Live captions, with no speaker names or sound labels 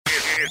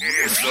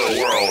It's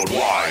the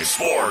Worldwide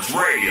Sports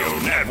Radio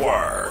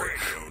Network.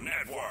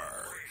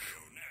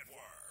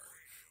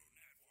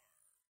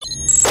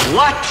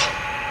 What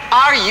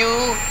are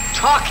you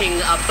talking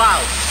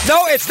about?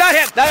 No, it's not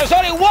him. There is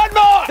only one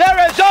more.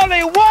 There is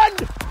only one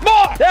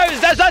more.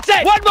 That's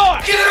it. One more.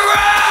 Get a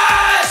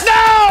rest!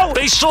 No!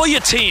 They saw your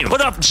team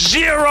put up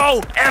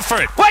zero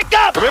effort. Wake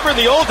up! Remember in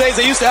the old days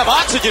they used to have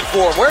oxygen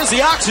for them. Where's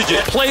the oxygen?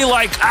 Play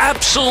like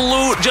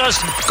absolute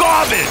just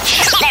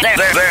garbage.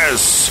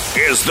 This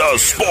is the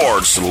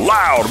Sports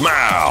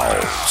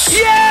Loudmouths.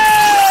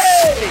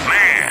 Yay!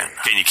 Man,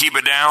 can you keep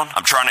it down?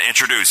 I'm trying to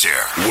introduce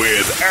here.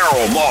 With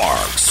Errol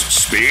Marks,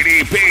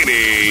 Speedy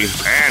Petey,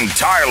 and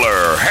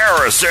Tyler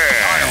Harrison.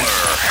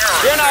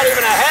 You're not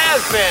even a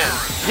has-been.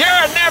 You're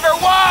a never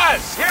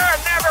was. You're a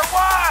never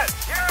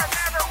was. You're a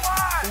never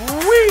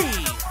was. We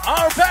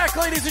are back,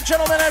 ladies and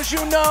gentlemen. As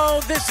you know,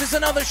 this is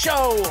another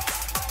show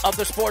of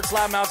the Sports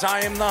Loudmouths.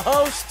 I am the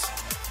host,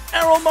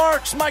 Errol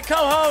Marks, my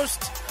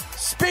co-host,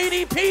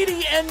 Speedy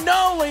Petey. And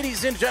no,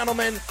 ladies and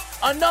gentlemen,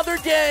 another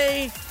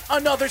day,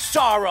 another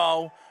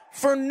sorrow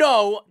for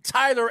no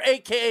Tyler,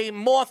 a.k.a.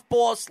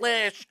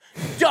 Mothball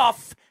 /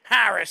 Duff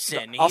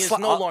Harrison. He is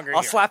no longer here.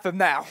 I'll slap him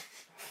now.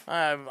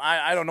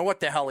 I don't know what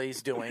the hell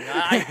he's doing.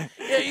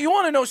 You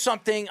want to know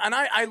something? And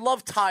I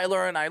love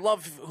Tyler, and I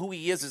love who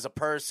he is as a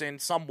person,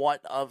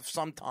 somewhat of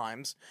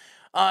sometimes.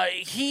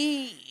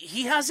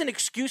 He has an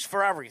excuse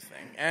for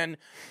everything. And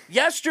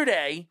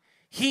yesterday,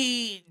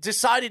 he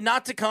decided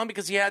not to come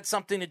because he had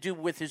something to do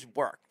with his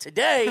work.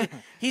 Today,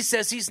 he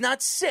says he's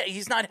not sick.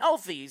 He's not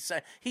healthy.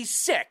 He's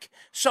sick.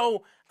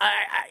 So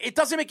it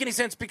doesn't make any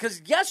sense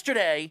because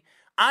yesterday,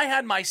 I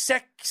had my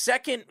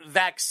second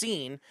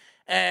vaccine.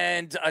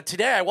 And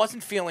today I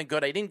wasn't feeling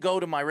good. I didn't go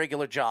to my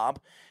regular job.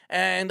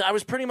 And I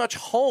was pretty much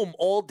home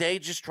all day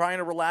just trying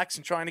to relax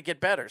and trying to get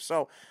better.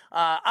 So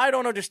I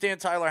don't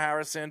understand Tyler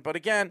Harrison. But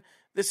again,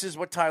 this is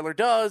what Tyler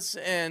does,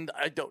 and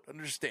I don't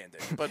understand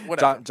it. But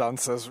whatever. John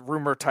says,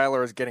 rumor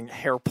Tyler is getting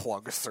hair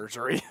plug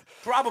surgery.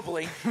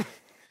 Probably.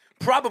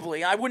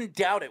 Probably. I wouldn't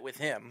doubt it with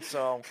him.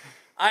 So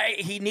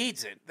he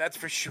needs it. That's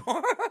for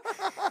sure.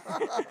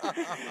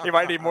 He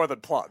might need more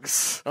than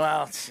plugs.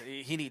 Well,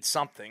 he needs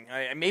something.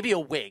 Maybe a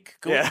wig.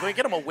 Can we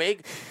get him a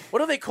wig? What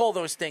do they call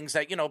those things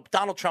that,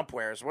 Donald Trump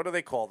wears? What do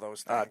they call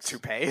those things?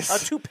 Toupees. A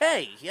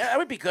toupee. Yeah, that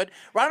would be good.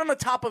 Right on the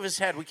top of his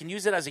head. We can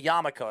use it as a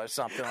yarmulke or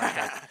something like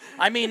that.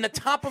 I mean, the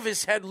top of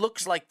his head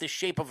looks like the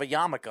shape of a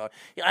yarmulke.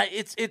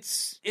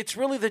 It's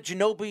really the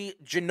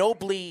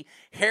Ginobili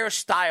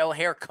hairstyle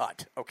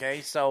haircut,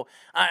 okay? So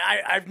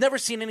I've never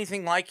seen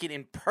anything like it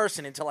in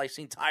person until I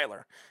seen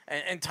Tyler.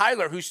 And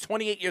Tyler, who's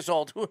 28 years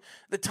old,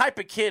 the type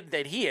of kid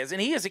that he is,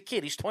 and he is a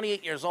kid, he's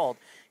 28 years old.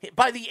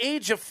 By the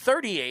age of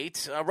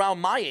 38, around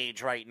my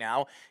age right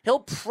now, he'll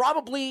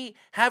probably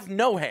have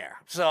no hair.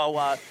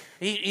 So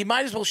he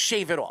might as well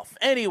shave it off.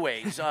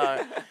 Anyways,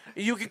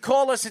 you can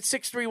call us at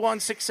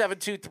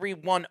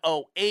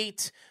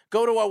 631-672-3108.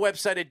 Go to our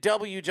website at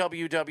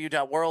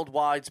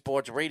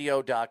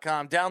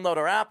www.worldwidesportsradio.com. Download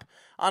our app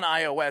on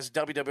iOS,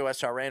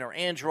 WWSRN, or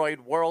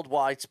Android,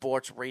 Worldwide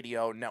Sports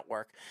Radio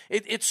Network.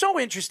 It's so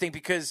interesting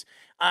because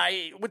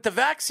with the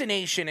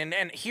vaccination,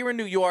 and here in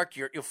New York,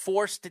 you're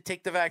forced to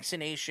take the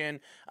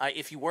vaccination.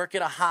 If you work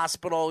at a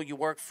hospital, you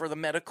work for a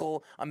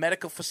medical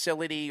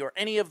facility, or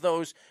any of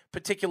those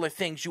particular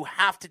things, you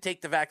have to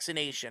take the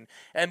vaccination.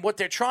 And what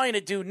they're trying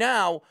to do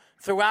now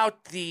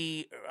throughout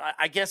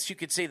I guess you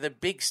could say the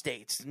big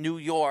states, New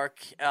York,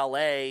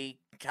 L.A.,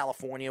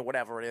 California,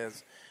 whatever it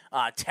is,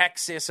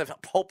 Texas,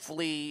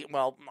 hopefully,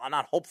 well,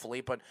 not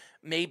hopefully, but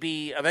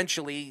maybe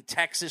eventually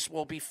Texas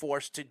will be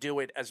forced to do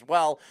it as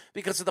well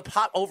because of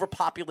the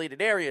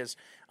overpopulated areas.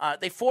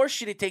 They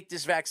force you to take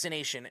this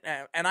vaccination,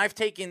 and I've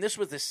taken, this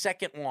was the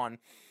second one,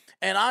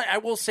 and I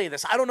will say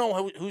this, I don't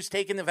know who's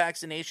taken the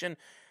vaccination.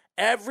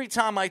 Every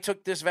time I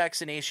took this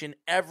vaccination,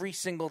 every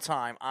single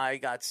time I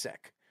got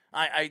sick.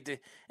 I did,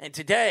 and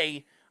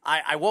today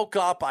I woke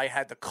up, I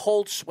had the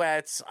cold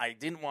sweats, I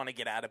didn't want to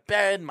get out of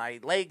bed, my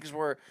legs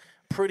were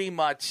pretty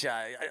much,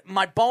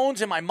 my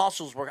bones and my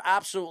muscles were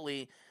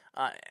absolutely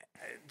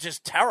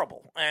just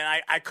terrible,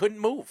 and I couldn't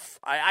move.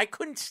 I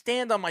couldn't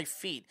stand on my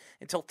feet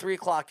until 3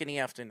 o'clock in the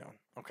afternoon,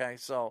 okay?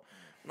 So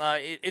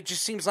it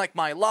just seems like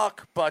my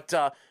luck, but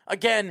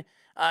again,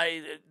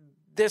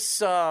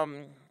 this...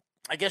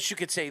 I guess you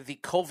could say the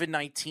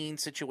COVID-19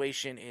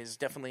 situation is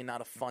definitely not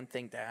a fun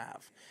thing to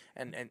have.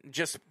 And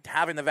just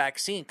having the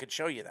vaccine could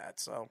show you that.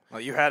 So,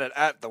 well, you had it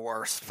at the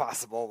worst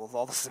possible with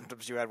all the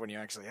symptoms you had when you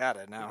actually had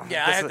it now.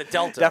 Yeah, I had the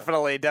Delta.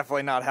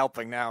 Definitely not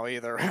helping now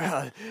either,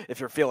 if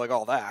you're feeling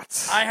all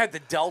that. I had the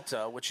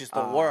Delta, which is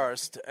the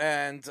worst.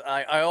 And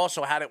I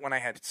also had it when I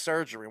had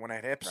surgery, when I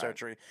had hip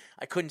surgery.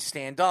 I couldn't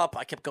stand up.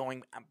 I kept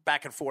going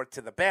back and forth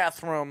to the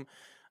bathroom.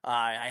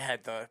 I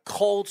had the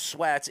cold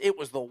sweats. It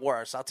was the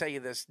worst. I'll tell you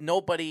this.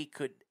 Nobody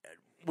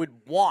would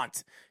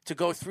want to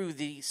go through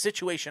the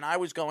situation I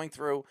was going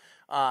through,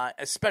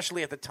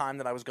 especially at the time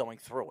that I was going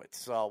through it.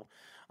 So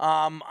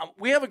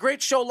we have a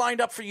great show lined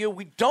up for you.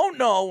 We don't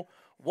know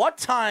what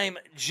time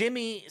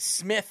Jimmy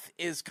Smith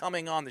is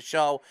coming on the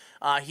show.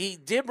 He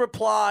did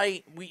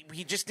reply.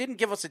 He just didn't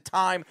give us a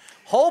time.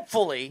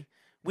 Hopefully,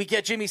 we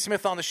get Jimmy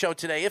Smith on the show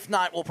today. If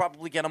not, we'll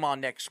probably get him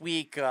on next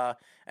week.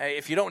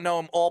 If you don't know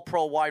him,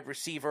 all-pro wide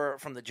receiver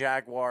from the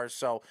Jaguars.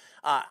 So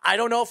I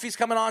don't know if he's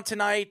coming on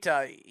tonight.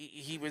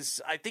 He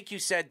was. I think you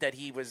said that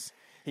he was.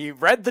 He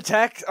read the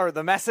text or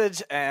the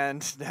message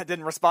and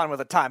didn't respond with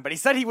a time, but he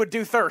said he would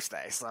do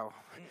Thursday, so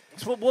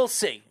we'll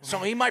see. So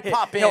he might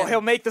pop in.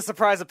 He'll make the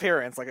surprise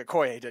appearance like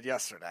Okoye did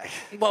yesterday.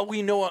 Well,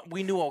 we knew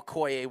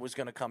Okoye was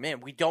going to come in.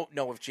 We don't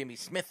know if Jimmy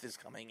Smith is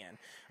coming in.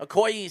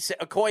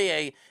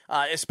 Okoye,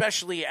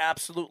 especially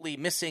absolutely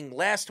missing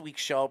last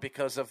week's show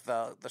because of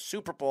the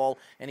Super Bowl,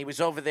 and he was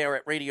over there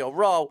at Radio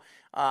Row.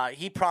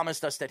 He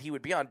promised us that he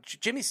would be on.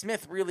 Jimmy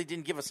Smith really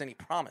didn't give us any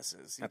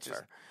promises. That's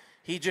fair.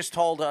 He just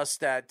told us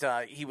that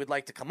he would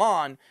like to come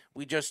on.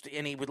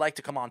 And he would like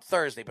to come on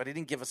Thursday, but he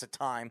didn't give us a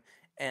time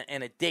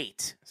and a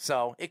date.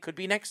 So it could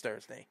be next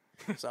Thursday.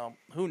 So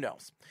who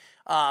knows?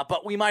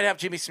 But we might have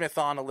Jimmy Smith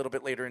on a little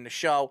bit later in the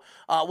show.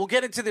 We'll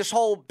get into this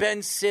whole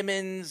Ben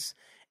Simmons,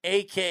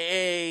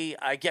 a.k.a.,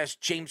 I guess,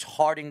 James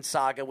Harden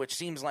saga, which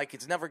seems like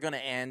it's never going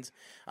to end.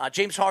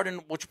 James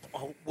Harden,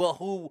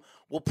 who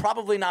will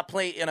probably not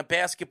play in a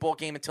basketball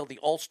game until the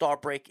All-Star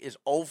break is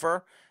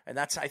over. And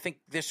that's, I think,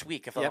 this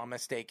week, if I'm not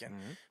mistaken.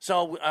 Mm-hmm.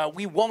 So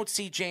we won't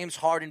see James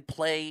Harden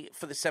play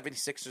for the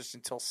 76ers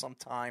until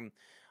sometime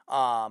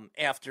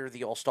after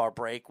the All-Star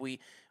break.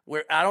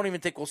 I don't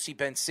even think we'll see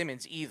Ben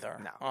Simmons either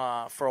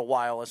for a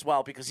while as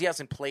well, because he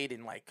hasn't played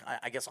in,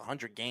 I guess,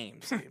 100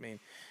 games. I mean,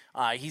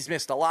 he's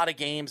missed a lot of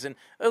games. And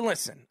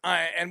listen,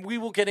 and we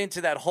will get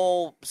into that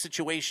whole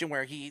situation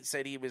where he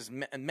said he was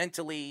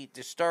mentally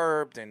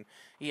disturbed and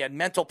he had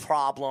mental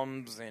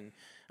problems. And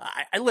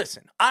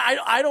listen,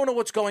 I don't know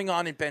what's going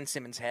on in Ben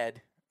Simmons'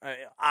 head.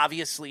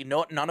 Obviously,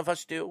 none of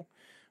us do.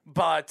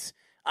 But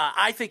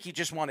I think he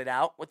just wanted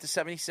out with the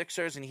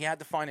 76ers, and he had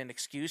to find an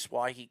excuse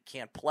why he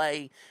can't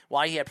play,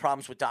 why he had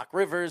problems with Doc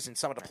Rivers and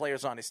some of the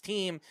players on his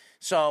team.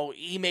 So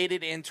he made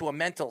it into a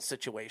mental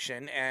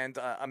situation and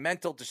a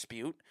mental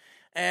dispute.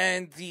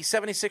 And the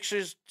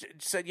 76ers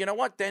said, you know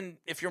what, then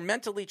if you're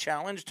mentally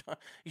challenged,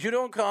 you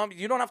don't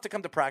have to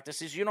come to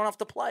practices, you don't have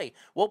to play.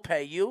 We'll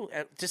pay you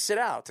to sit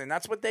out. And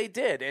that's what they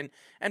did.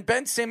 And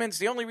Ben Simmons,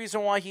 the only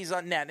reason why he's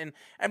on net,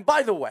 and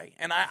by the way,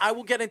 and I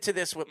will get into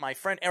this with my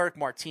friend Eric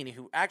Martini,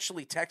 who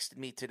actually texted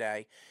me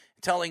today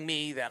telling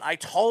me that I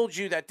told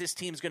you that this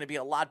team's going to be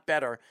a lot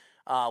better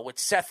with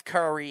Seth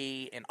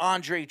Curry and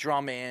Andre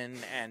Drummond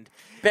and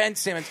Ben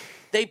Simmons.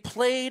 They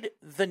played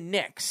the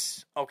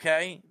Knicks,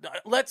 okay?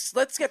 Let's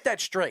get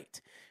that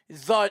straight.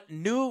 The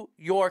New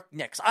York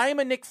Knicks. I am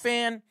a Knicks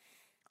fan.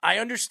 I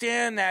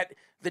understand that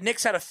the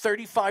Knicks had a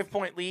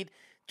 35-point lead.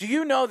 Do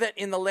you know that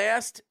in the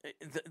last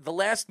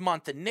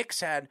month, the Knicks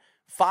had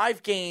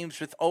 5 games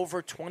with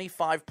over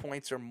 25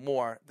 points or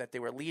more that they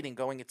were leading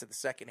going into the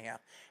second half.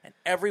 And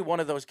every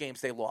one of those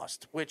games they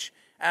lost, which,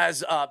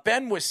 as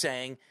Ben was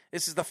saying,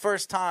 this is the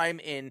first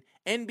time in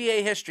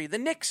NBA history. The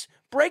Knicks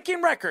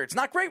breaking records,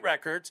 not great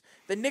records.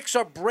 The Knicks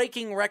are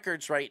breaking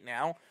records right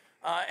now.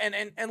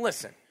 And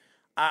listen,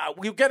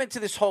 we'll get into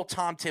this whole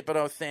Tom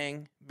Thibodeau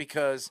thing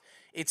because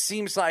it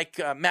seems like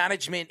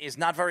management is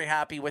not very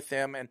happy with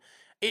him. And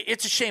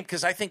it's a shame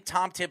because I think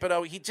Tom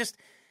Thibodeau,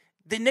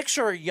 the Knicks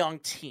are a young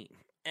team.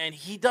 And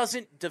he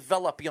doesn't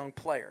develop young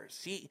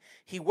players. He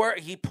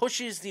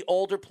pushes the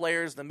older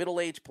players, the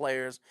middle-aged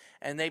players,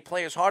 and they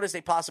play as hard as they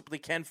possibly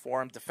can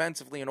for him,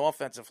 defensively and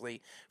offensively,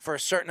 for a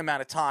certain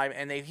amount of time,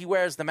 and he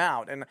wears them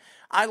out. And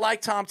I like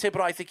Tom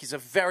Thibodeau. I think he's a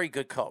very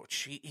good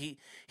coach.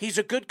 He's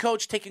a good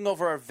coach taking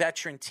over a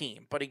veteran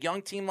team. But a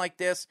young team like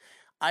this,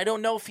 I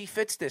don't know if he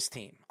fits this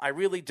team. I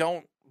really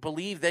don't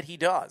believe that he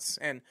does.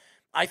 And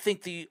I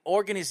think the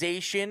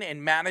organization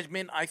and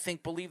management,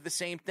 believe the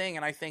same thing.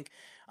 And I think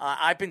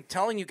I've been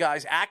telling you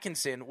guys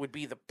Atkinson would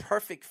be the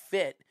perfect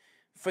fit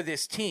for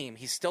this team.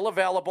 He's still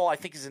available. I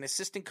think he's an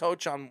assistant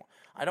coach on,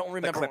 I don't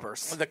remember.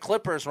 The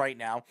Clippers right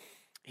now.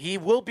 He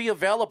will be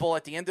available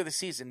at the end of the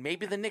season.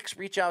 Maybe the Knicks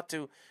reach out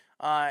to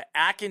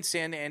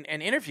Atkinson and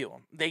interview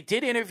him. They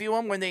did interview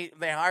him when they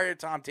hired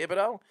Tom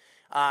Thibodeau.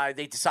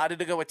 They decided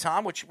to go with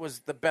Tom, which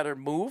was the better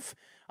move.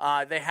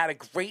 They had a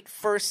great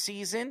first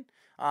season.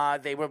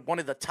 They were one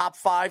of the top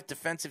 5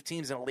 defensive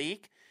teams in the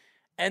league.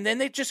 And then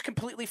they've just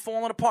completely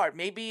fallen apart.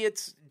 Maybe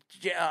it's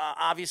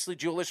obviously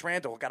Julius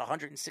Randle got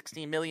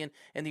 $116 million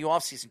in the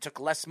offseason, took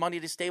less money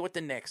to stay with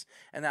the Knicks.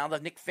 And now the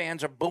Knicks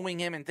fans are booing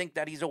him and think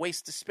that he's a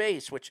waste of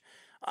space, which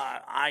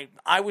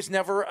I was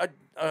never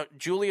a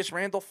Julius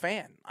Randle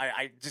fan.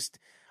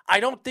 I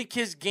don't think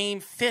his game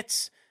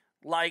fits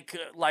like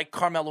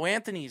Carmelo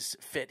Anthony's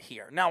fit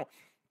here. Now,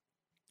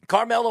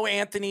 Carmelo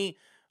Anthony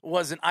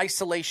was an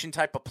isolation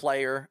type of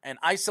player, and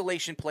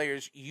isolation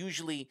players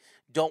usually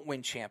don't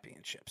win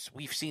championships.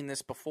 We've seen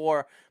this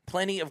before.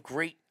 Plenty of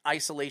great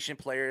isolation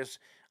players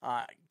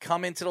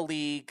come into the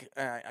league.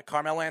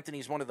 Carmelo Anthony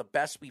is one of the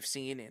best we've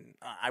seen in,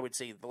 I would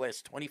say, the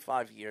last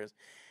 25 years.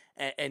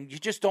 And you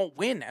just don't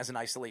win as an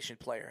isolation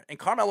player. And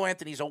Carmelo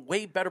Anthony is a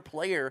way better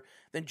player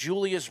than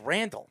Julius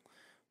Randle.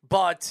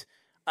 But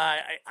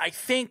I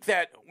think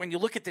that when you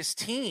look at this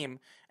team,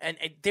 and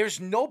there's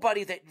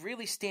nobody that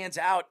really stands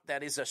out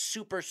that is a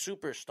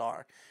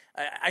superstar.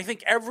 I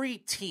think every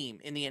team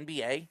in the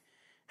NBA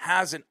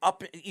has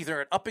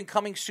either an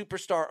up-and-coming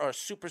superstar or a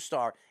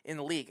superstar in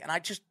the league.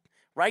 And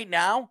right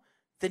now,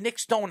 the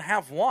Knicks don't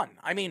have one.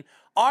 I mean,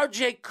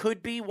 RJ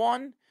could be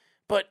one,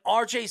 but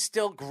RJ's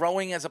still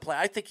growing as a player.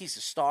 I think he's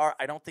a star.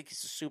 I don't think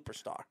he's a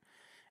superstar.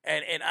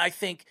 And I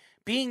think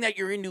being that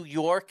you're in New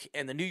York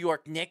and the New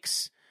York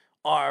Knicks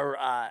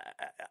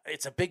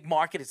it's a big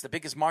market. It's the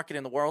biggest market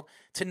in the world.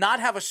 To not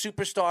have a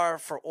superstar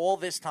for all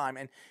this time,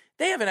 and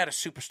they haven't had a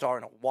superstar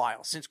in a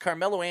while since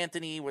Carmelo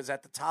Anthony was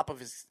at the top of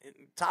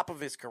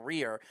his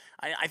career.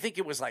 I think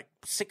it was like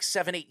 6,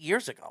 7, 8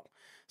 years ago.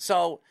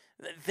 So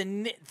the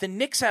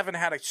Knicks haven't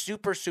had a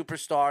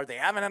superstar. They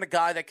haven't had a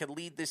guy that could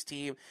lead this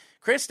team.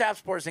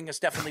 Kristaps Porzingis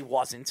definitely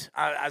wasn't,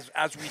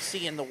 as we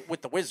see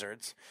with the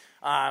Wizards.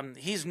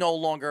 He's no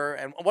longer.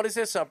 And what is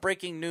this?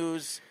 Breaking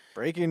news.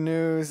 Breaking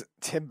news,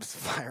 Tibbs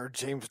fired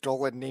James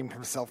Dolan, named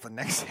himself the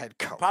next head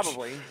coach.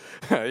 Probably.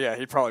 Yeah,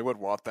 he probably would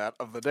want that.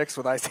 Of the Knicks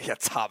with Isaiah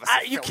Thomas.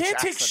 You can't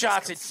take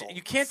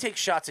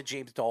shots at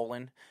James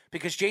Dolan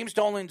because James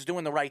Dolan's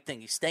doing the right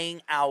thing. He's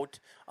staying out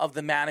of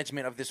the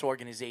management of this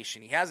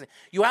organization.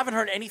 You haven't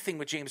heard anything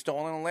with James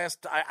Dolan in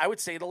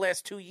the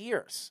last 2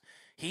 years.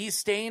 He's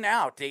staying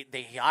out.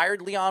 They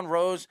hired Leon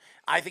Rose.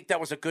 I think that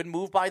was a good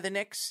move by the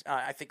Knicks.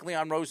 I think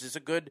Leon Rose is a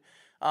good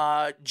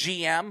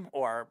GM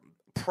or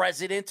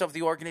president of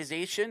the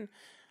organization.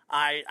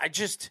 I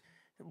just,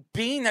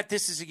 being that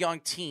this is a young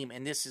team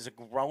and this is a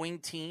growing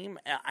team,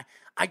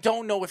 I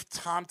don't know if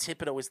Tom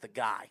Thibodeau is the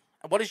guy.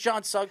 What is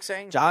John Suggs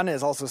saying? John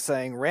is also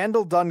saying,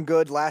 Randall done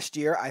good last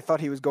year. I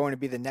thought he was going to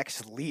be the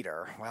next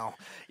leader. Well,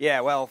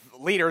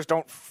 leaders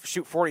don't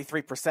shoot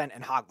 43%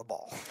 and hog the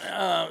ball.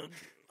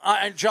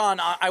 And John,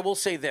 I will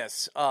say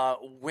this.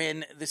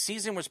 When the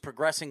season was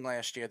progressing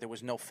last year, there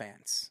was no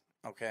fans.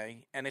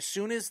 Okay, and as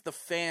soon as the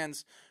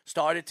fans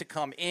started to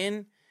come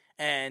in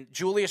and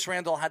Julius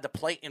Randle had to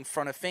play in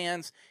front of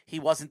fans, he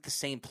wasn't the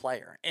same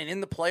player. And in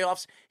the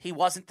playoffs, he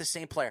wasn't the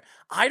same player.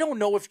 I don't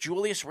know if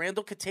Julius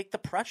Randle could take the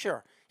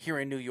pressure here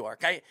in New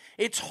York.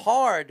 It's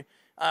hard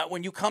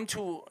when you come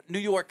to New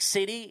York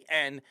City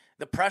and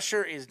the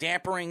pressure is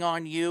dampering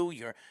on you.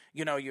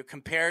 You're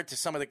compared to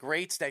some of the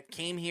greats that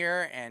came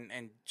here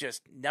and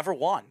just never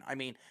won. I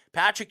mean,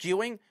 Patrick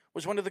Ewing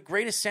was one of the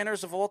greatest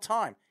centers of all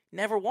time.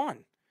 Never won.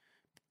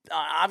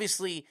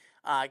 Obviously,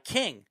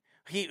 King.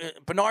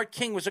 Bernard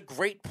King was a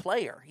great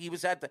player. He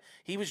was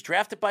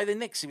drafted by the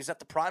Knicks. He was at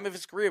the prime of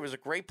his career. He was a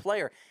great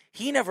player.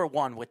 He never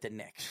won with the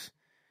Knicks.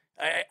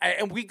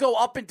 And we go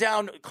up and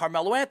down.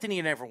 Carmelo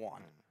Anthony never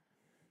won.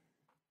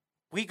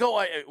 We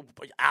go.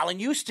 Allen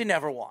Houston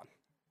never won.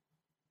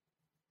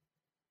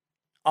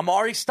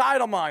 Amari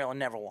Stoudemire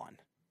never won.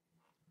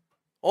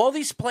 All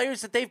these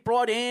players that they've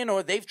brought in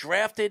or they've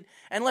drafted,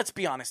 and let's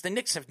be honest, the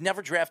Knicks have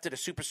never drafted a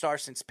superstar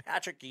since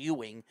Patrick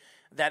Ewing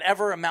that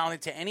ever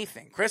amounted to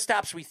anything.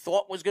 Kristaps, we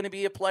thought was going to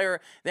be a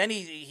player. Then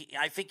he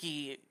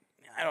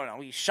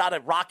shot a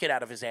rocket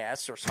out of his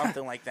ass or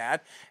something like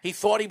that. He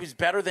thought he was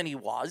better than he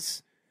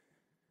was,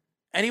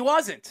 and he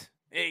wasn't.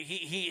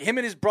 Him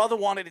and his brother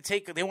wanted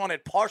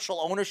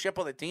partial ownership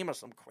of the team or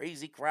some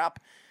crazy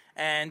crap,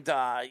 and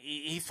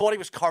he thought he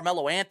was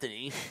Carmelo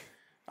Anthony.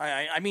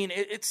 I mean,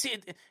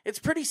 it's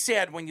pretty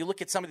sad when you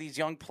look at some of these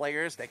young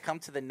players that come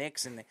to the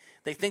Knicks and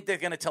they think they're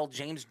going to tell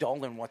James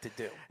Dolan what to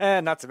do.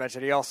 And not to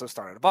mention, he also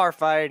started a bar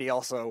fight. He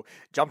also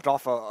jumped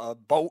off a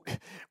boat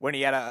when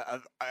he had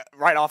a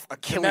right off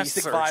Achilles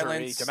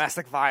surgery.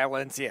 Domestic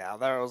violence. Yeah,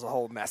 there was a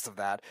whole mess of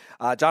that.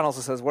 John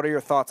also says, what are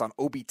your thoughts on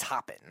Obi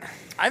Toppin?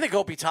 I think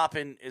Obi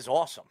Toppin is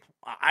awesome.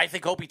 I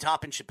think Obi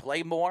Toppin should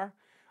play more.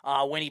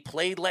 When he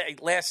played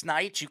last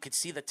night, you could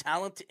see the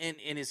talent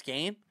in his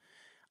game.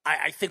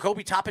 I think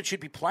Obi Toppin should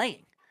be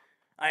playing.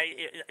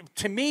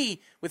 To me,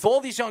 with all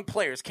these young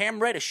players, Cam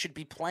Reddish should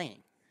be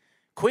playing.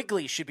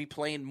 Quigley should be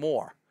playing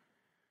more.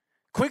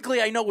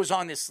 Quigley, I know, was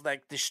on this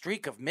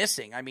streak of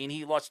missing. I mean,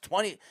 he missed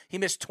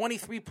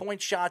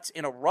 23-point shots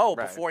in a row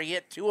before he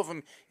hit 2 of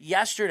them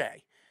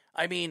yesterday.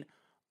 I mean,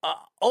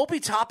 Obi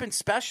Toppin's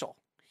special.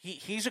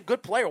 He's a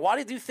good player. Why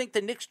did you think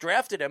the Knicks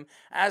drafted him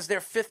as their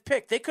 5th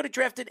pick? They could have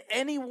drafted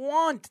any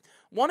one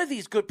of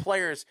these good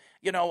players.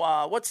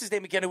 What's his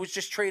name again? Who was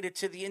just traded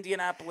to the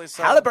Indianapolis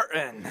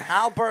Halliburton.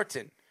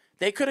 Halliburton.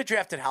 They could have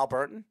drafted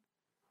Halliburton.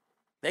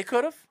 They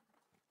could have.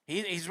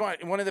 He's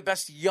one of the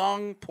best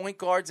young point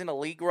guards in the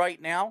league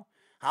right now.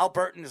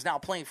 Halliburton is now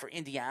playing for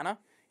Indiana.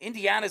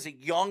 Indiana's a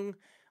young,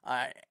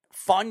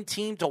 fun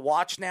team to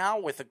watch now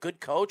with a good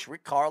coach.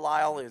 Rick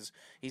Carlisle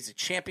he's a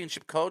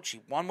championship coach.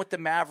 He won with the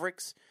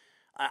Mavericks.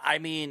 I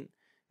mean,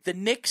 the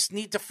Knicks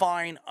need to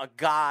find a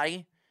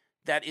guy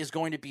that is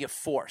going to be a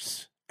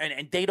force,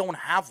 and they don't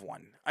have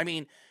one. I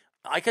mean,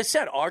 like I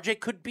said, RJ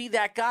could be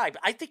that guy.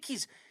 But I think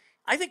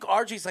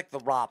RJ's like the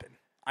Robin.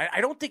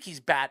 I don't think he's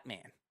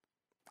Batman.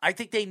 I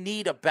think they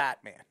need a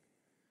Batman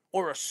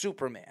or a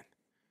Superman.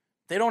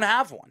 They don't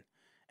have one.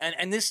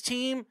 And this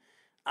team,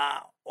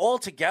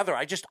 altogether,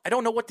 I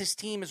don't know what this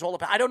team is all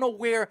about. I don't know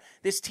where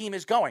this team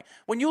is going.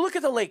 When you look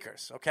at the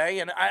Lakers, okay,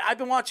 and I've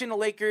been watching the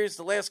Lakers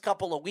the last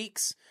couple of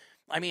weeks.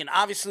 I mean,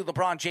 obviously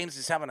LeBron James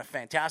is having a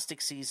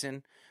fantastic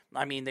season.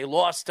 I mean, they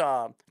lost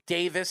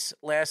Davis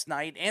last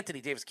night.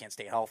 Anthony Davis can't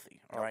stay healthy,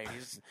 all right?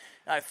 He's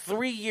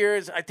 3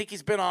 years. I think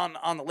he's been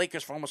on the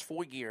Lakers for almost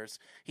 4 years.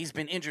 He's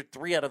been injured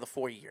 3 out of the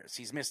 4 years.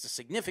 He's missed a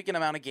significant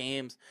amount of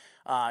games.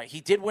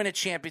 He did win a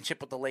championship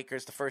with the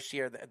Lakers the first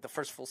year, the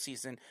first full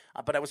season,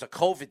 but it was a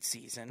COVID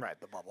season. Right,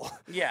 the bubble.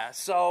 Yeah,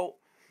 so,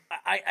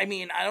 I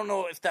mean, I don't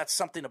know if that's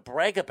something to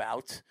brag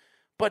about,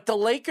 but the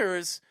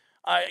Lakers,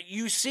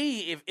 you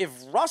see, if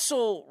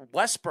Russell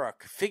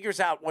Westbrook figures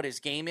out what his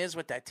game is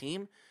with that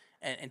team,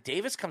 and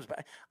Davis comes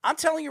back, I'm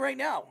telling you right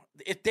now,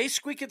 if they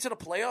squeak into the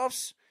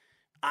playoffs,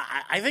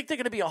 I think they're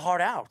going to be a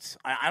hard out.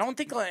 I don't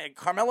think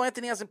Carmelo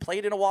Anthony hasn't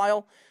played in a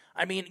while.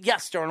 I mean,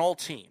 yes, they're an old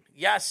team.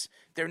 Yes,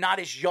 they're not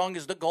as young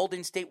as the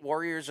Golden State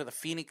Warriors or the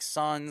Phoenix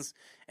Suns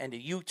and the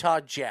Utah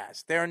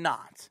Jazz. They're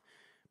not.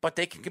 But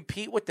they can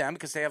compete with them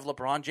because they have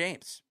LeBron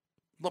James.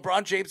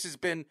 LeBron James has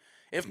been,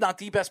 if not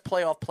the best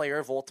playoff player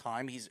of all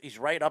time, he's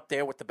right up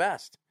there with the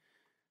best.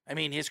 I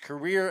mean, his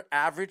career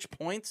average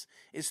points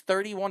is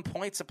 31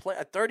 points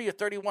 30 or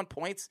 31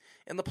 points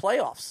in the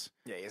playoffs.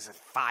 Yeah, he has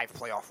 5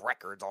 playoff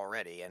records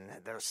already, and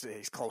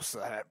he's close to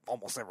that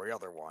almost every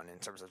other one in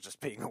terms of just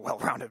being a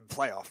well-rounded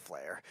playoff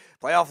player.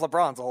 Playoff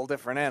LeBron's a whole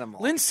different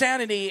animal.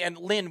 Linsanity, and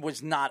Lin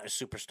was not a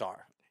superstar.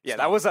 Yeah,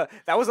 that was a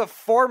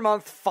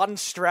 4-month fun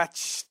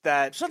stretch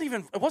that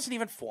it wasn't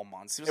even 4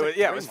 months.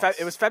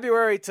 It was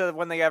February to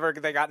when they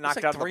got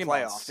knocked out of the playoffs.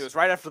 Months. It was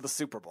right after the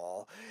Super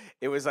Bowl.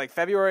 It was like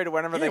February to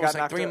whenever they got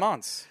knocked out. 3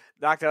 months.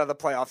 Knocked out of the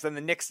playoffs. Then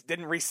the Knicks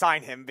didn't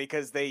re-sign him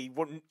because they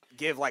wouldn't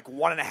give like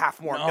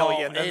 $1.5 more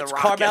million than the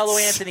Rockets. Carmelo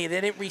Anthony.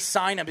 They didn't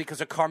re-sign him because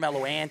of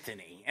Carmelo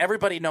Anthony.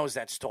 Everybody knows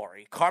that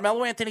story.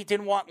 Carmelo Anthony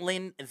didn't want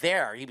Lin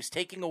there. He was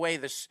taking away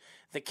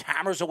the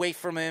cameras away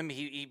from him.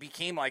 He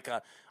became like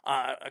a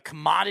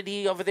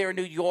commodity over there in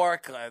New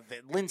York.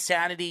 The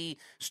Linsanity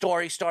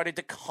story started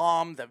to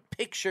come. The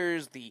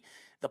pictures, the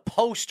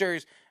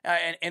posters,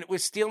 and it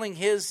was stealing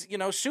his,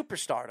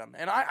 superstardom.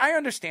 And I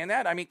understand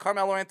that. I mean,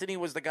 Carmelo Anthony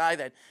was the guy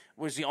that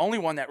was the only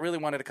one that really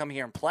wanted to come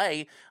here and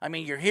play. I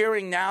mean, you're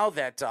hearing now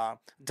that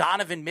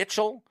Donovan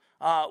Mitchell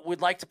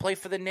would like to play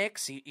for the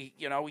Knicks. He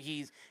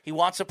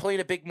wants to play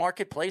in a big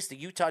marketplace. The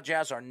Utah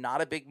Jazz are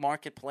not a big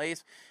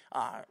marketplace.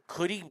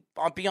 Could he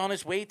be on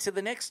his way to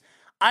the Knicks?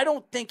 I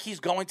don't think he's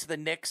going to the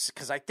Knicks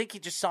because I think he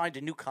just signed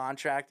a new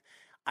contract.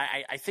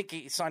 I think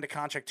he signed a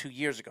contract 2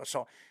 years ago.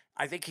 So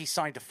I think he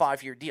signed a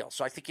 5-year deal.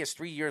 So I think he has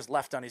 3 years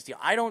left on his deal.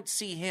 I don't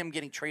see him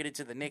getting traded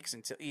to the Knicks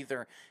until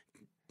either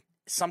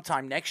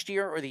sometime next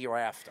year or the year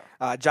after.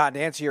 John, to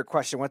answer your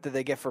question, what did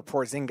they get for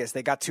Porzingis?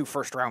 They got 2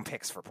 first-round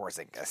picks for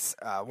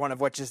Porzingis. One of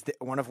which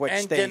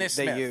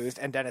they used,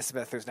 and Dennis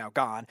Smith, who's now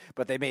gone.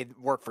 But they made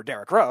work for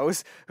Derrick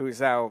Rose, who's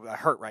now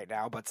hurt right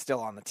now, but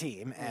still on the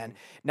team. And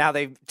now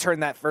they've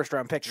turned that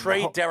first-round pick.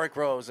 Trade Derrick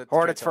Rose.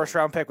 Hornets'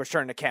 first-round pick was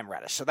turned to Cam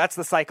Reddish. So that's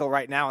the cycle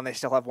right now, and they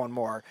still have one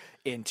more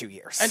in 2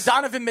 years. And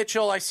Donovan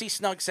Mitchell, I see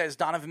Snug says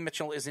Donovan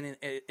Mitchell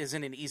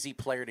isn't an easy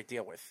player to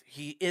deal with.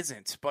 He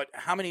isn't, but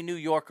how many New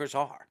Yorkers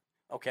are?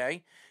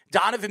 Okay,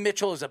 Donovan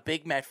Mitchell is a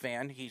big Met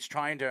fan. He's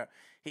trying to.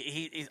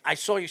 I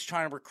saw he's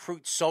trying to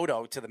recruit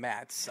Soto to the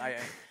Mets.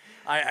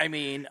 I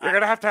mean, you're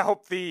gonna have to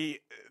hope the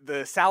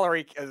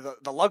salary,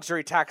 the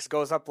luxury tax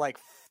goes up like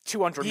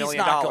 $200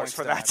 million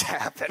for that to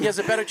happen. He has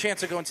a better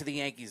chance of going to the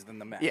Yankees than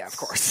the Mets. Yeah, of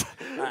course.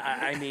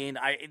 I mean,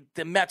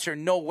 the Mets are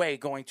no way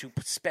going to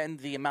spend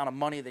the amount of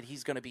money that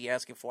he's going to be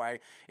asking for.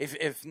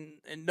 If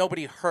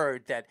nobody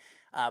heard that.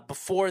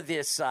 Before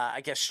this,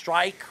 I guess,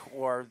 strike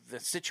or the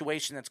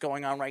situation that's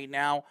going on right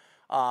now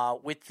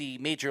with the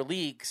major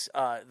leagues,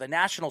 the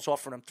Nationals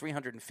offered him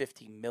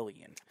 $350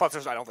 million. But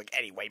I don't think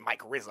any way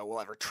Mike Rizzo will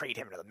ever trade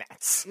him to the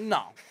Mets.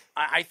 No.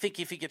 I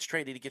think if he gets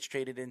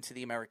traded into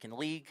the American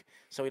League,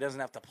 so he doesn't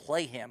have to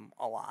play him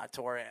a lot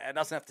or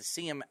doesn't have to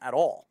see him at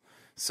all.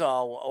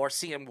 So, or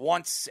see him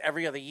once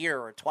every other year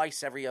or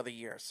twice every other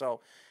year.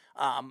 So,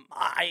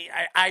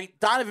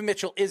 Donovan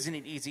Mitchell isn't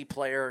an easy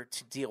player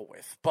to deal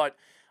with, but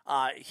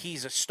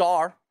he's a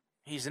star.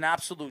 He's an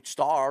absolute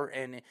star,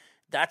 and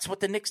that's what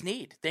the Knicks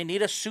need. They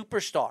need a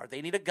superstar.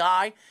 They need a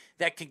guy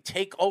that can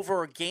take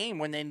over a game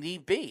when they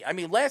need be. I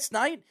mean, last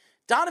night,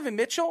 Donovan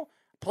Mitchell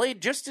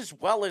played just as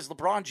well as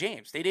LeBron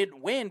James. They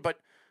didn't win, but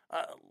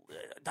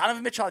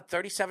Donovan Mitchell had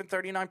 37,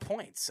 39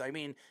 points. I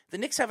mean, the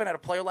Knicks haven't had a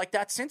player like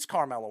that since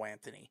Carmelo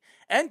Anthony.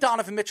 And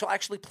Donovan Mitchell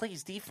actually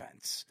plays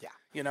defense.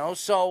 Yeah.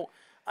 So,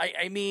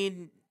 I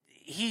mean,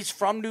 he's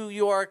from New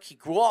York. He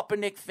grew up a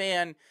Knicks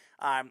fan.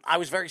 I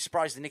was very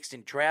surprised the Knicks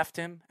didn't draft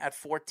him at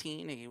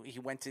 14. He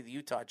went to the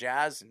Utah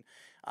Jazz, and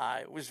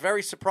it was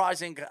very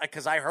surprising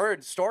because I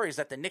heard stories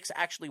that the Knicks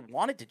actually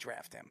wanted to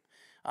draft him,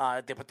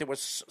 but there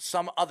was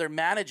some other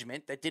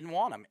management that didn't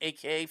want him,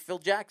 a.k.a. Phil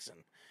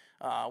Jackson.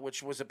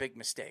 which was a big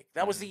mistake.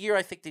 That was the year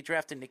I think they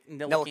drafted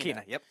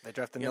Ntilikina. Yep, they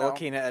drafted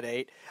Ntilikina at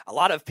 8. A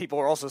lot of people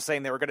were also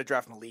saying they were going to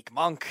draft Malik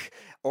Monk,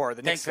 or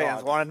the Knicks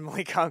fans wanted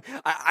Malik Monk.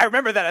 I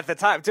remember that at the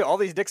time, too. All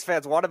these Knicks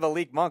fans wanted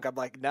Malik Monk. I'm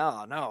like,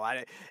 no.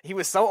 He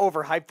was so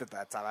overhyped at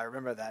that time. I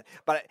remember that.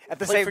 But at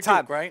the same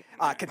time, Duke, right?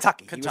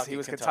 Kentucky. He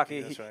was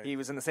Kentucky. That's right. He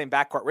was in the same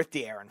backcourt with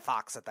De'Aaron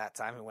Fox at that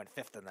time, who went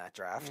 5th in that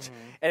draft.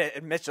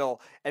 And Mitchell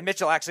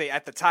actually,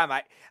 at the time,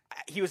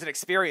 he was an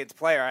experienced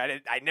player.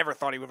 I never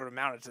thought he would have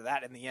amounted to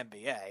that in the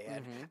NBA.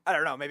 And I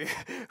don't know, maybe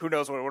who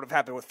knows what would have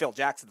happened with Phil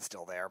Jackson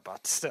still there,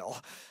 but still,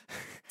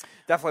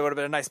 definitely would have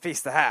been a nice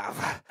piece to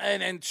have.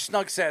 And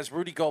Snug says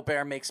Rudy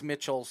Gobert makes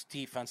Mitchell's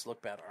defense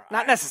look better.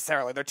 Not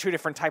necessarily. They're two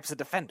different types of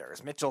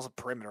defenders. Mitchell's a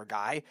perimeter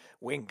guy,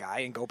 wing guy,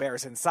 and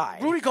Gobert's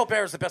inside. Rudy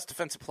Gobert is the best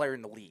defensive player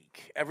in the league.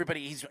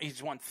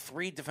 He's won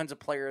 3 Defensive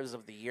Players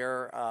of the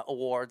Year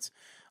awards.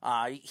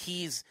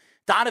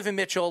 Donovan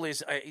Mitchell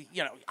is,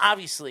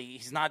 obviously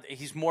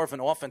he's more of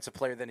an offensive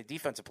player than a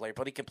defensive player,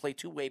 but he can play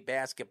two-way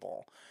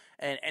basketball.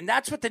 And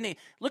that's what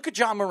look at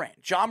John Moran.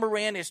 John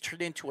Moran is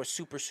turned into a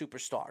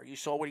superstar. You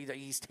saw what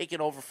he's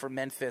taken over for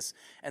Memphis,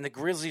 and the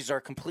Grizzlies are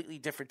a completely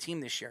different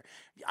team this year.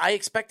 I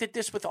expected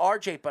this with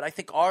RJ, but I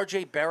think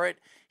RJ Barrett,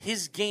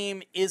 his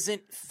game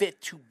isn't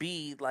fit to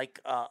be like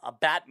a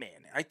Batman.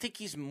 I think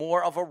he's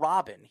more of a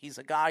Robin. He's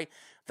a guy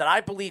that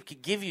I believe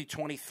could give you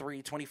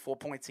 23, 24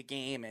 points a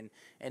game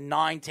and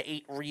 9 to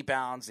 8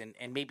 rebounds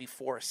and maybe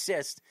 4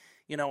 assists,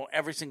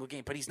 every single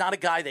game. But he's not a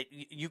guy that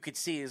you could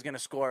see is going to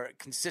score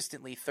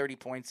consistently 30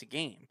 points a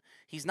game.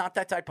 He's not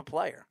that type of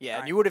player. Yeah,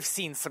 and you would have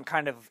seen some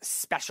kind of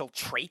special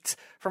trait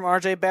from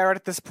R.J. Barrett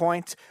at this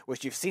point,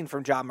 which you've seen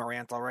from John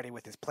Morant already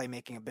with his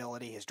playmaking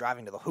ability, his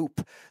driving to the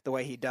hoop, the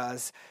way he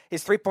does.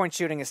 His three-point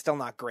shooting is still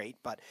not great,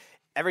 but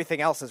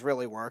everything else has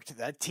really worked.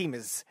 That team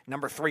is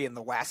number 3 in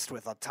the West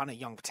with a ton of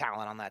young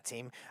talent on that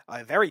team.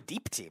 A very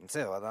deep team, too.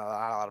 Not a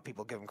lot of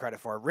people give him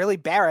credit for it. Really,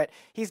 Barrett,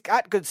 he's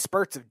got good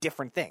spurts of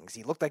different things.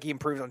 He looked like he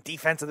improved on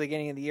defense at the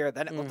beginning of the year.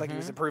 Then it looked like he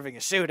was improving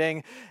his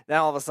shooting.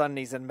 Now all of a sudden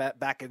he's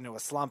back into a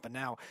slump, and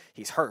now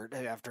he's hurt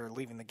after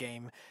leaving the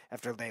game,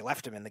 after they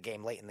left him in the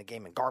game late in the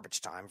game in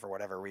garbage time for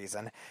whatever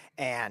reason.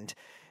 And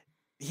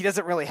he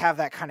doesn't really have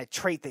that kind of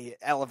trait that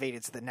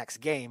elevated to the next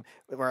game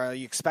where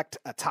you expect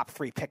a top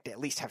 3 pick to at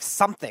least have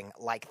something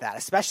like that,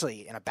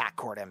 especially in a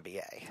backcourt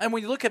NBA. And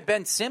when you look at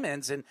Ben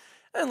Simmons, and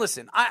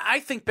listen, I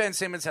think Ben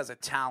Simmons has a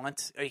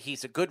talent.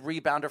 He's a good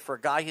rebounder for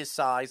a guy his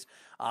size,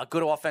 a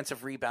good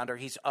offensive rebounder.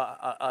 He's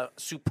a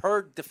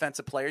superb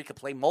defensive player. He can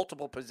play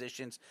multiple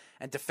positions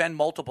and defend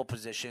multiple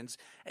positions.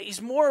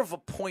 He's more of a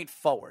point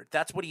forward.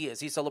 That's what he is.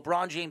 He's a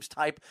LeBron James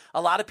type.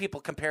 A lot of people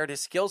compared his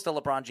skills to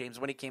LeBron James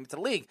when he came into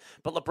the league,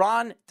 but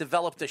LeBron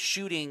developed a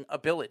shooting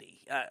ability.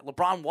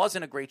 LeBron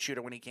wasn't a great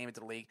shooter when he came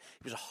into the league.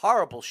 He was a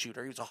horrible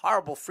shooter. He was a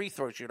horrible free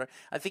throw shooter.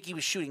 I think he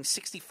was shooting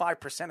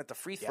 65% at the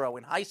free throw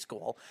in high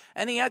school,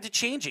 and he had to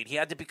change it. He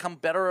had to become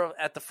better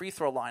at the free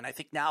throw line. I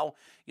think now,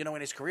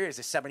 in his career, he's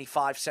a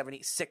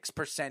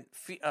 76%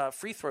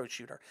 free throw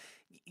shooter.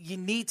 You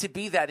need to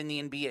be that in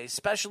the NBA,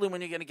 especially when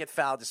you're going to get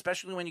fouled,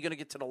 especially when you're going to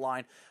get to the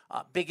line,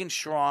 big and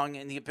strong,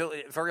 and the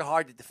ability very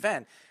hard to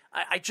defend.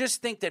 I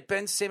just think that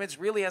Ben Simmons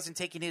really hasn't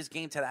taken his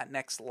game to that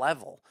next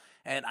level,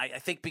 and I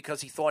think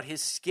because he thought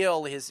his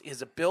skill,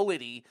 his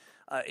ability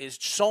is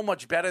so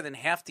much better than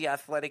half the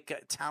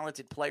athletic,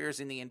 talented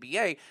players in the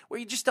NBA, where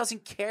he just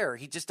doesn't care.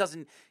 He just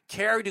doesn't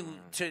care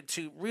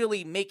to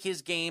really make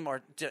his game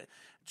or to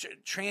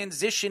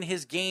transition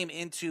his game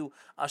into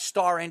a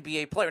star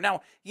NBA player.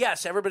 Now,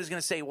 yes, everybody's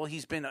going to say, well,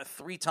 he's been a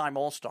 3-time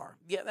All-Star.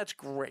 Yeah, that's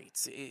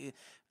great.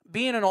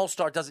 Being an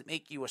All-Star doesn't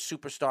make you a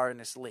superstar in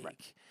this league.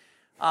 Right.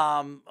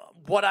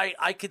 What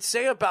I could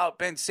say about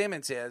Ben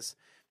Simmons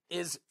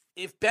is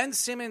if Ben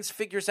Simmons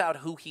figures out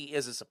who he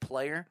is as a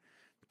player,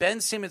 Ben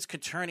Simmons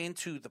could turn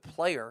into the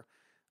player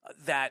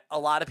that a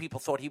lot of people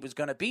thought he was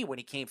going to be when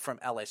he came from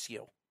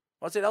LSU.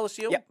 Was it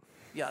LSU? Yep.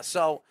 Yeah,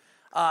 so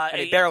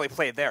and he barely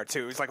played there,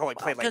 too. He's only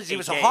played like 8 games. Because he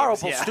was a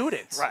horrible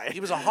student. Right.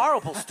 He was a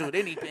horrible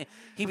student.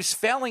 He was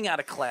failing out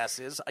of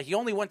classes. He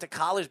only went to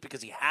college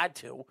because he had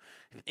to.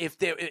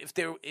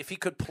 If he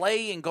could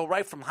play and go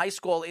right from high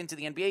school into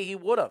the NBA, he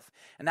would have.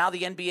 And now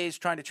the NBA is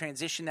trying to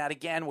transition that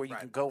again, where you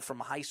can go from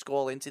high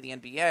school into the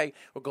NBA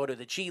or go to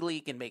the G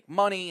League and make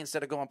money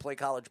instead of going and play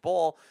college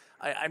ball.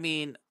 I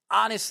mean,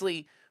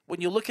 honestly,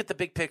 when you look at the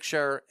big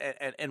picture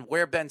and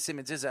where Ben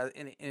Simmons is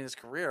in his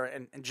career,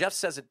 and Jeff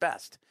says it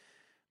best,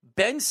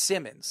 Ben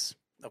Simmons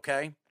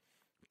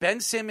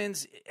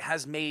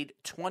has made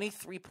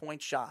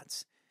 23-point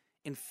shots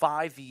in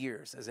 5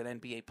 years as an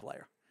NBA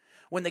player.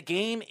 When the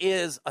game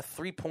is a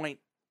 3-point,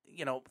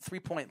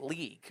 3-point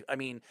league. I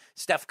mean,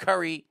 Steph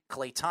Curry,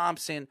 Klay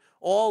Thompson,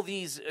 all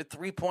these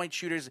 3-point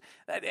shooters.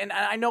 And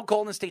I know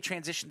Golden State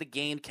transitioned the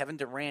game, Kevin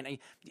Durant.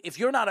 If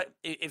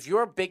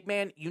you're a big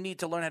man, you need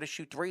to learn how to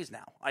shoot threes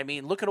now. I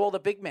mean, look at all the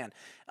big men.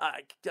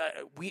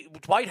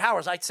 Dwight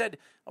Howard, I said,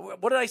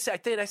 what did I say?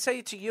 Did I say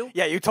it to you?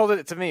 Yeah, you told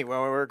it to me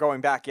when we were going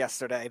back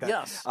yesterday. That,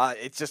 yes.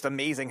 It's just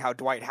amazing how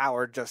Dwight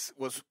Howard just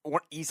was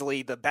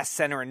easily the best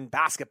center in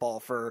basketball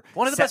for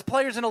one of the best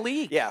players in the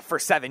league. Yeah, for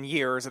 7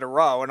 years in a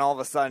row, and all of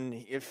a sudden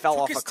it fell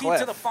off a cliff. Took his team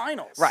to the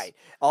finals. Right.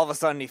 All of a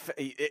sudden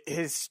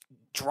his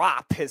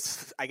drop,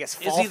 his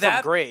fall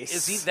from grace.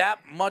 Is he that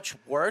much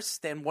worse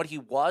than what he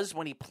was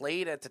when he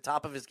played at the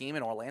top of his game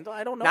in Orlando?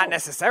 I don't know. Not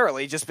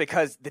necessarily, just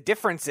because the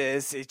difference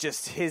is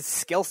just his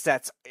skill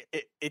sets.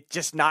 It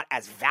just not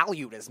as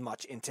valued as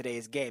much in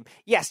today's game.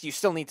 Yes, you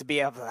still need to be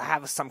able to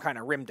have some kind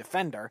of rim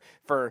defender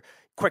for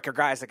quicker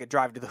guys that could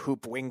drive to the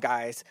hoop, wing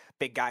guys,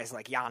 big guys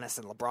like Giannis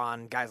and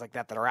LeBron, guys like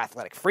that are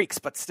athletic freaks.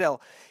 But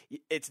still,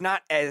 it's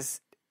not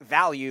as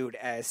valued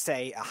as,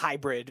 say, a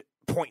hybrid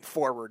point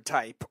forward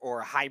type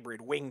or a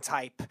hybrid wing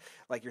type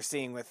like you're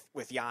seeing with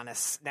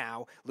Giannis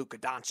now, Luka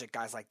Doncic,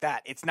 guys like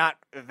that. It's not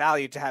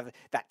valued to have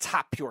that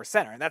top pure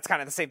center. And that's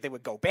kind of the same thing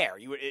with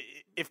Gobert.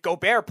 If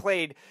Gobert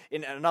played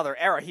in another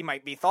era, he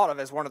might be thought of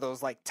as one of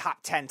those like top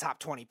 10, top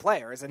 20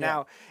 players. And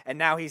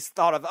now he's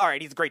thought of, all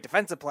right, he's a great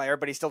defensive player,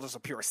 but he's still just a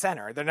pure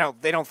center.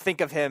 They don't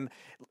think of him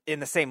in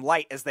the same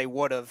light as they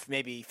would have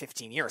maybe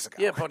 15 years ago.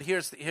 Yeah, but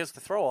here's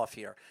the throw off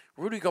here.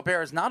 Rudy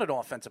Gobert is not an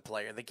offensive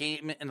player. The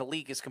game in the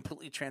league is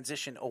completely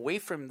transitioned away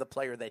from the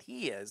player that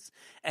he is,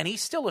 and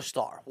he's still a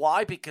star.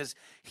 Why? Because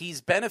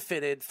he's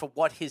benefited for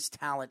what his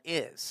talent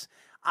is.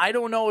 I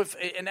don't know if,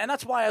 and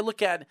that's why I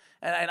look at,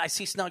 and I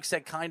see Snug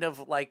said kind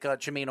of like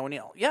Jermaine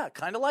O'Neal. Yeah,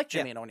 kind of like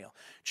Jermaine O'Neal.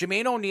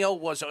 Jermaine O'Neal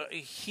was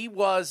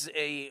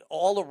a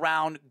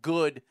all-around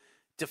good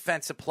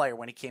defensive player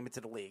when he came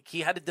into the league.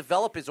 He had to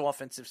develop his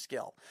offensive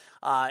skill.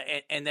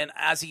 And then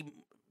as he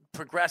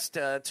progressed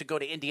to go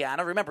to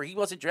Indiana, remember, he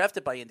wasn't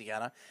drafted by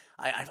Indiana.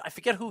 I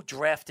forget who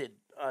drafted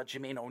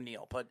Jermaine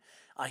O'Neal, but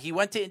he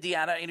went to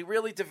Indiana and he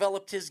really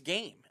developed his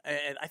game.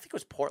 And I think it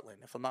was Portland,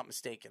 if I'm not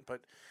mistaken.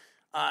 But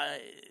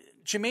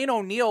Jermaine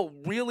O'Neal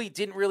really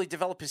didn't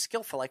develop his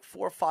skill for like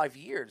 4 or 5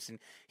 years, and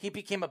he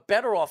became a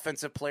better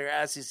offensive player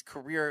as his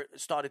career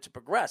started to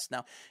progress.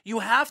 Now, you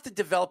have to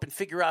develop and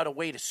figure out a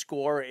way to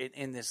score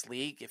in this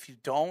league. If you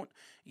don't,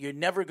 you're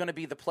never going to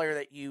be the player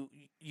that you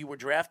were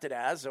drafted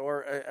as,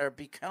 or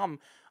become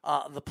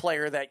the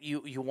player that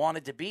you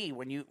wanted to be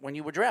when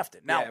you were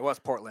drafted. Now, it was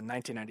Portland,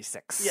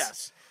 1996.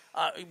 Yes.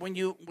 When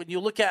you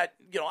look at,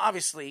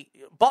 obviously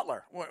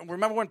Butler.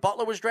 Remember when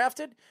Butler was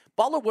drafted?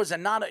 Butler was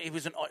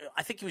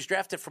I think he was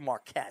drafted from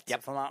Marquette,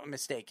 if I'm not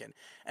mistaken.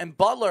 And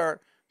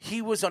Butler,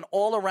 he was an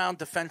all-around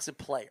defensive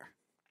player.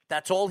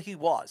 That's all he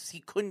was.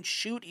 He couldn't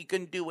shoot. He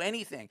couldn't do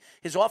anything.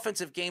 His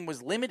offensive game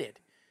was limited.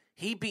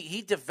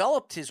 He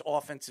developed his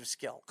offensive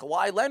skill.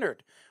 Kawhi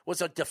Leonard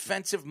was a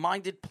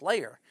defensive-minded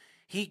player.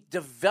 He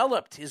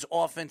developed his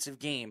offensive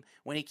game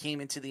when he came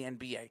into the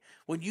NBA.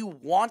 When you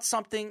want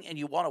something and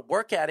you want to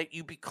work at it,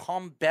 you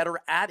become better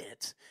at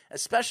it,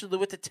 especially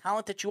with the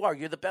talent that you are.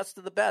 You're the best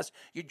of the best.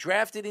 You're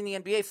drafted in the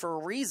NBA for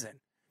a reason.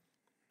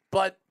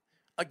 But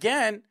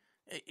again,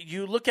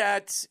 you look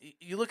at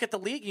the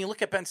league and you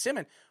look at Ben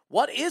Simmons.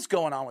 What is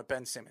going on with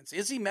Ben Simmons?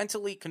 Is he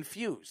mentally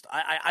confused?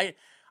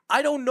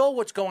 I don't know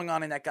what's going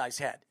on in that guy's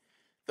head.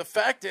 The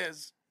fact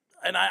is,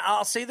 and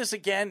I'll say this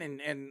again,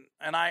 and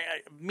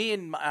me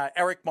and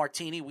Eric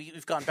Martini,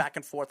 we've gone back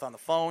and forth on the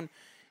phone.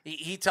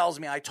 He tells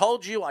me, I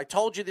told you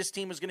this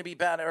team was going to be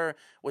better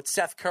with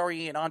Seth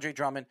Curry and Andre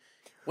Drummond.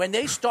 When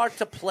they start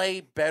to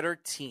play better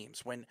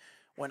teams, when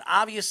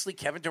obviously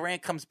Kevin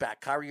Durant comes back,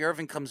 Kyrie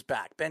Irving comes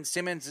back, Ben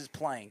Simmons is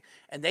playing,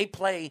 and they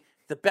play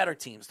the better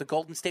teams, the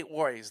Golden State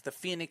Warriors, the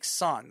Phoenix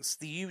Suns,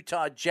 the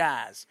Utah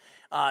Jazz,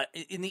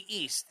 in the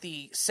East,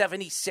 the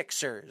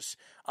 76ers,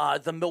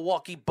 the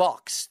Milwaukee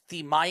Bucks,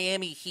 the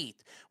Miami Heat.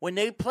 When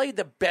they play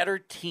the better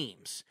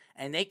teams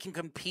and they can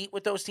compete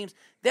with those teams,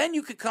 then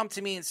you could come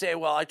to me and say,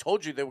 well, I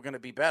told you they were going to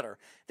be better.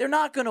 They're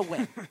not going to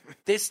win.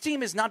 This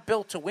team is not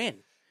built to win.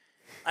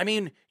 I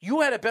mean,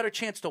 you had a better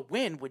chance to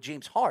win with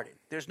James Harden.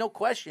 There's no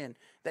question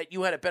that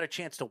you had a better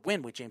chance to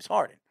win with James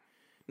Harden.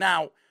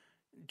 Now,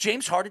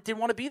 James Harden didn't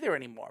want to be there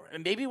anymore.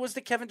 And maybe it was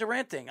the Kevin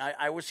Durant thing.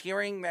 I was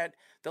hearing that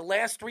the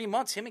last 3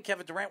 months, him and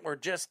Kevin Durant were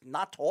just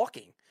not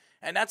talking.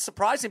 And that's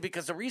surprising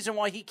because the reason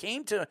why he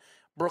came to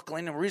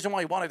Brooklyn and the reason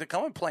why he wanted to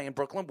come and play in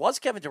Brooklyn was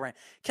Kevin Durant.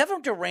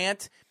 Kevin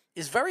Durant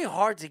is very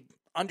hard to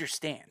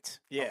understand.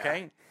 Yeah.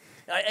 Okay?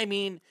 I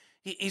mean,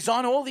 he's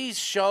on all these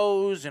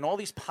shows and all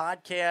these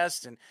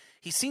podcasts, and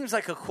he seems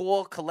like a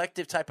cool,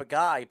 collective type of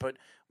guy. But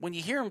when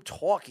you hear him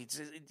talk,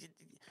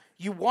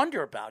 you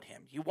wonder about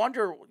him. You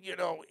wonder,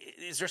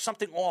 is there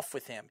something off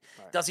with him?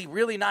 Right. Does he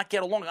really not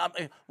get along?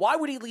 Why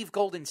would he leave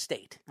Golden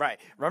State? Right.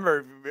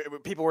 Remember,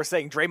 people were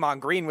saying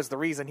Draymond Green was the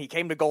reason he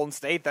came to Golden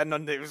State. Then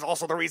it was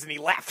also the reason he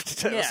left.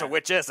 So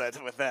which is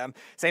it with them?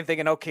 Same thing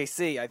in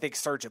OKC. I think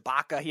Serge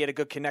Ibaka he had a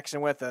good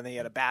connection with, and he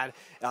had a bad,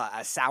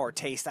 a sour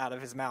taste out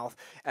of his mouth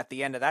at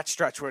the end of that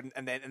stretch.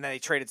 And then they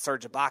traded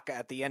Serge Ibaka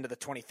at the end of the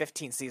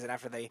 2015 season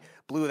after they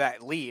blew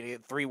that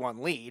lead, 3-1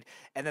 lead,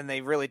 and then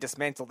they really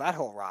dismantled that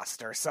whole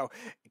roster. So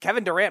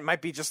Kevin Durant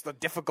might be just a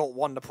difficult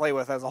one to play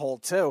with as a whole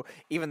too,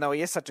 even though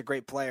he is such a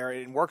great player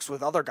and works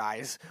with other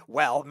guys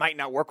well, might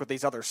not work with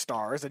these other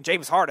stars. And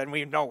James Harden,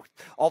 we know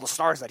all the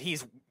stars that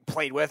he's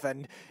played with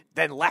and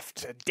then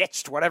left,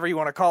 ditched, whatever you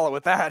want to call it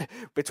with that,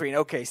 between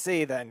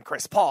OKC, then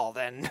Chris Paul,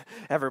 then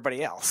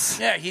everybody else.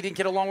 Yeah, he didn't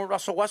get along with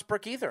Russell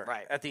Westbrook either.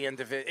 Right. At the end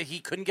of it, he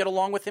couldn't get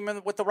along with him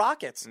with the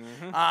Rockets.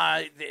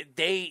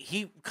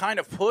 He kind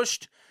of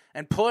pushed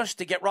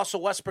to get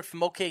Russell Westbrook from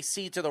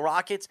OKC to the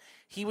Rockets.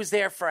 He was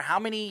there for how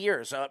many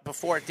years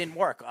before it didn't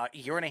work? A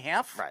year and a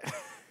half? Right.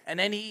 And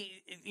then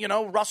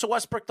Russell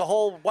Westbrook, the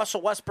whole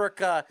Russell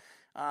Westbrook,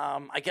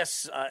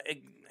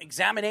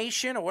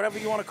 examination or whatever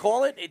you want to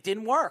call it, it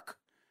didn't work.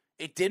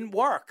 It didn't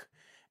work.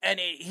 And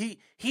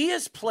he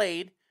has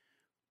played,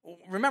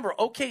 remember,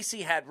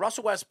 OKC had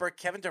Russell Westbrook,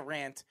 Kevin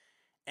Durant,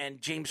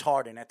 and James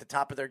Harden at the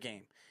top of their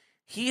game.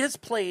 He has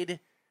played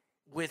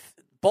with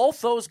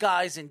both those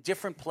guys in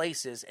different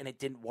places, and it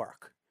didn't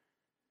work.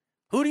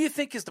 Who do you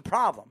think is the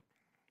problem?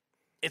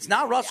 It's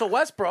not Russell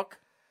Westbrook.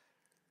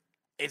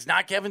 It's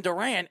not Kevin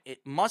Durant. It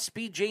must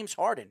be James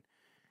Harden.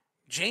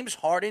 James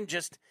Harden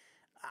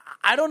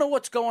I don't know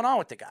what's going on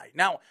with the guy.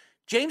 Now,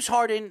 James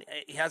Harden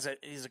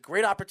he's a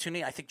great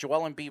opportunity. I think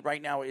Joel Embiid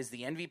right now is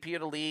the MVP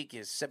of the league.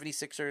 His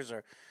 76ers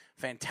are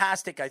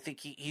fantastic. I think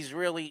he's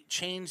really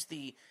changed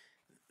the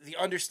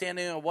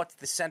understanding of what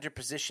the center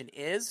position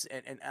is.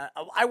 And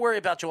I worry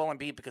about Joel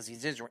Embiid because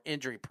he's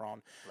injury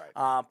prone.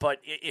 Right. But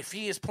if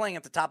he is playing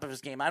at the top of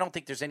his game, I don't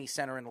think there's any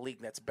center in the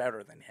league that's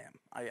better than him.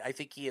 I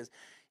think he is.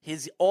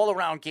 His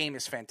all-around game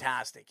is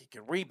fantastic. He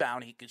can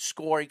rebound. He could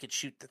score. He could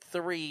shoot the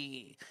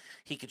three.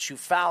 He could shoot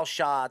foul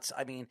shots.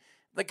 I mean,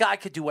 the guy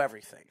could do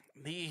everything.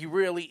 He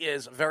really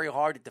is very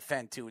hard to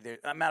defend, too. As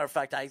a matter of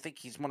fact, I think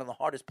he's one of the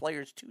hardest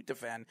players to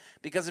defend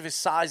because of his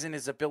size and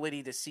his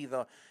ability to see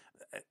the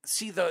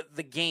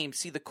game,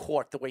 see the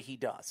court the way he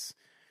does.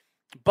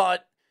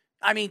 But,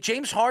 I mean,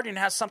 James Harden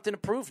has something to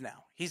prove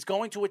now. He's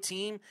going to a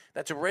team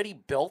that's already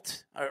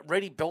built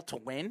to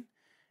win.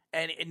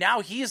 And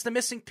now he is the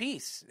missing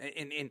piece.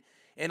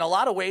 In a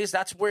lot of ways,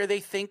 that's where they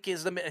think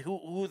is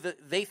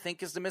they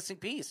think is the missing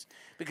piece.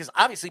 Because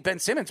obviously Ben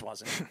Simmons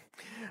wasn't.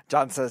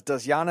 John says,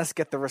 does Giannis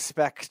get the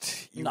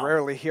respect? You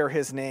rarely hear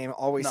his name.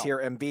 Always hear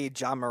Embiid,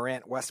 John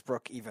Morant,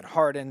 Westbrook, even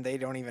Harden. They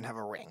don't even have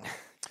a ring.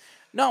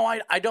 No,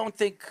 I don't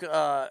think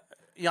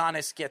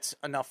Giannis gets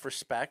enough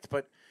respect.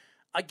 But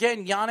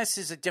again, Giannis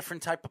is a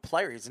different type of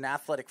player. He's an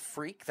athletic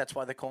freak. That's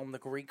why they call him the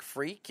Greek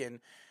Freak.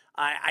 And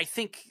I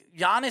think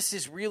Giannis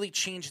has really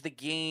changed the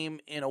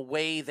game in a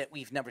way that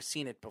we've never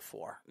seen it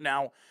before.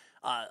 Now,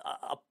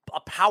 a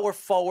power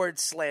forward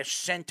 /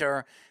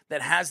 center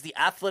that has the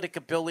athletic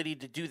ability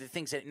to do the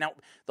things that. Now,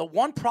 the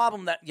one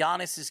problem that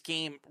Giannis's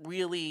game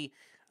really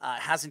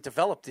hasn't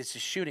developed is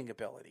his shooting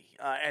ability.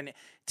 And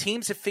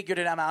teams have figured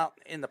it out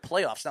in the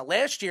playoffs. Now,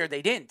 last year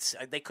they didn't.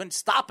 They couldn't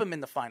stop him in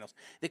the finals.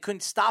 They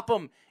couldn't stop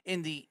him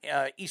in the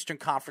Eastern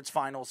Conference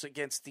Finals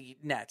against the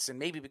Nets. And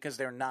maybe because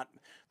they're not,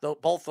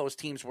 both those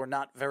teams were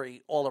not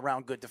very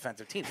all-around good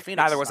defensive teams.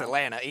 Phoenix, neither was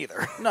Atlanta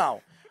either.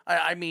 No.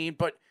 I mean,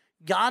 but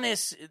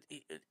Giannis,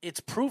 it's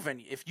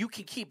proven. If you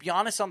can keep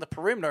Giannis on the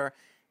perimeter,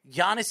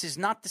 Giannis is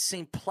not the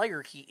same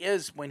player he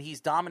is when he's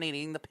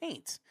dominating the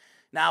paint.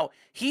 Now,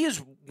 he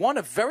is one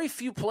of very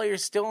few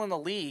players still in the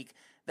league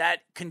that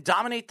can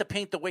dominate the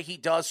paint the way he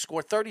does,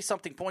 score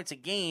 30-something points a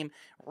game,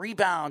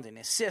 rebound and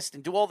assist,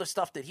 and do all the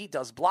stuff that he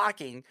does,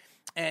 blocking,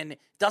 and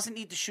doesn't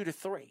need to shoot a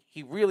three.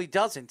 He really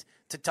doesn't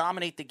to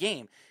dominate the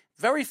game.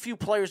 Very few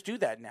players do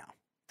that now.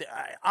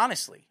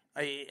 Honestly.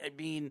 I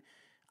mean,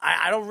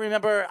 I don't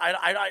remember.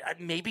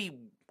 Maybe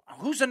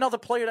who's another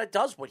player that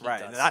does what he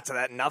does? Right, not to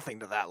that,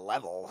 nothing to that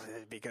level,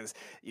 because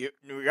you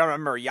gotta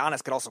remember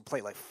Giannis could also play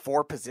like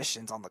 4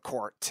 positions on the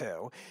court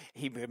too.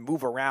 He would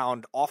move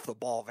around off the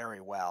ball very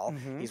well.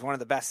 Mm-hmm. He's one of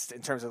the best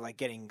in terms of like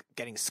getting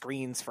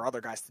screens for other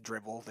guys to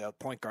dribble. The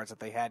point guards that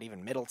they had,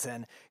 even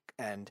Middleton,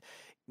 and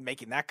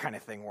making that kind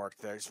of thing work.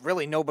 There's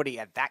really nobody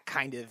at that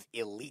kind of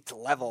elite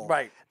level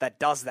that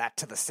does that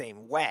to the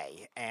same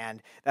way,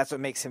 and that's what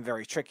makes him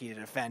very tricky to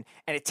defend.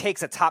 And it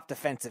takes a top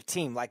defensive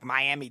team like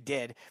Miami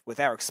did with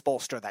Eric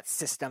Spoelstra, that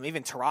system.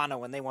 Even Toronto,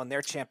 when they won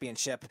their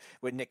championship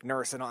with Nick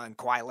Nurse and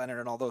Kawhi Leonard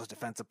and all those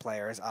defensive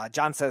players.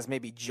 John says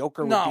maybe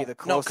Joker would be the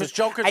closest. No, because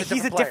Joker's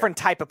he's a different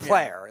type of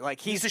player. Yeah.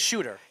 Like he's a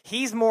shooter.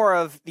 He's more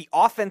of the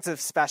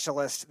offensive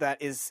specialist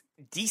that is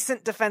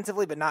decent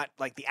defensively, but not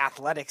like the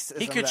athletics.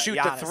 He could shoot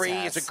the three.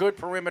 He's a good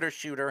perimeter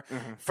shooter.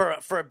 Mm-hmm.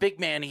 For a big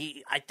man,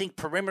 I think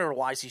perimeter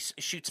wise he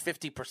shoots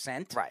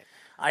 50%. Right.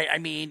 I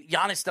mean,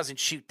 Giannis doesn't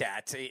shoot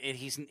that.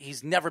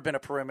 He's never been a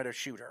perimeter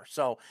shooter.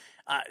 So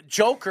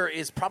Joker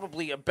is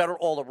probably a better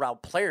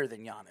all-around player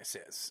than Giannis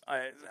is.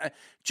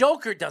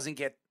 Joker doesn't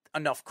get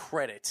enough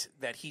credit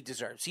that he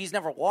deserves. He's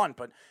never won,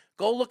 but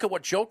go look at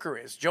what Joker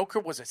is. Joker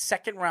was a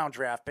second-round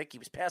draft pick. He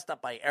was passed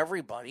up by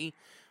everybody.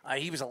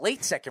 He was a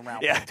late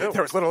second-round pick, too.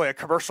 There was literally a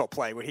commercial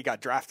play when he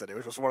got drafted. It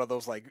was just one of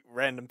those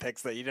random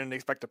picks that you didn't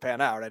expect to pan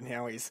out, and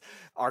he's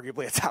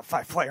arguably a top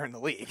 5 player in the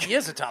league. He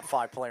is a top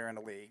 5 player in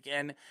the league,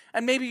 and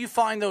maybe you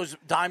find those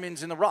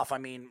diamonds in the rough. I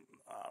mean,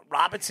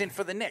 Robinson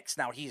for the Knicks.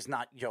 Now, he's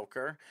not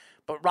Joker,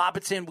 but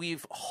Robinson,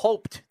 we've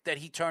hoped that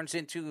he turns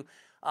into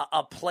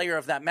a player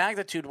of that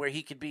magnitude where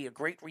he could be a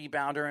great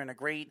rebounder and a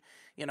great,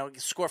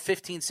 score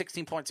 15,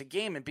 16 points a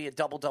game and be a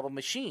double-double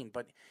machine.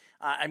 But,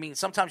 I mean,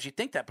 sometimes you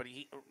think that, but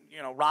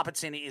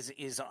Robinson is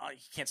he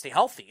can't stay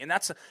healthy. And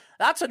that's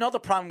another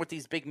problem with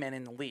these big men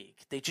in the league.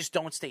 They just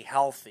don't stay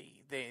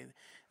healthy.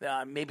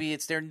 Maybe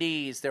it's their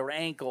knees, their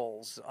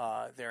ankles,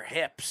 their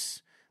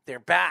hips, their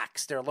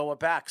backs, their lower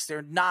backs.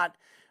 They're not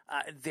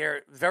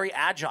they're very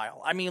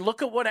agile. I mean,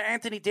 look at what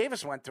Anthony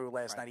Davis went through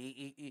last night.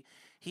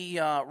 He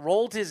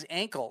rolled his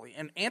ankle,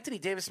 and Anthony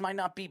Davis might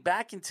not be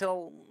back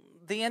until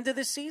the end of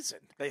the season.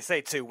 They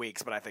say 2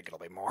 weeks, but I think it'll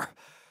be more.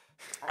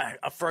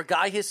 For a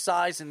guy his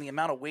size and the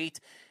amount of weight,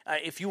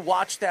 if you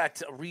watch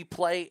that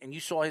replay and you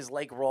saw his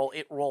leg roll,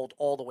 it rolled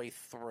all the way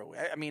through.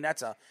 I mean,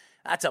 that's a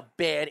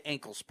bad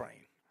ankle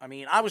sprain. I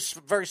mean, I was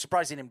very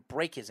surprised he didn't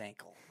break his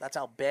ankle. That's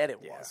how bad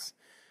it was.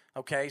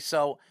 Okay,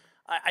 so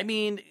I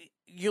mean,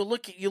 you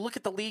look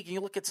at the league and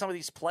you look at some of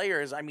these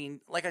players. I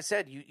mean, like I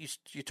said,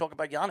 you talk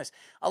about Giannis.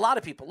 A lot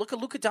of people look at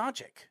Luka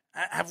Doncic.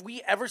 Have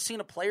we ever seen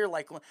a player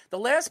like the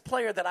last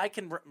player that I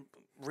can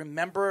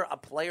remember a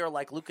player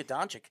like Luka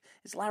Doncic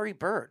is Larry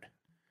Bird.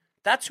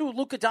 That's who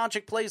Luka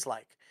Doncic plays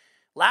like.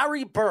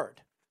 Larry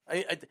Bird,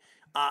 a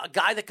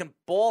guy that can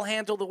ball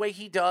handle the way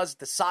he does,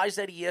 the size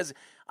that he is.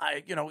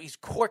 He's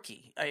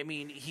quirky. I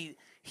mean,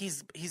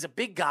 he's a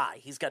big guy.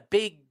 He's got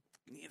big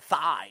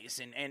thighs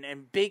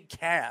and big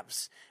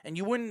calves, and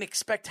you wouldn't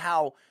expect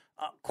how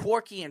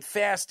quirky and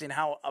fast and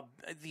how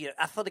the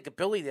athletic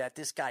ability that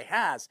this guy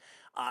has.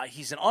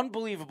 He's an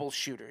unbelievable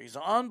shooter. He's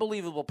an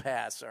unbelievable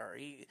passer.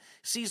 He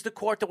sees the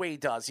court the way he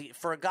does.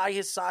 For a guy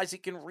his size, he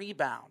can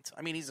rebound.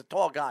 I mean, he's a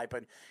tall guy,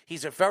 but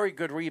he's a very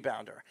good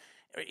rebounder.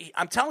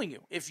 I'm telling you,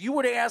 if you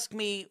were to ask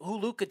me who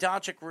Luka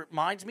Doncic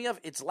reminds me of,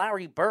 it's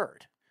Larry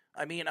Bird.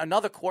 I mean,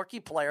 another quirky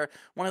player,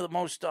 one of the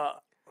most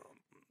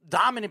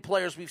dominant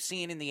players we've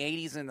seen in the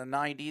 80s and the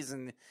 90s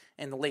and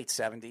in the late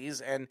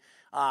 70s, and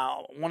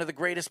one of the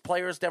greatest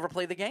players to ever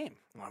play the game.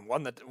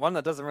 One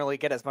that doesn't really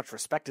get as much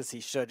respect as he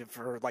should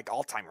for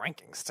all-time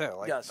rankings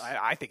too. Yes.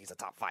 I think he's a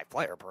top 5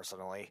 player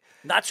personally.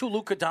 That's who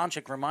Luka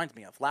Doncic reminds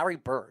me of, Larry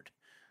Bird.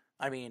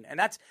 I mean, and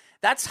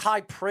that's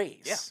high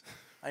praise. Yeah.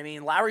 I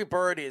mean, Larry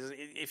Bird is,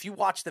 if you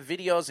watch the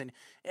videos, and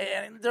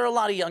there are a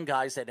lot of young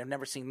guys that have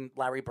never seen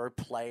Larry Bird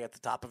play at the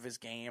top of his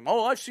game.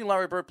 Oh, I've seen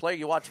Larry Bird play.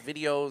 You watch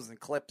videos and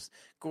clips.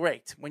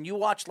 Great. When you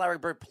watch Larry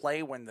Bird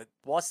play when the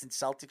Boston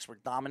Celtics were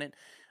dominant,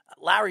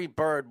 Larry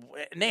Bird,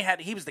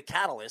 and he was the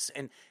catalyst,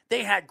 and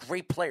they had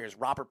great players,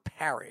 Robert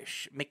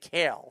Parrish,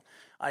 McHale.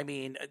 I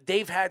mean,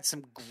 they've had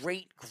some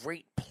great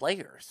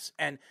players,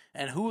 and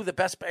who the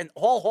best, and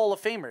all Hall of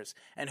Famers,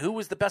 and who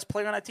was the best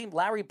player on that team?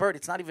 Larry Bird.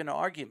 It's not even an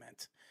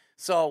argument.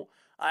 So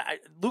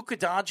Luka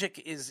Doncic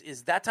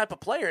is that type of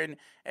player,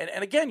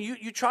 and again,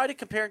 you try to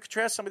compare and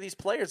contrast some of these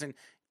players, and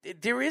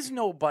there is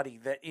nobody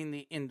that in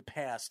the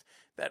past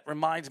that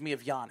reminds me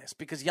of Giannis,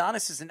 because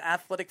Giannis is an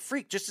athletic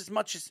freak just as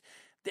much as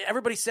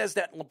everybody says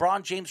that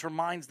LeBron James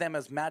reminds them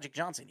as Magic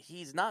Johnson.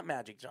 He's not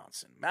Magic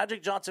Johnson.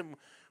 Magic Johnson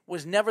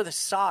was never the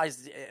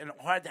size and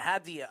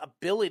had the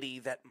ability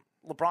that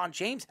LeBron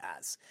James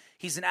has.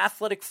 He's an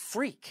athletic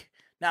freak.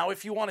 Now,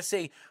 if you want to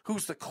say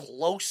who's the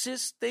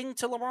closest thing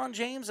to LeBron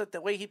James at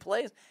the way he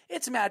plays,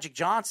 it's Magic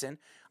Johnson.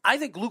 I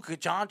think Luka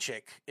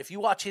Doncic, if you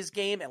watch his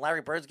game and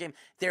Larry Bird's game,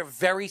 they're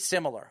very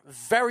similar,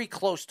 very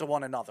close to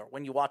one another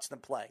when you watch them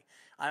play.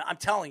 I'm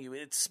telling you,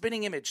 it's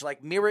spinning image,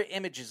 like mirror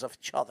images of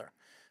each other.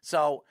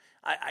 So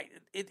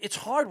it's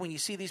hard when you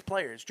see these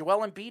players.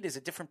 Joel Embiid is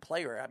a different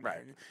player. I mean,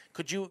 right.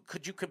 Could you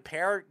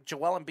compare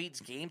Joel Embiid's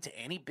game to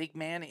any big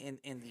man in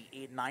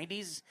the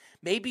 90s?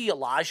 Maybe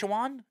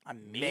Olajuwon?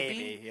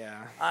 Maybe,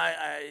 yeah.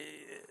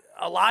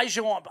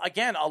 Olajuwon,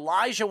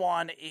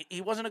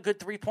 he wasn't a good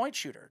three-point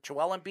shooter.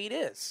 Joel Embiid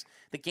is.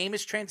 The game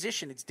is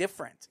transition. It's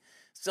different.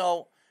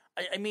 So,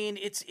 I mean,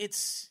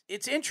 it's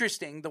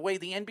interesting the way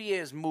the NBA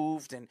has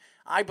moved, and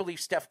I believe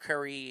Steph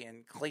Curry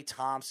and Klay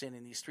Thompson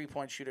and these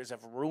three-point shooters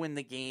have ruined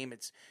the game.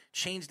 It's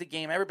changed the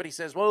game. Everybody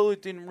says, well,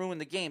 it didn't ruin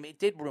the game. It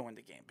did ruin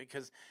the game,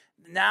 because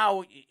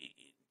now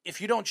if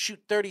you don't shoot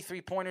 30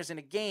 three-pointers in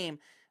a game,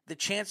 the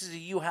chances that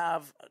you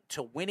have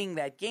to winning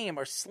that game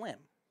are slim.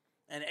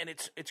 And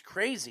it's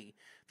crazy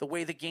the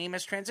way the game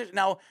has transitioned.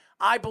 Now,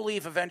 I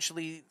believe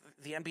eventually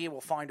the NBA will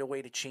find a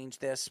way to change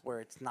this where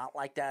it's not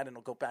like that, and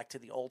it'll go back to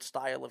the old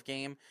style of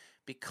game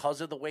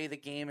because of the way the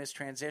game has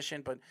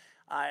transitioned. But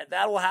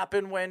that will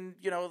happen when,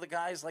 the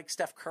guys like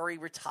Steph Curry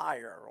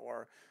retire,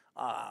 or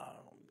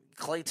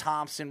Klay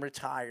Thompson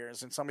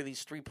retires and some of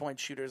these three-point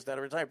shooters that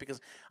are retired,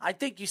 because I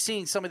think you're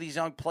seeing some of these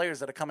young players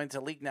that are coming into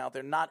the league now,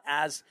 they're not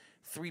as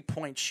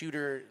three-point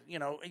shooter,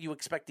 you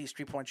expect these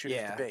three-point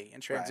shooters to be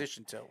in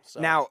transition to. So.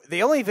 Now,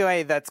 the only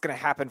way that's going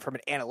to happen from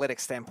an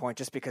analytics standpoint,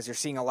 just because you're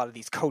seeing a lot of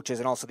these coaches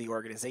and also the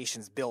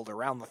organizations build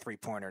around the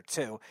three-pointer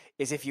too,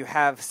 is if you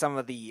have some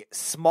of the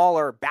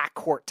smaller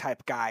backcourt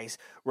type guys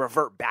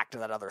revert back to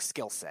that other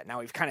skill set.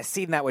 Now, we've kind of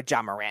seen that with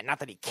Ja Morant. Not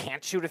that he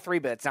can't shoot a three,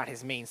 but it's not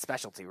his main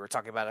specialty. We were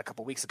talking about it a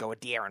couple weeks ago with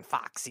De'Aaron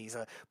Fox. He's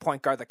a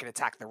point guard that can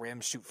attack the rim,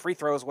 shoot free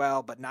throws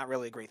well, but not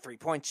really a great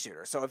three-point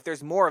shooter. So if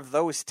there's more of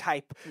those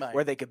type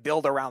where they could build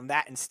around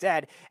that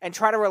instead and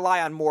try to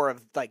rely on more of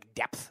like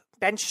depth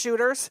bench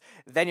shooters,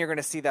 then you're going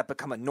to see that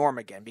become a norm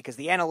again, because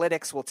the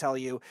analytics will tell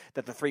you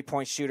that the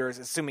three-point shooters,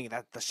 assuming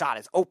that the shot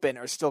is open,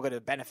 are still going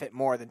to benefit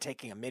more than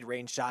taking a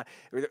mid-range shot.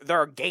 There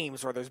are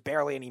games where there's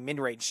barely any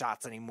mid-range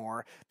shots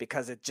anymore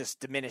because it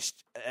just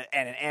diminished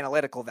an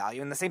analytical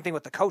value. And the same thing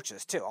with the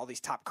coaches, too. All these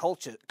top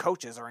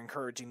coaches are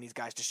encouraging these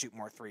guys to shoot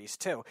more threes,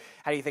 too.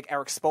 How do you think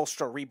Eric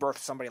Spoelstra rebirthed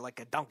somebody like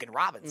a Duncan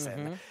Robinson?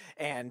 Mm-hmm.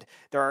 And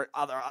there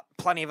are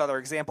plenty of other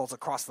examples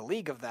across the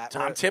league of that.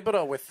 Tom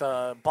Thibodeau with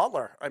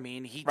Butler. I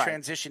mean, he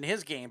transition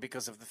his game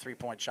because of the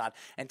three-point shot.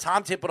 And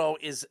Tom Thibodeau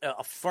is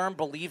a firm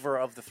believer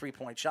of the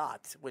three-point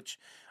shot, which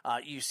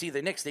you see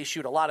the Knicks, they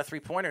shoot a lot of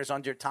three-pointers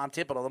under Tom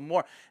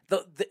Thibodeau.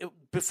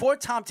 Before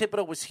Tom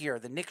Thibodeau was here,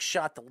 the Knicks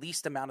shot the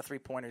least amount of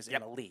three-pointers in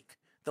the league.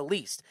 The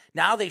least.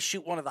 Now they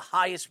shoot one of the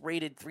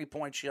highest-rated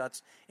three-point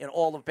shots in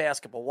all of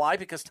basketball. Why?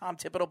 Because Tom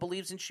Thibodeau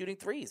believes in shooting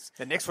threes.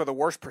 The Knicks were the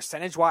worst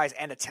percentage-wise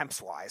and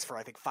attempts-wise for,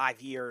 I think, 5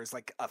 years,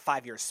 like a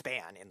 5-year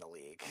span in the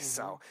league. Mm-hmm.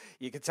 So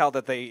you could tell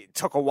that they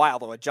took a while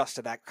to adjust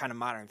to that kind of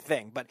modern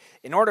thing. But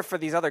in order for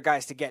these other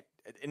guys to get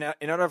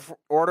in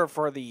order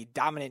for the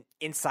dominant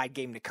inside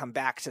game to come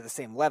back to the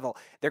same level,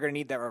 they're going to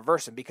need that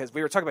reversing, because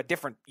we were talking about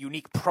different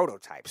unique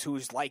prototypes,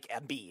 who's like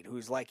Embiid,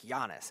 who's like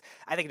Giannis.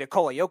 I think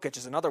Nikola Jokic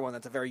is another one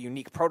that's a very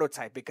unique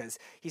prototype, because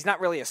he's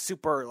not really a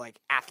super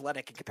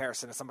athletic in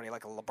comparison to somebody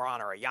like a LeBron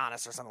or a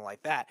Giannis or something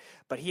like that,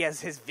 but he has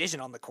his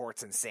vision on the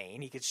court's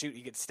insane. He could shoot,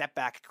 he could step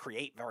back,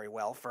 create very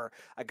well for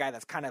a guy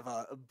that's kind of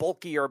a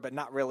bulkier but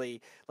not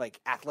really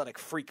athletic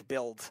freak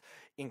build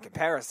in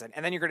comparison.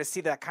 And then you're going to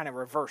see that kind of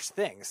reverse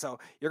thing. So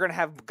you're going to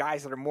have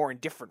guys that are more in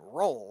different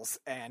roles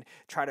and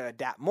try to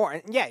adapt more.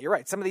 And yeah, you're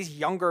right. Some of these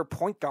younger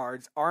point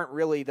guards aren't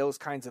really those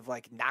kinds of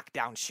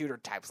knockdown shooter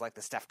types like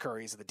the Steph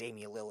Currys or the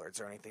Damian Lillards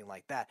or anything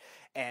like that.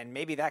 And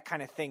maybe that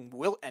kind of thing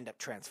will end up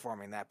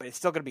transforming that, but it's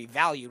still going to be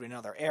valued in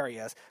other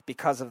areas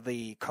because of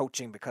the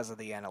coaching, because of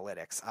the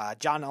analytics.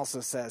 John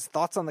also says,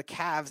 thoughts on the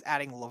Cavs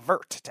adding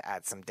LeVert to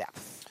add some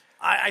depth?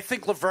 I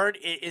think LeVert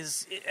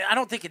is – I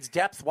don't think it's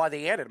depth why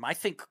they added him. I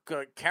think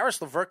Karis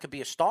LeVert could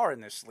be a star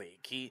in this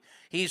league.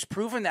 He's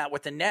proven that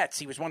with the Nets.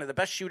 He was one of the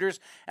best shooters,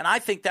 and I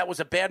think that was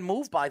a bad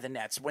move by the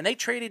Nets. When they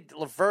traded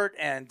LeVert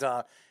and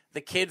the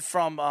kid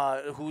from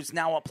who's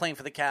now playing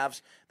for the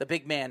Cavs, the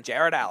big man.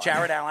 Jared Allen.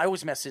 I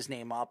always mess his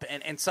name up.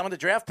 And some of the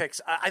draft picks,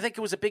 I think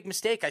it was a big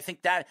mistake. I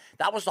think that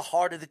was the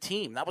heart of the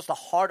team. That was the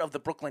heart of the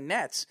Brooklyn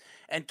Nets.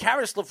 And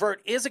Karis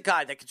LeVert is a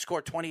guy that can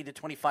score 20 to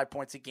 25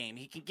 points a game.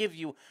 He can give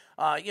you,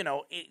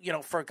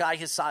 for a guy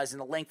his size and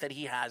the length that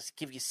he has,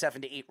 give you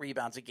 7 to 8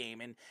 rebounds a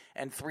game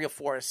and 3 or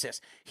 4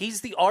 assists.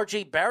 He's the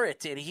R.J.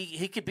 Barrett, and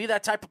he could be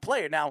that type of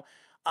player. Now,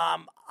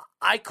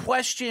 I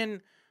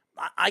question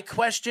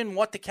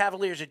what the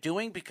Cavaliers are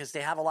doing, because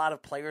they have a lot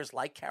of players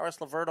like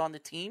Karis LeVert on the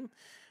team.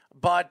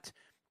 But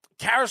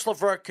Karis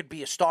LeVert could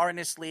be a star in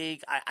this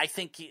league. I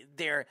think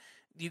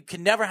you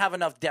can never have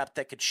enough depth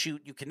that could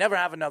shoot. You can never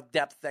have enough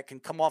depth that can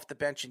come off the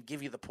bench and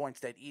give you the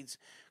points that he's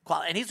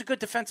quality. And he's a good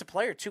defensive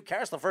player, too.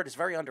 Karis LeVert is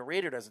very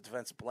underrated as a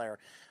defensive player.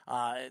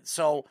 I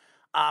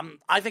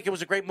think it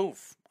was a great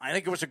move. I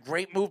think it was a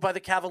great move by the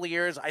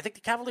Cavaliers. I think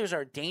the Cavaliers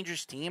are a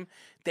dangerous team.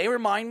 They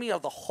remind me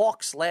of the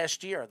Hawks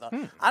last year.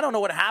 I don't know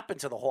what happened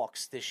to the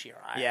Hawks this year.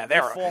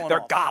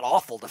 They're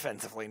god-awful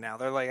defensively now.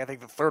 They're I think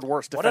the third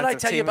worst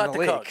defensive team in the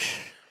league.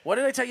 What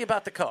did I tell you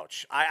about the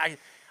coach?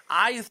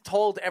 I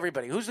told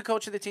everybody, who's the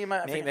coach of the team?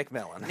 Nate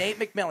McMillan. Nate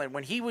McMillan.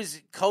 When he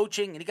was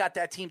coaching and he got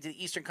that team to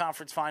the Eastern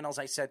Conference Finals,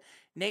 I said,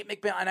 Nate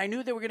McMillan, and I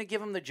knew they were going to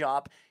give him the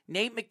job.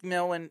 Nate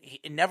McMillan, he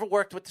never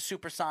worked with the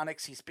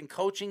Supersonics. He's been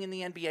coaching in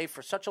the NBA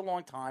for such a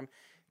long time.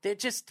 They're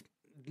just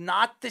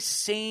not the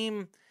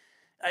same.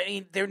 I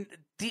mean,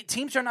 the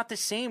teams are not the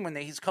same when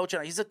he's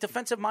coaching. He's a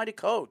defensive-minded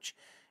coach.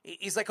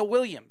 He's like a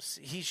Williams.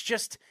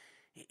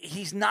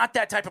 He's not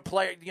that type of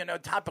player,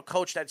 type of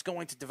coach that's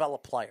going to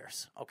develop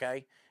players,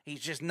 okay? He's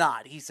just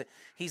not.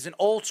 He's an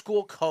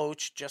old-school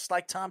coach, just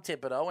like Tom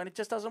Thibodeau, and it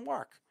just doesn't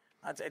work.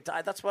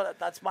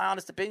 That's my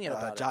honest opinion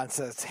about it. John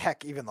says,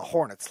 heck, even the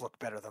Hornets look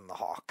better than the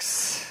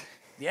Hawks.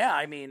 Yeah,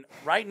 I mean,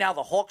 right now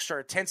the Hawks are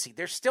a 10 seed.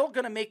 They're still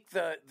going to make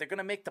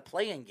the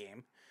play-in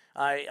game.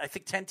 I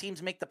think 10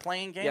 teams make the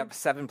play-in game. Yep,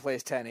 7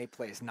 plays 10, 8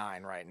 plays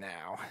 9 right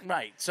now.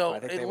 Right. So I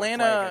think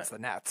Atlanta they would play against the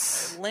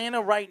Nets.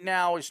 Atlanta right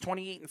now is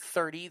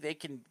 28-30.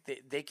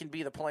 They can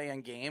be the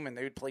play-in game, and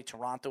they would play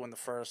Toronto in the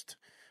first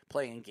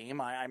play-in game.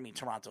 I mean,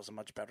 Toronto's a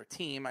much better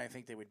team. I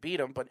think they would beat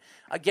them. But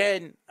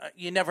again,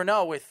 you never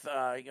know with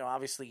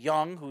obviously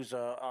Young, who's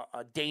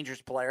a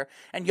dangerous player,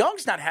 and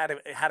Young's not had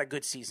a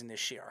good season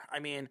this year. I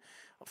mean,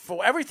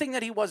 for everything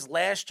that he was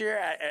last year,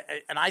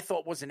 and I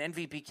thought was an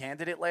MVP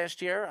candidate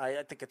last year,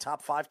 I think a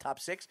top 5, top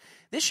 6.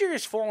 This year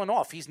he's fallen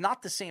off. He's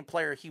not the same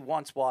player he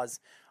once was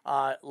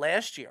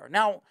last year.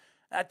 Now,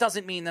 that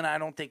doesn't mean that I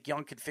don't think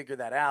Young could figure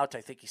that out.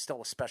 I think he's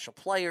still a special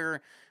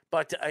player.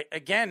 But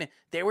again,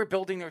 they were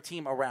building their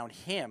team around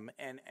him,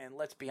 and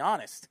let's be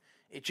honest,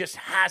 it just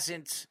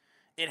hasn't.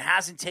 It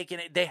hasn't taken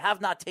it. They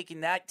have not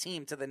taken that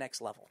team to the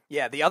next level.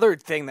 Yeah, the other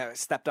thing that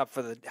stepped up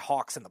for the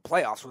Hawks in the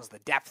playoffs was the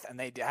depth, and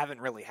they haven't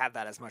really had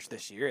that as much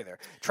this year either.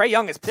 Trae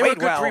Young has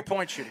played well.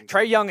 3-point shooting.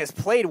 Trae Young has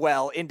played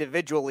well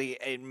individually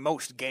in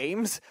most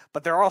games,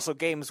 but there are also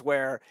games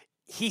where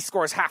he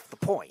scores half the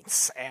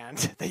points,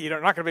 and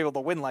you're not going to be able to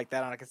win like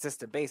that on a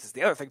consistent basis.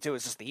 The other thing, too,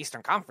 is just the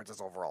Eastern Conference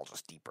is overall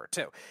just deeper,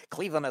 too.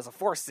 Cleveland as a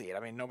 4th seed. I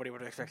mean, nobody would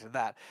have expected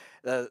that.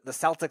 The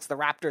Celtics, the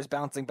Raptors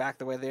bouncing back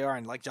the way they are,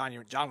 and like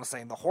John was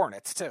saying, the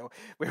Hornets, too.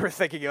 We were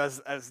thinking,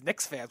 as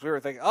Knicks fans, we were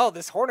thinking, oh,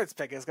 this Hornets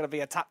pick is going to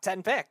be a top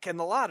 10 pick in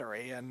the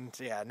lottery. And,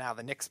 yeah, now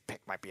the Knicks pick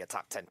might be a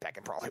top 10 pick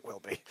and probably will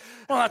be.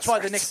 Well, that's why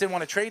the Knicks didn't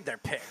want to trade their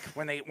pick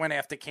when they went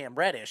after Cam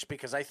Reddish,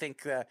 because I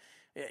think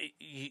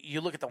you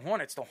look at the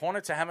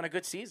Hornets are having a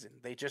good season.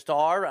 They just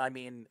are. I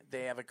mean,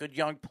 they have a good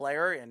young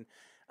player in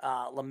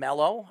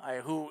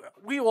LaMelo, who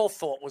we all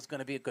thought was going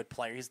to be a good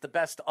player. He's the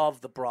best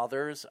of the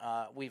brothers.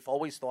 We've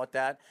always thought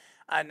that.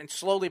 And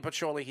slowly but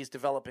surely he's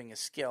developing his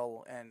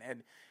skill.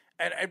 And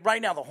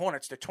right now the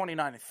Hornets, they're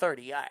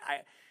 29-30.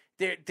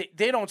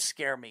 They don't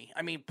scare me.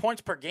 I mean,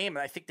 points per game,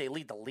 I think they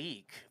lead the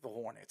league, the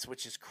Hornets,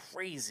 which is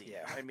crazy.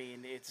 Yeah. I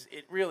mean,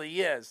 it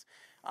really is.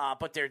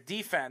 But their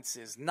defense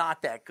is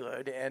not that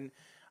good, and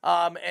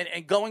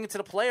going into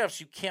the playoffs,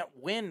 you can't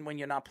win when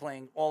you're not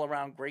playing all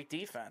around great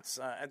defense.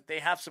 They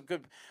have some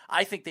good.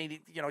 I think they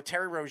need.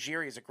 Terry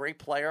Rozier is a great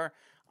player.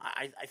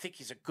 I think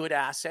he's a good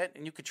asset,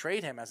 and you could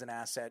trade him as an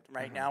asset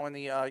right now in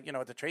the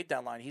at the trade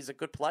deadline. He's a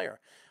good player.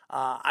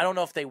 I don't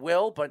know if they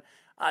will, but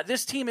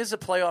this team is a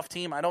playoff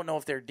team. I don't know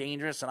if they're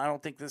dangerous, and I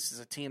don't think this is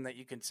a team that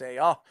you can say,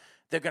 oh,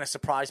 they're going to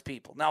surprise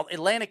people. Now,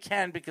 Atlanta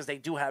can, because they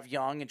do have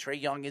Young, and Trae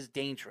Young is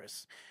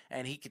dangerous.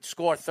 And he could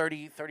score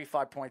 30,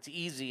 35 points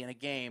easy in a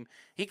game.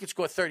 He could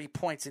score 30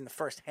 points in the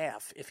first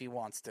half if he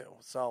wants to.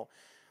 So,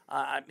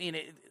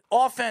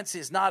 offense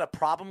is not a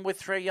problem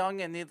with Trae Young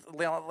and the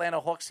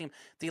Atlanta Hawks team.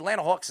 The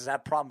Atlanta Hawks has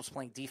had problems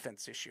playing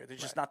defense this year. They're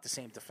just not the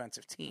same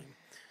defensive team.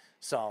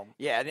 So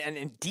yeah, and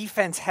in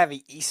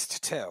defense-heavy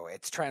East, too.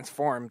 It's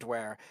transformed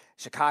where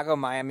Chicago,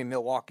 Miami,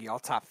 Milwaukee, all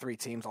top 3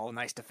 teams, all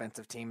nice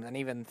defensive teams, and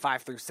even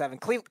 5 through 7.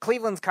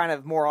 Cleveland's kind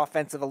of more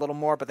offensive a little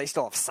more, but they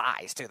still have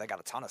size, too. They got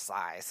a ton of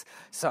size.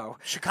 So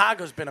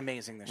Chicago's been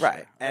amazing this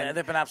year. And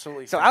they've been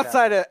absolutely so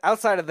fantastic.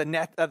 outside of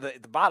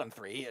the bottom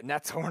 3,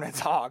 Nets,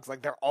 Hornets, Hawks,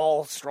 like they're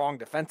all strong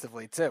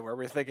defensively, too, where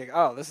we're thinking,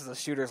 oh, this is a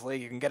shooter's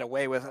league. You can get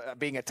away with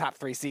being a top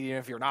 3 seed even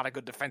if you're not a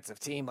good defensive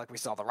team, like we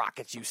saw the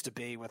Rockets used to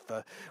be with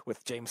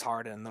James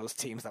Harden and those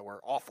teams that were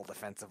awful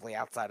defensively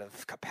outside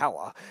of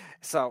Capella.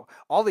 So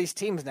all these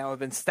teams now have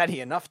been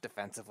steady enough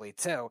defensively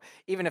too,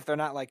 even if they're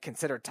not like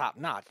considered top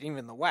notch.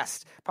 Even the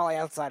West, probably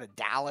outside of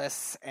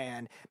Dallas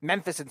and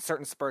Memphis in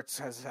certain spurts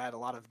has had a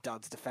lot of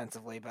duds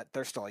defensively, but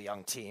they're still a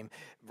young team.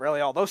 Really,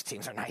 all those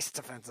teams are nice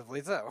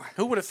defensively too.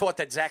 Who would have thought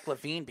that Zach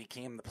LaVine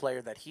became the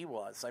player that he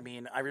was? I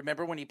mean, I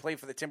remember when he played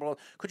for the Timberwolves.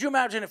 Could you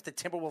imagine if the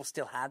Timberwolves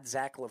still had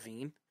Zach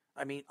LaVine?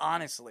 I mean,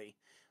 honestly.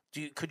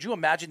 Could you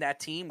imagine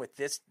that team with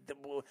this?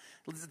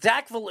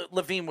 Zach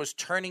LaVine was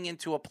turning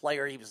into a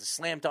player. He was a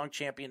slam dunk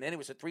champion. Then it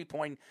was a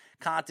 3-point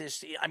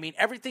contest. I mean,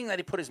 everything that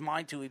he put his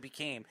mind to, he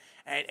became.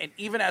 And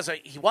even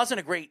he wasn't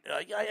a great.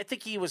 I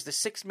think he was the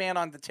 6th man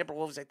on the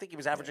Timberwolves. I think he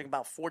was averaging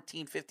about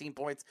 14, 15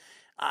 points.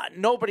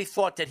 Nobody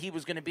thought that he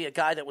was going to be a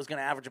guy that was going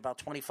to average about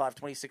 25,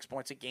 26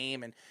 points a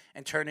game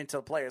and turn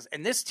into players.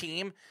 And this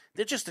team,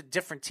 they're just a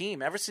different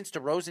team. Ever since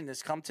DeRozan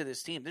has come to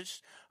this team, they're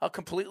just a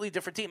completely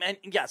different team. And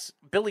yes,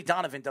 Billy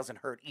Donovan doesn't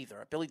hurt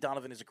either. Billy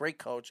Donovan is a great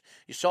coach.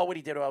 You saw what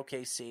he did at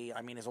OKC.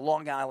 I mean, he's a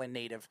Long Island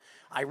native.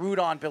 I root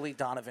on Billy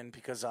Donovan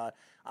because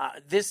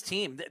this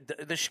team,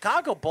 the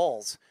Chicago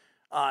Bulls,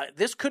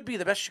 this could be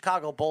the best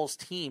Chicago Bulls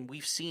team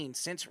we've seen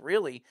since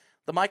really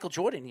the Michael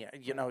Jordan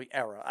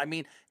era. I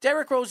mean,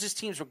 Derrick Rose's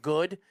teams were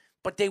good,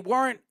 but they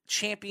weren't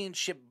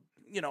championship,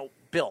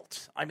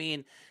 built. I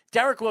mean,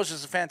 Derrick Rose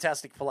is a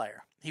fantastic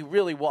player. He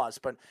really was,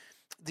 but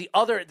the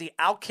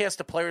outcast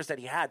of players that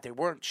he had, they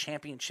weren't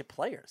championship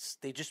players.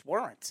 They just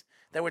weren't.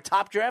 They were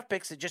top draft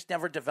picks that just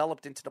never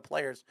developed into the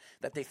players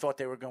that they thought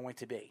they were going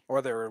to be.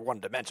 Or they were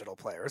one-dimensional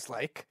players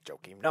like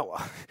Joakim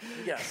Noah.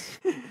 Yes.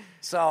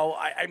 So,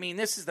 I mean,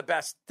 this is the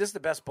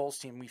best Bulls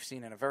team we've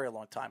seen in a very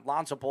long time.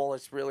 Lonzo Ball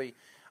has really,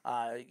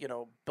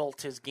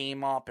 built his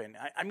game up. And,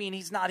 I mean,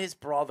 he's not his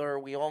brother.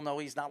 We all know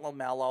he's not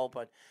LaMelo,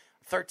 but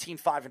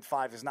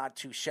 13-5-5 is not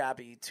too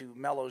shabby to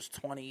Melo's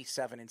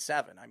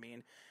 27-7. I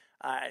mean,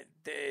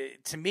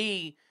 to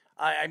me,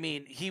 I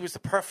mean, he was the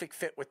perfect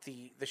fit with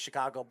the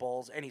Chicago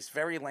Bulls, and he's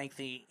very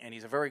lengthy, and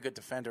he's a very good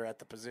defender at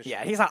the position.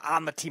 Yeah, he's not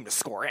on the team to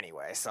score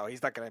anyway, so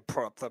he's not going to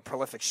put up the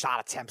prolific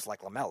shot attempts like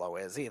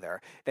LaMelo is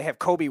either. They have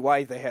Kobe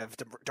White, they have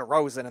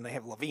DeRozan, and they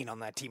have Levine on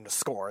that team to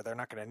score. They're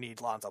not going to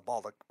need Lonzo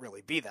Ball to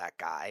really be that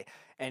guy.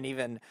 And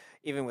even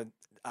with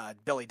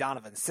Billy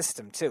Donovan's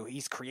system, too,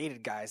 he's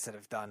created guys that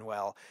have done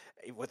well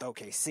with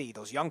OKC,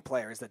 those young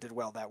players that did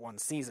well that one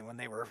season when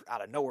they were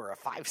out of nowhere a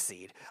 5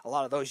 seed. A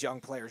lot of those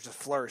young players just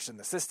flourished in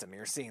the system.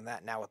 You're seeing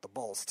that now with the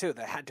Bulls too.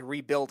 They had to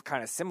rebuild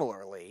kind of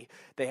similarly.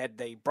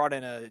 They brought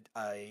in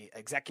a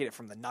executive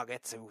from the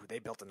Nuggets who they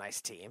built a nice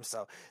team.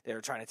 So they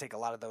were trying to take a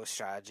lot of those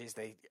strategies.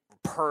 They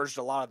purged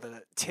a lot of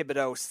the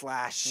Thibodeau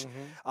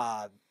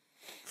 /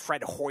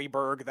 Fred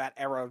Hoiberg, that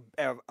era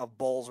of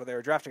Bulls where they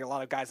were drafting a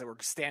lot of guys that were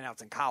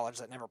standouts in college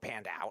that never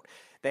panned out.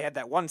 They had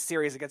that one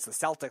series against the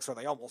Celtics where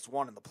they almost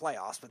won in the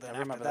playoffs, but then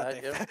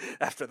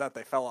after that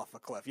they fell off the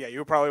cliff. Yeah,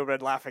 you probably would have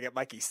been laughing at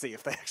Mikey C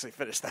if they actually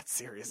finished that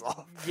series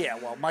off. Yeah,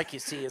 well, Mikey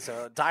C is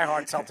a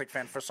diehard Celtic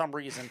fan for some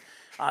reason.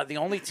 The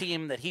only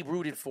team that he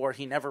rooted for,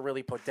 he never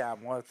really put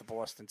down, was the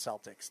Boston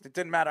Celtics. It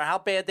didn't matter how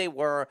bad they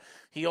were.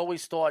 He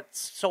always thought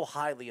so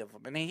highly of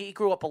them. And he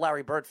grew up a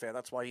Larry Bird fan.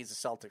 That's why he's a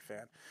Celtic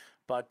fan.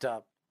 But,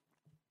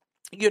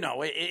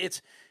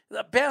 it's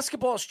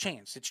basketball's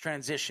changed. It's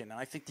transition. And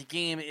I think the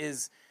game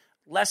is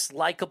less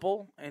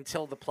likable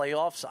until the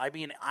playoffs. I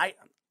mean,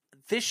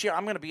 this year,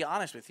 I'm going to be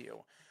honest with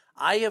you.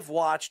 I have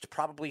watched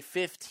probably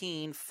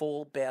 15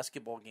 full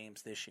basketball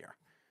games this year.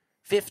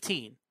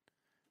 15.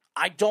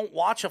 I don't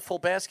watch a full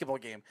basketball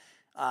game.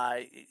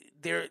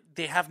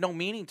 They have no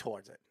meaning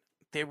towards it.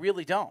 They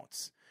really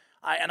don't.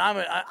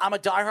 I'm a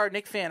diehard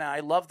Knicks fan. And I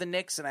love the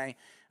Knicks, and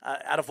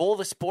out of all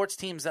the sports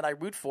teams that I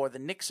root for, the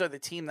Knicks are the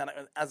team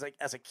that, as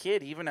a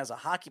kid, even as a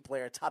hockey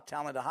player, a top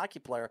talented hockey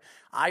player,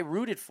 I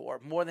rooted for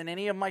more than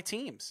any of my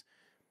teams.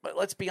 But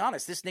let's be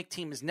honest, this Knicks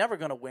team is never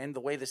going to win the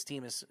way this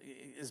team is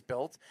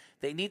built.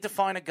 They need to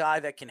find a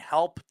guy that can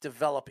help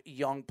develop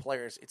young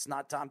players. It's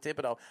not Tom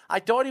Thibodeau.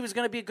 I thought he was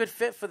going to be a good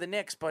fit for the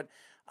Knicks, but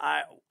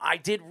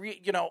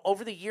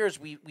over the years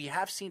we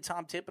have seen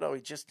Tom Thibodeau.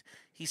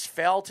 He's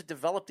failed to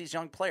develop these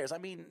young players. I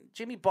mean,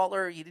 Jimmy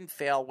Butler, he didn't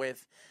fail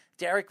with.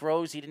 Derrick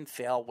Rose, he didn't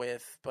fail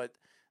with. But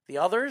the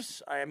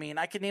others, I mean,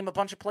 I could name a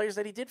bunch of players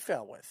that he did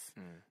fail with.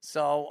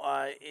 So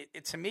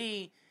to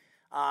me,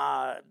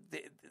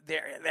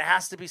 there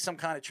has to be some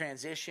kind of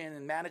transition,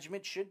 and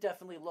management should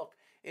definitely look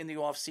in the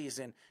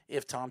offseason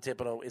if Tom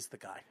Thibodeau is the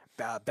guy.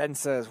 Ben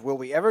says, will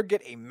we ever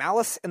get a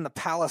Malice in the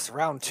Palace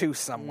round 2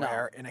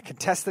 somewhere in a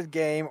contested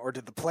game, or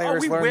did the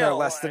players learn their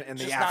lesson in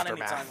the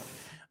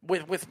aftermath?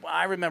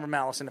 I remember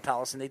Malice in the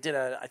Palace, and they did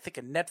I think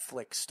a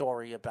Netflix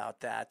story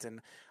about that,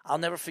 and I'll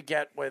never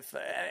forget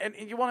and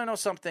you want to know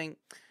something?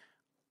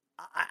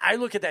 I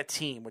look at that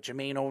team with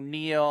Jermaine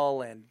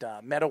O'Neal and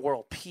Meta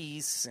World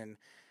Peace, and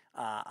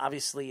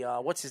obviously,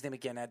 what's his name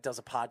again? That does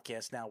a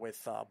podcast now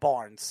with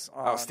Barnes.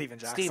 Steven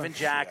Jackson. Steven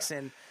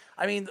Jackson.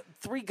 Yeah. I mean,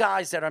 3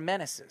 guys that are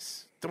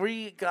menaces.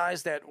 3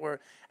 guys that were,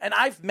 and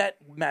I've met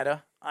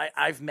Meta.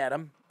 I've met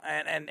him,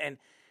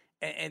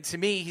 and to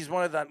me, he's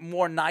one of the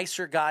more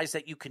nicer guys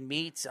that you can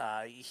meet.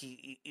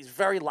 He's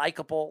very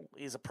likable.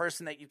 He's a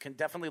person that you can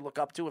definitely look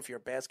up to if you're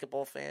a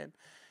basketball fan.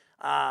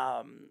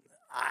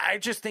 I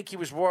just think he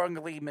was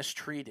wrongly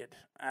mistreated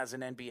as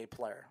an NBA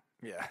player.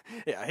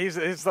 Yeah, he's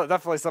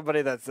definitely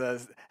somebody that's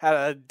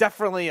had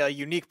definitely a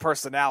unique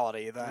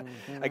personality. That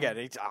again,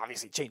 he's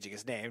obviously changing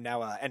his name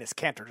now. Enes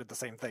Kanter did the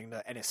same thing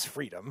to Enes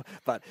Freedom,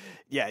 but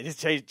yeah, he just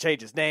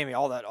changed his name.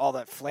 All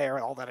that flair,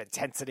 all that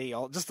intensity,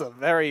 just a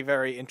very,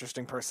 very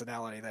interesting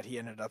personality that he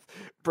ended up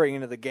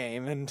bringing to the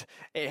game, and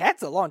it had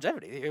the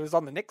longevity. He was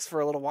on the Knicks for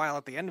a little while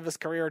at the end of his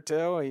career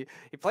too.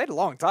 He played a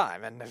long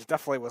time, and it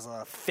definitely was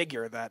a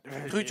figure that.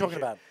 Who are you talking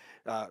about?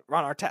 Ron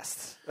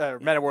Artest,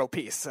 Meta World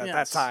Peace at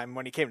that time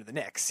when he came to the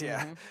Knicks.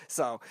 Yeah,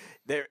 so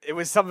it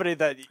was somebody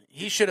that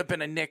he should have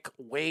been a Knick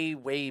way,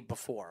 way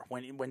before.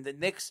 When the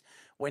Knicks,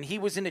 when he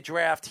was in the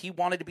draft, he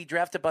wanted to be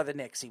drafted by the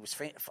Knicks. He was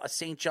a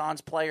St.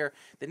 John's player.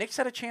 The Knicks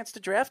had a chance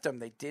to draft him.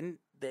 They didn't.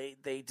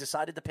 They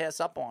decided to pass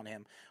up on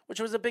him, which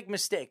was a big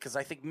mistake because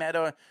I think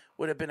Meta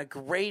would have been a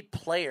great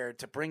player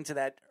to bring to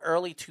that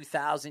early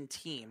 2000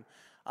 team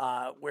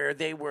where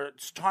they were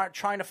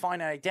trying to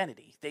find an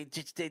identity. They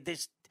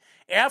just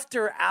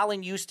after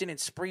Allen Houston and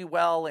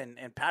Sprewell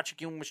and Patrick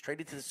Ewing was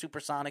traded to the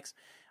Supersonics,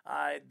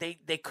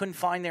 they couldn't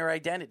find their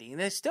identity, and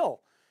they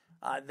still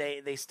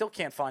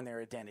can't find their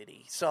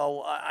identity.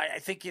 So I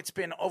think it's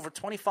been over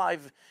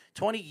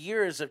 20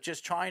 years of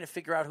just trying to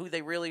figure out who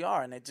they really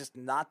are, and they're just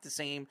not the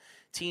same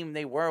team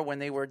they were when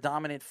they were a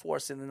dominant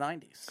force in the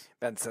 90s.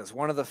 Ben says,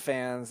 one of the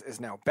fans is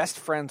now best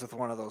friends with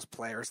one of those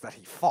players that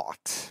he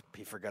fought.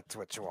 He forgets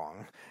which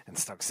one. And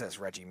Stuck says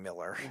Reggie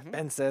Miller.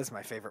 Ben says,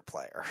 my favorite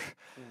player.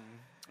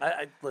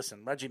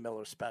 Listen, Reggie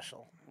Miller's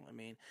special. I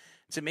mean,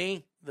 to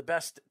me, the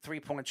best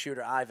three-point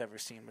shooter I've ever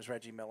seen was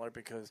Reggie Miller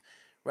because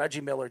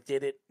Reggie Miller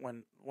did it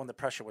when the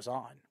pressure was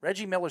on.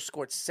 Reggie Miller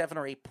scored 7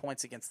 or 8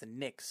 points against the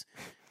Knicks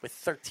with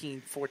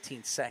 13,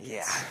 14 seconds.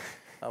 Yeah.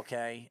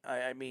 Okay,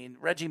 I mean,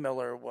 Reggie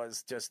Miller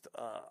was just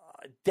a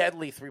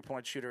deadly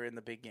three-point shooter in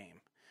the big game,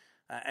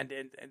 and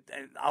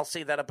I'll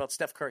say that about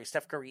Steph Curry.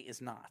 Steph Curry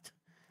is not.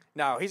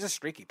 No, he's a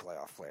streaky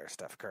playoff player,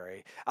 Steph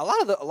Curry. A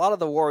lot of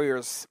the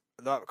Warriors,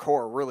 the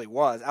core really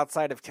was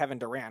outside of Kevin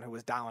Durant, who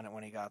was dominant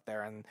when he got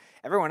there, and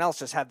everyone else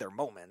just had their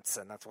moments,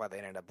 and that's why they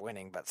ended up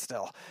winning. But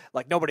still,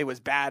 like, nobody was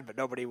bad, but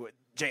nobody would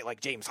like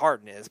James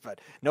Harden is, but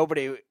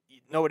nobody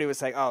was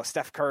saying, "Oh,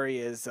 Steph Curry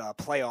is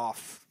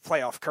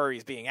playoff Curry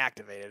is being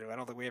activated." I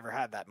don't think we ever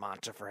had that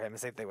mantra for him.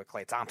 Same thing with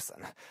Klay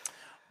Thompson.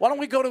 Why don't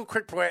we go to a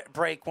quick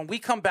break? When we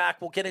come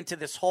back, we'll get into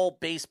this whole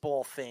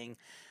baseball thing.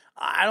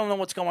 I don't know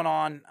what's going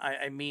on.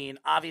 I mean,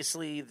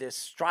 obviously, this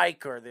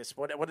strike or this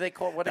what do they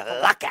call it? The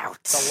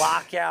lockout. The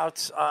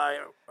lockout.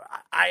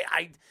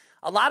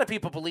 A lot of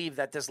people believe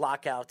that this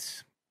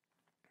lockout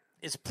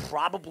is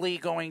probably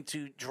going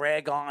to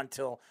drag on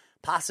till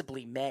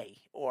possibly May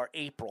or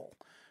April.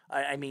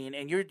 I mean,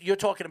 and you're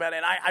talking about it.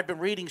 And I've been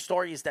reading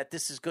stories that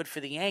this is good for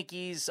the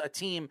Yankees, a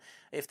team.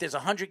 If there's a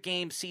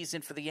 100-game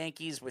season for the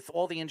Yankees with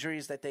all the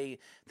injuries that they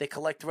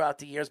collect throughout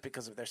the years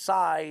because of their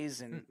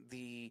size and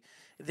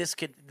this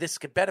could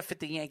benefit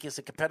the Yankees.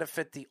 It could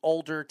benefit the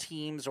older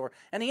teams,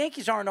 and the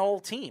Yankees aren't an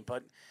old team,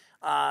 but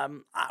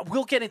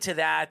we'll get into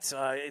that.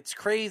 It's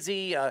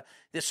crazy.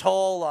 This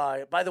whole,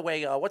 by the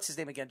way, what's his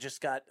name again?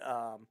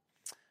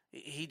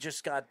 He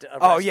just got arrested.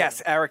 Oh,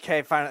 yes. Eric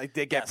Kay finally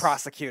did get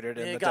prosecuted.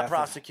 He got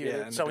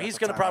prosecuted. So he's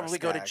going to probably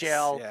go to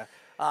jail. Yeah.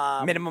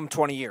 Minimum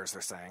 20 years,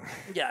 they're saying.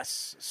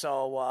 Yes.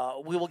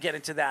 So we will get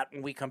into that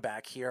when we come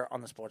back here on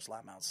the Sports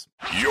Loudmouths.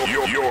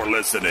 You're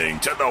listening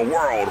to the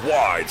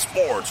Worldwide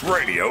Sports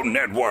Radio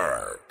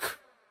Network.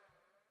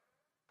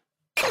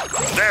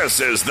 This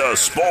is the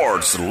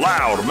Sports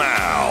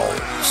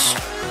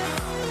Loudmouths.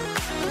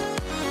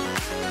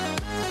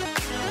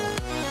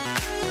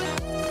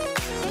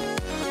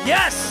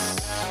 Yes!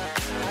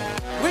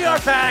 We are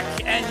back,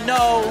 and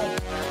no,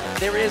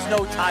 there is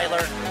no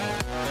Tyler.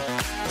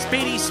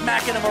 Speedy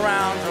smacking him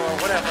around or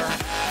whatever.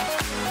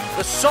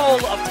 The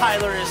soul of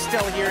Tyler is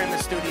still here in the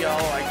studio,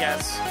 I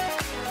guess.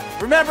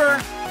 Remember,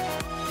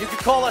 you can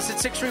call us at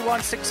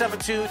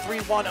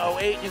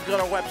 631-672-3108. You can go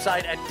to our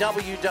website at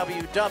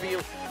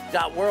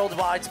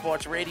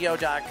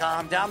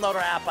www.worldwidesportsradio.com. Download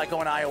our app by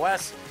going to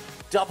iOS,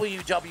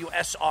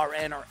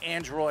 WWSRN, or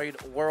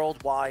Android,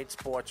 Worldwide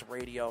Sports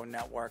Radio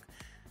Network.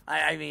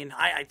 I mean,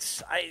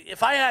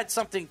 if I had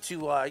something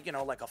to,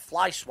 like a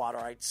fly swatter,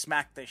 I'd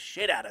smack the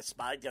shit out of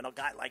a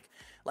guy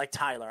like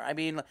Tyler. I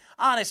mean,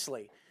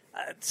 honestly,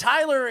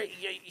 Tyler,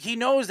 he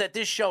knows that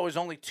this show is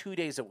only 2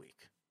 days a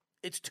week.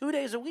 It's 2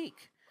 days a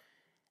week.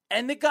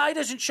 And the guy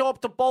doesn't show up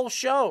to both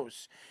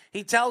shows.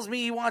 He tells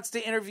me he wants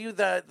to interview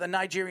the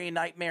Nigerian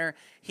Nightmare.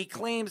 He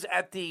claims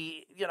at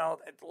the,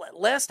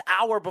 last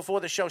hour before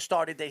the show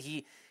started that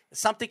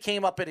something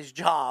came up at his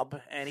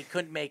job and he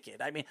couldn't make it.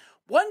 I mean,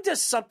 when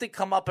does something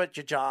come up at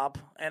your job?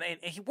 And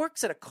he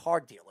works at a car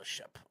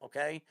dealership,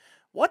 okay?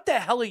 What the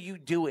hell are you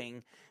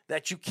doing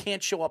that you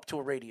can't show up to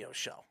a radio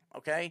show,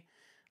 okay?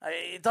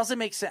 It doesn't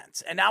make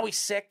sense. And now he's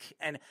sick,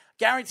 and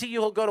guarantee you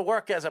he'll go to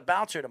work as a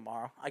bouncer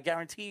tomorrow. I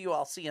guarantee you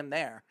I'll see him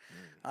there.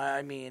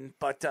 I mean,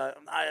 but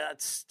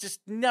it's just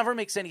never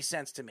makes any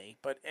sense to me.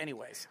 But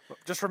anyways.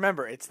 Just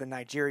remember, it's the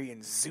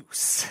Nigerian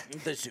Zeus.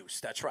 The Zeus,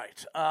 that's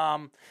right.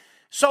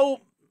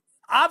 So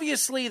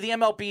obviously the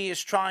MLB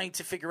is trying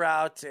to figure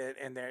out,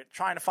 and they're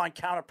trying to find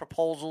counter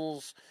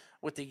proposals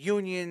with the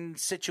union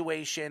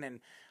situation.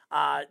 And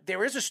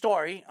there is a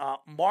story.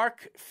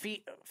 Mark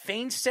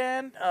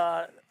Feinsand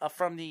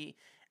from the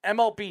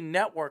MLB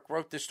Network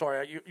wrote this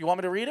story. You want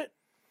me to read it?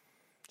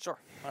 Sure.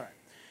 All right.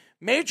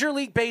 Major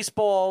League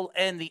Baseball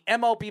and the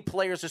MLB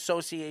Players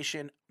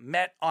Association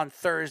met on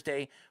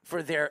Thursday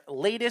for their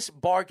latest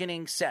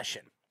bargaining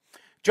session,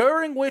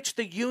 during which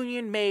the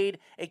union made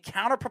a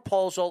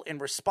counterproposal in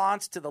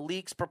response to the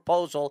league's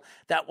proposal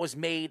that was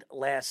made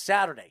last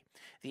Saturday.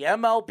 The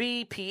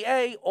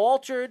MLBPA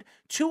altered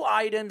two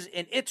items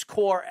in its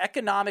core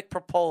economic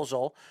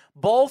proposal,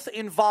 both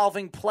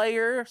involving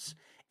players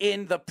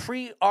in the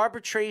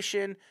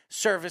pre-arbitration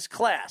service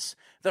class.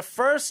 The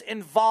first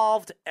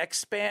involved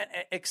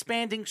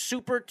expanding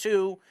Super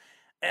 2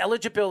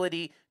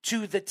 eligibility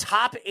to the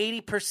top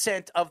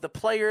 80% of the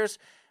players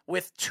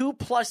with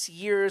 2+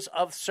 years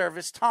of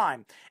service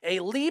time, a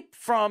leap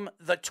from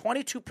the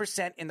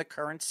 22% in the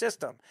current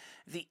system.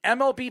 The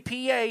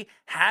MLBPA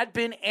had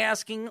been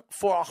asking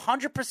for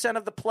 100%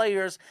 of the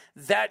players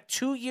that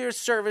 2 years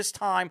service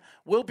time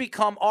will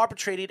become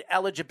arbitrated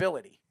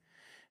eligibility.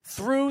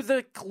 Through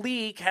the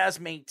league has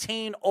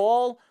maintained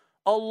all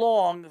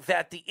along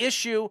that the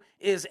issue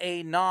is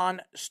a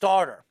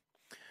non-starter.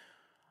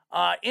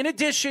 In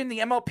addition, the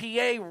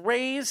MLPA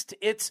raised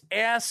its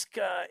ask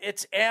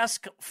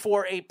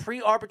for a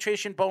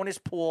pre-arbitration bonus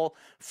pool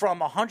from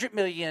 $100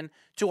 million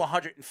to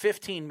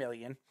 $115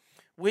 million,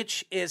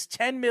 which is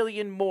 $10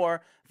 million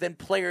more than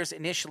players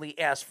initially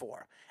asked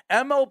for.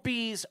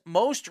 MLB's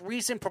most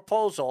recent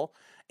proposal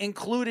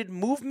included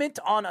movement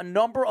on a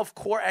number of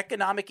core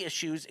economic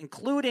issues,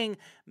 including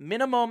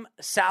minimum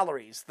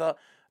salaries.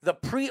 the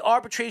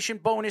pre-arbitration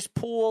bonus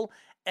pool,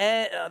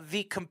 and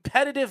the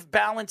competitive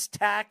balance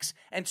tax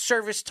and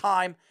service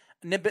time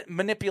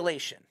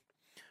manipulation.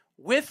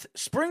 With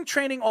spring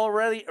training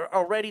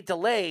already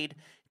delayed,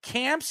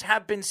 camps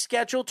have been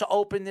scheduled to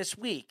open this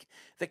week.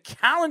 The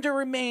calendar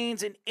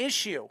remains an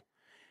issue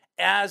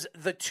as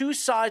the two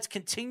sides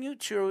continue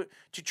to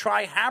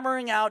try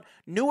hammering out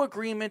new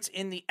agreements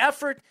in the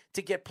effort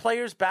to get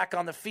players back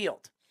on the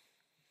field.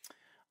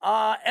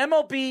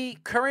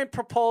 MLB current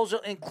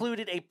proposal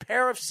included a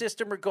tariff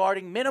system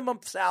regarding minimum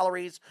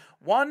salaries,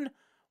 one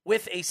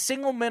with a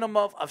single minimum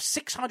of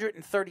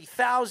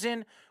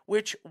 $630,000,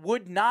 which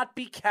would not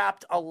be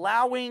capped,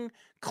 allowing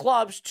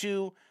clubs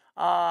to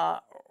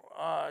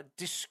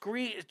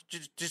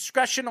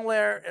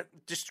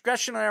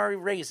discretionary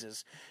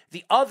raises.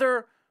 The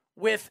other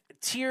with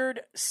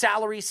tiered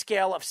salary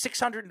scale of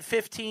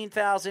 $615,000,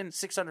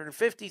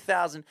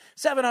 $650,000,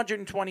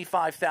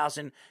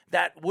 $725,000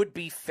 that would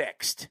be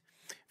fixed.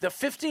 The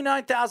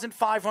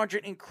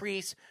 $59,500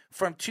 increase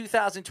from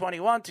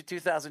 2021 to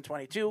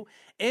 2022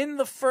 in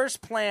the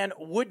first plan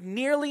would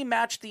nearly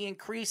match the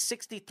increased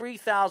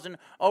 $63,000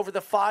 over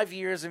the 5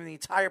 years of the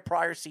entire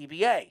prior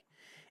CBA.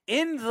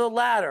 In the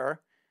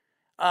latter,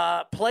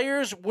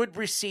 players would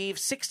receive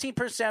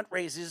 16%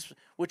 raises,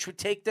 which would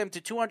take them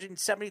to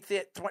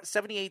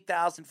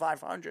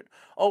 $278,500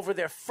 over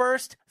their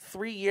first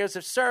 3 years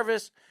of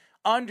service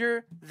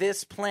under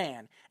this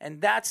plan.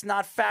 And that's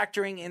not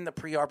factoring in the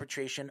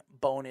pre-arbitration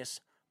bonus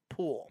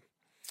pool.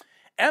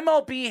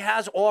 MLB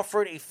has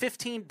offered a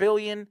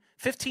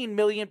 $15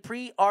 million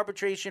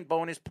pre-arbitration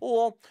bonus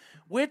pool,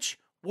 which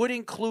would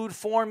include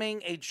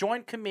forming a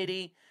joint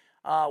committee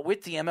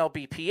with the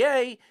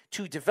MLBPA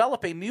to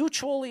develop a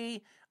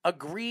mutually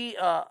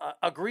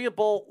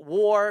agreeable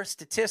WAR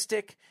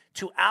statistic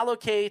to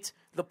allocate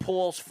the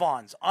pool's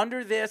funds.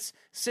 Under this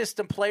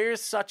system,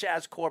 players such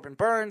as Corbin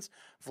Burns,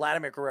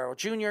 Vladimir Guerrero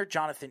Jr.,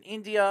 Jonathan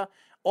India,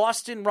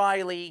 Austin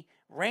Riley,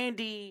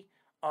 Randy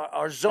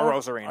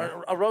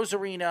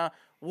Arozarena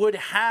would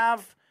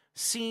have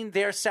seen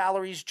their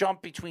salaries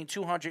jump between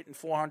 200 and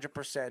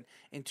 400%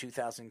 in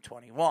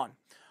 2021.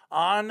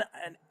 On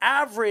an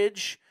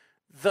average,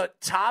 the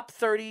top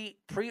 30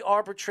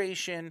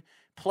 pre-arbitration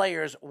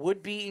players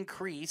would be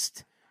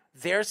increased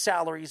their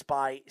salaries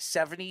by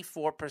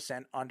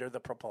 74% under the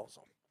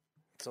proposal.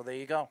 So there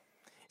you go.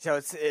 So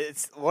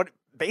it's what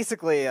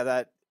basically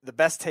that the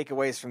best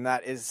takeaways from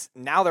that is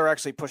now they're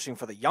actually pushing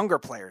for the younger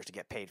players to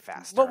get paid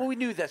faster. Well, we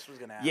knew this was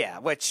going to happen. Yeah,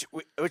 which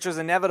was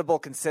inevitable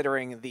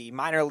considering the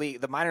minor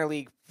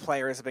league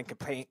players have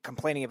been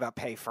complaining about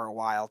pay for a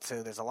while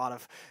too. There's a lot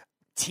of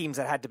teams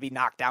that had to be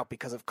knocked out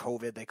because of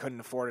COVID. They couldn't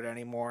afford it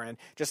anymore, and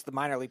just the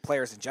minor league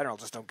players in general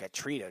just don't get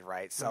treated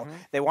right. So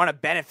they want to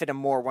benefit them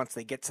more once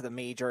they get to the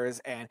majors.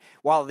 And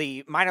while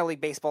the minor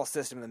league baseball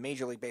system and the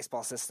major league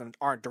baseball system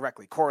aren't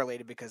directly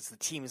correlated because the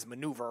teams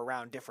maneuver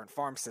around different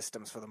farm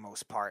systems for the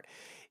most part,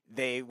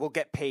 they will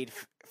get paid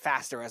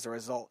faster as a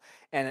result.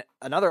 And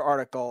another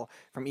article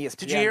from ESPN.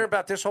 Did you hear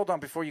about this? Hold on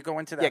before you go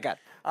into that. Yeah, go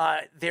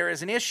ahead. There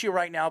is an issue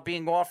right now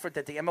being offered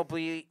that the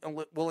MLB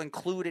will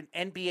include an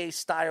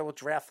NBA-style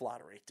draft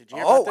lottery. Did you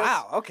hear about this? Oh,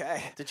 wow.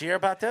 Okay. Did you hear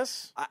about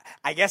this?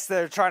 I guess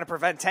they're trying to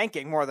prevent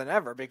tanking more than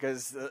ever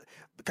because the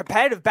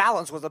competitive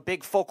balance was a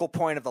big focal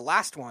point of the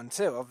last one,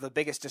 too, of the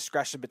biggest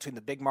discretion between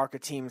the big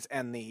market teams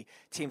and the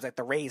teams like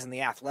the Rays and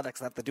the Athletics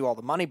that have to do all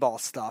the Moneyball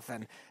stuff,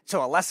 and to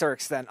a lesser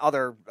extent,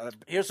 other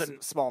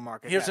small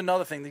market. Here's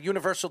another thing. The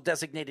universal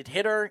designated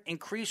hitter,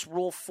 increased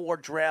Rule 4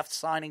 draft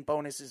signing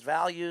bonuses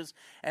values,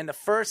 and the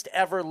first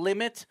ever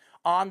limit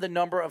on the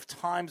number of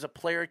times a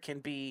player can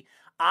be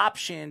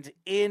optioned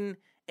in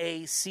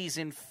a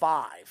season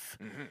 5.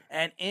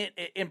 And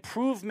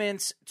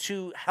improvements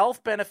to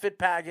health benefit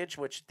package,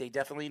 which they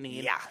definitely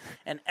need. Yeah.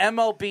 And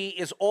MLB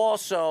is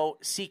also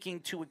seeking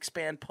to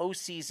expand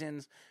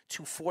postseasons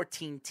to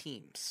 14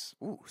 teams.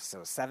 Ooh,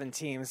 so 7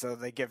 teams. So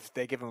they give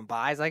them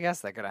buys, I guess.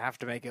 They're going to have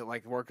to make it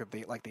work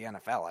like the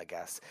NFL, I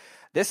guess.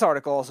 This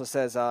article also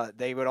says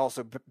they would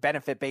also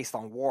benefit based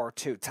on WAR,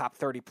 too. Top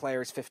 30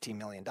 players, $15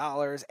 million,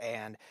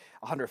 and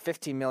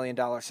 $115 million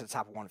to the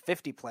top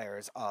 150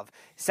 players of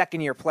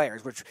second-year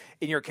players, which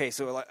in your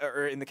case,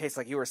 or in the case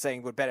like you were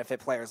saying, would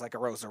benefit players like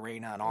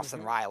Arozarena and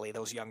Austin Riley,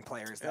 those young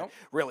players that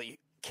really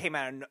came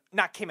out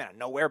of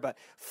nowhere, but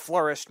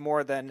flourished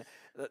more than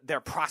their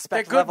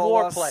prospect They're good level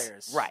WAR was.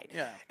 players. Right.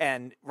 Yeah.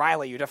 And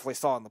Riley, you definitely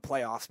saw in the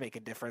playoffs make a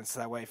difference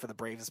that way for the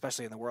Braves,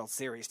 especially in the World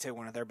Series, too.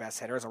 One of their best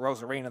hitters,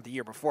 Arozarena, the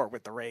year before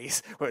with the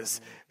Rays,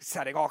 was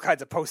setting all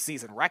kinds of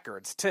postseason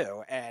records,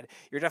 too. And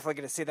you're definitely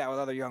going to see that with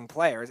other young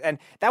players. And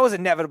that was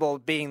inevitable,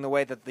 being the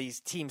way that these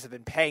teams have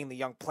been paying the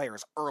young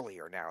players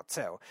earlier now,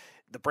 too.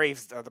 The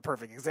Braves are the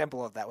perfect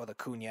example of that with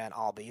Acuna and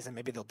Albies, and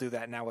maybe they'll do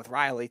that now with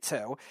Riley,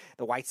 too.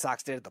 The White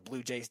Sox did it, the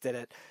Blue Jays did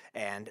it,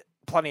 and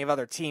plenty of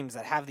other teams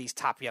that have these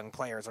top young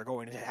players are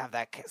going to have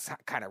that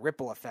kind of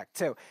ripple effect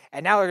too.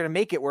 And now they're going to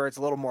make it where it's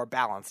a little more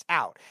balanced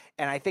out.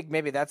 And I think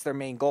maybe that's their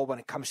main goal when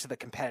it comes to the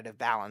competitive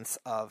balance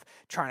of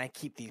trying to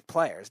keep these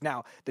players.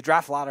 Now, the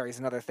draft lottery is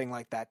another thing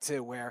like that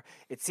too, where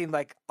it seemed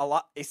like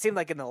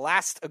in the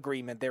last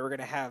agreement they were going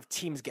to have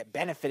teams get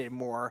benefited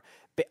more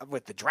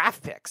with the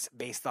draft picks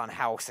based on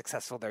how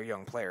successful their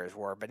young players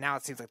were. But now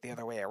it seems like the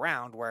other way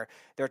around, where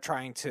they're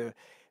trying to,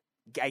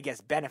 I guess,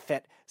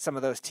 benefit some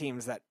of those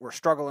teams that were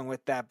struggling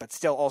with that, but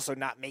still also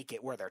not make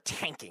it where they're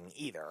tanking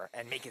either,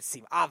 and make it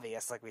seem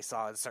obvious, like we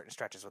saw in certain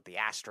stretches with the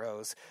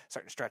Astros,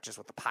 certain stretches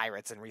with the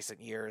Pirates in recent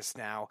years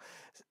now,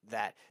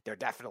 that they're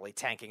definitely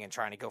tanking and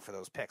trying to go for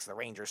those picks. The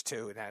Rangers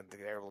too, and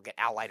they will get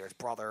Al Leiter's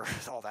brother,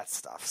 all that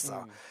stuff.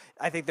 So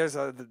I think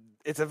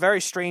it's a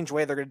very strange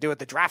way they're going to do it.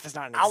 The draft is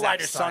not an exact Al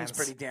Leiter's science. son's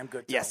pretty damn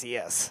good too. Yes, he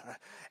is.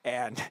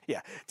 And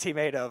yeah,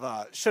 teammate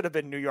of should have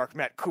been New York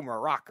Met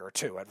Kumar Rocker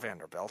too at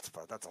Vanderbilt,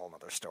 but that's a whole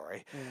other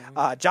story.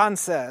 John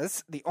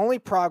says the only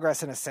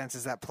progress in a sense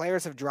is that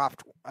players have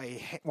dropped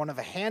one of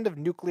a hand of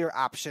nuclear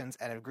options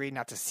and have agreed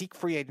not to seek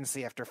free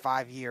agency after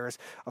 5 years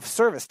of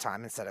service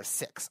time instead of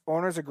 6.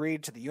 Owners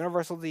agreed to the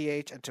universal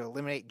DH and to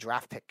eliminate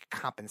draft pick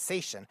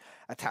compensation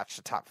attached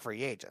to top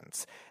free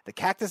agents. The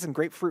Cactus and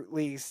Grapefruit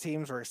Leagues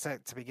teams were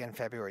set to begin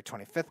February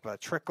 25th, but a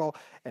trickle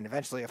and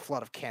eventually a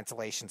flood of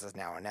cancellations is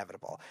now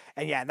inevitable.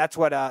 And yeah, and that's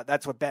what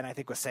Ben, I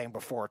think, was saying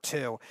before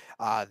too.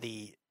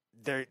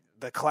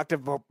 The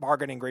collective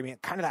bargaining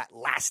agreement, kind of that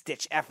last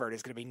ditch effort,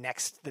 is going to be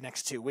the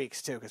next 2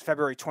 weeks too, because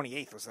February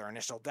 28th was their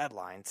initial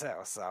deadline too.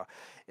 So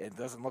it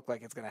doesn't look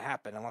like it's going to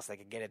happen unless they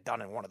can get it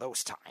done in one of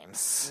those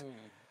times.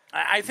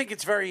 I think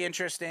it's very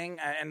interesting,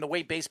 and the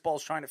way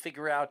baseball's trying to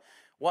figure out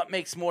what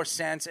makes more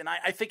sense, and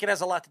I think it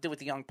has a lot to do with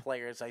the young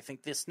players. I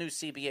think this new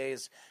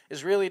CBA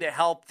is really to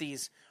help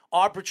these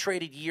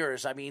arbitrated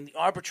years. I mean, the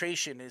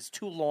arbitration is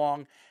too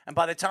long, and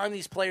by the time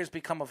these players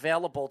become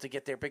available to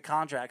get their big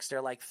contracts,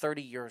 they're like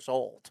 30 years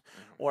old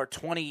or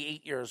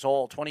 28 years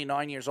old,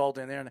 29 years old,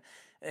 and they're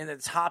in the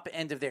top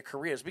end of their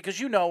careers. Because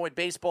in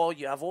baseball,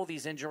 you have all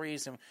these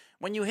injuries, and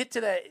when you hit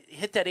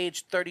that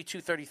age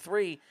 32,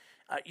 33,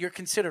 you're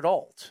considered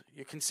old.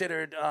 You're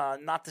considered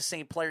not the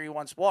same player you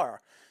once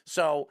were.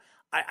 So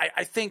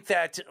I think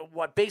that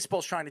what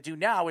baseball's trying to do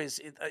now is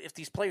if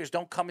these players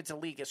don't come into the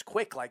league as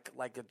quick, like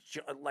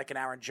an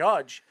Aaron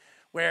Judge,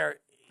 where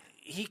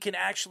he can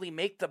actually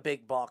make the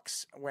big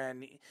bucks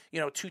when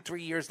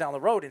 2-3 years down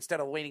the road instead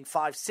of waiting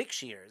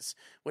 5-6 years,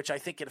 which I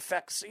think it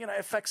affects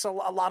a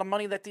lot of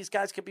money that these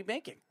guys could be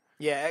making.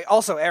 Yeah,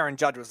 also Aaron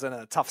Judge was in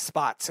a tough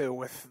spot too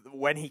with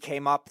when he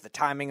came up, the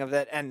timing of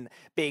it, and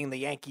being the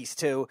Yankees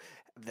too.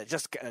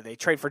 They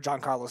trade for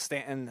Giancarlo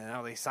Stanton, and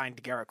now they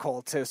signed Garrett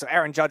Cole too. So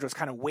Aaron Judge was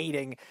kind of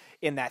waiting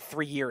in that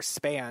 3-year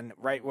span,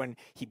 right when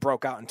he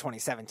broke out in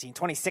 2017.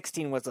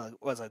 2016 was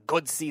a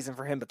good season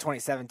for him, but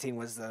 2017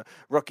 was the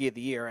Rookie of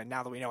the Year. And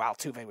now that we know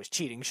Altuve was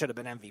cheating, should have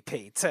been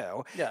MVP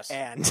too. Yes,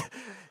 and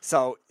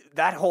so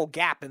that whole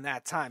gap in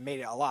that time made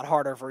it a lot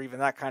harder for even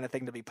that kind of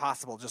thing to be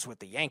possible just with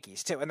the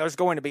Yankees too. And there's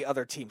going to be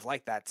other teams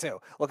like that too.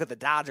 Look at the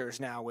Dodgers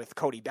now with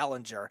Cody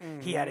Bellinger.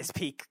 Mm-hmm. He had his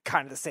peak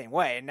kind of the same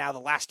way, and now the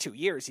last 2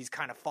 years he's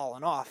kind of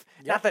fallen off.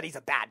 Yep. Not that he's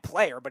a bad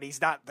player, but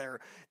he's not their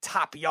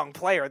top young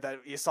player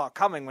that you saw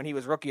coming when he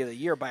was Rookie of the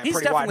Year by a pretty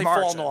wide margin. He's definitely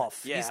fallen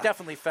off. Yeah. He's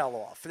definitely fell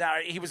off. Now,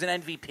 he was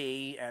an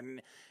MVP,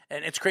 and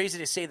it's crazy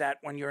to say that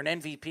when you're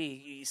an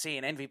MVP, you say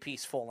an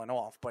MVP's fallen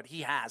off, but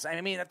he has. I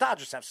mean, the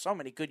Dodgers have so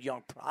many good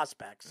young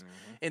prospects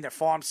in their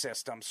farm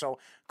system. So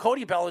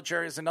Cody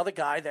Bellinger is another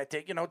guy that,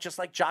 just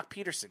like Jock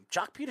Peterson.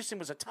 Jock Peterson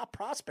was a top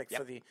prospect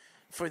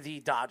for the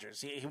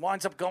Dodgers. He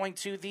winds up going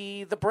to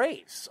the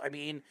Braves. I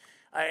mean,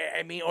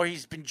 or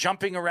he's been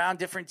jumping around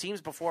different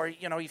teams before,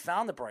 he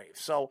found the Braves.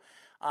 So,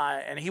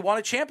 and he won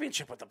a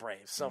championship with the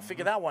Braves. So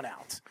figure that one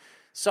out.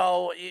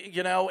 So,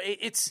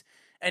 it's.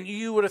 And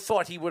you would have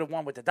thought he would have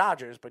won with the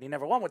Dodgers, but he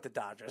never won with the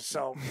Dodgers.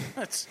 So,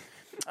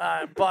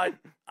 but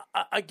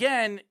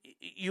again,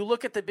 you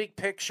look at the big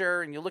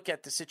picture and you look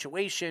at the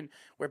situation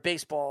where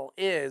baseball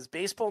is.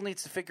 Baseball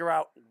needs to figure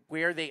out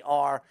where they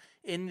are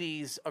in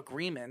these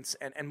agreements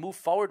and move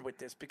forward with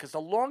this, because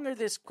the longer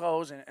this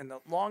goes and the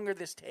longer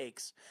this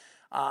takes,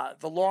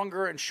 the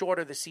longer and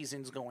shorter the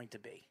season's going to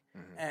be.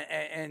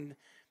 And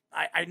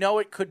I know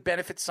it could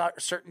benefit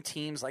certain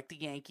teams like the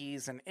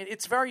Yankees, and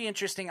it's very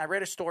interesting. I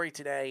read a story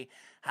today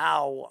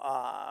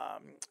how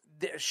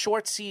the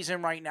short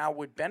season right now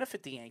would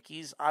benefit the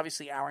Yankees.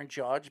 Obviously, Aaron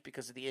Judge,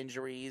 because of the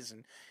injuries,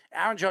 and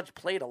Aaron Judge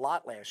played a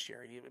lot last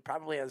year. He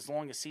probably had as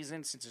long a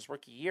season since his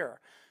rookie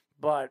year.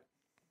 But,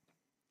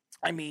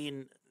 I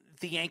mean,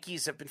 the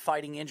Yankees have been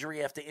fighting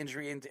injury after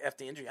injury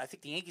after injury. I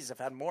think the Yankees have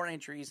had more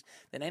injuries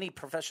than any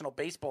professional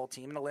baseball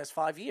team in the last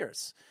 5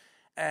 years.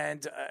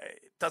 And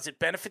does it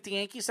benefit the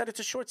Yankees that it's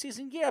a short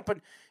season? Yeah, but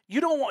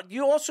you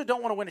also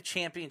don't want to win a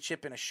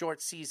championship in a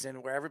short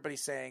season where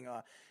everybody's saying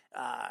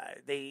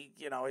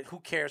Who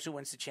cares who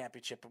wins the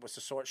championship? It was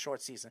a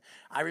short season.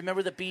 I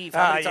remember the beef.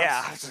 I was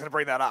just going to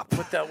bring that up.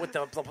 With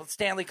the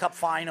Stanley Cup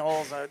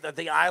Finals,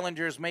 the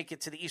Islanders make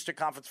it to the Eastern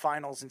Conference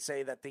Finals and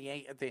say that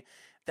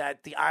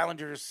the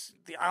Islanders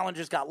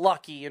got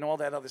lucky and all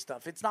that other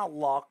stuff. It's not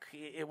luck.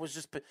 It was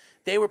just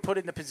they were put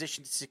in the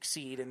position to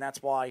succeed, and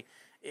that's why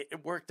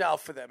it worked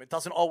out for them. It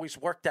doesn't always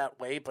work that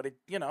way, but it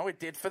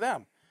did for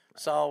them.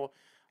 So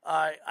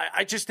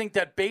I just think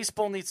that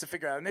baseball needs to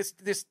figure out, and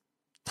this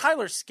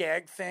Tyler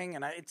Skaggs thing,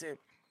 and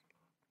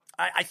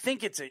I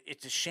think it's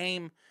a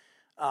shame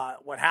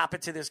what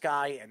happened to this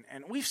guy,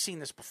 and we've seen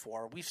this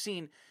before. We've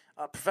seen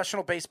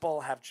professional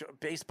baseball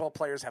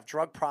players have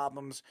drug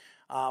problems.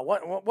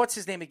 What's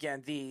his name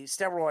again? The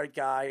steroid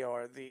guy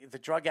or the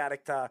drug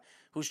addict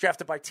who's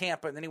drafted by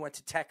Tampa, and then he went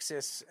to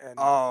Texas. And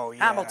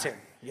Hamilton.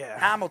 Yeah,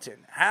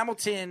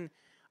 Hamilton.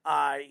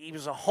 He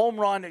was a home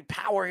run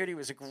power hitter. He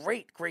was a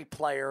great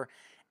player.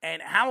 And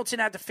Hamilton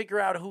had to figure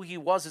out who he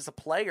was as a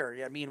player.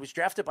 I mean, he was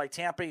drafted by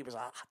Tampa. He was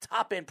a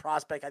top-end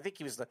prospect. I think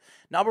he was the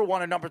number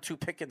 1 or number 2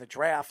 pick in the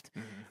draft.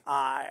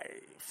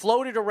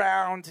 Floated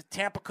around.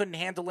 Tampa couldn't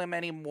handle him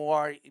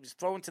anymore. He was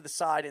thrown to the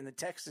side. In the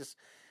Texas,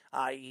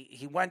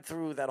 he went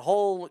through that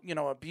whole,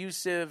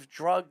 abusive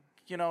drug,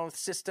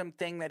 system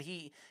thing that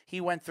he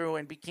went through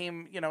and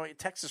became, a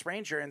Texas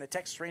Ranger. And the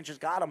Texas Rangers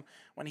got him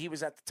when he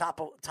was at the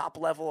top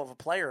level of a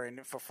player.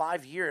 And for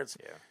 5 years,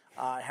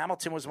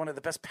 Hamilton was one of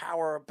the best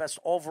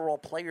overall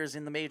players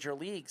in the major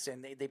leagues,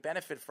 and they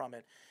benefit from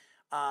it.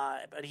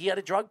 But he had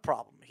a drug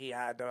problem. He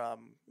had,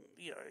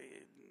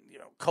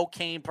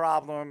 cocaine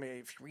problem.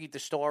 If you read the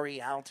story,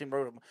 Hamilton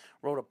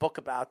wrote a book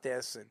about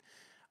this, and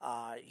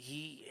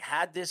he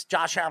had this.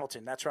 Josh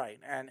Hamilton, that's right,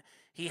 and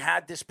he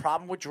had this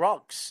problem with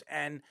drugs.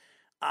 And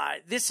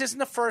this isn't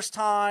the first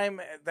time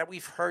that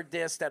we've heard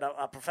this, that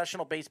a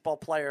professional baseball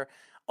player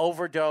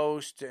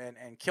overdosed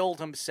and killed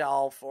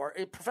himself, or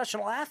a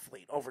professional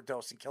athlete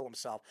overdosed and killed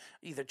himself,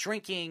 either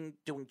drinking,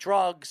 doing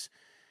drugs.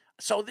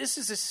 So this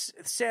is a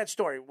sad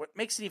story. What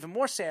makes it even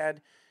more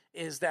sad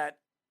is that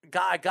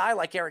a guy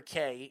like Eric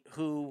Kay,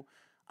 who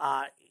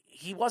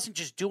he wasn't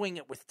just doing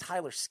it with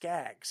Tyler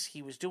Skaggs.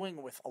 He was doing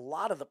it with a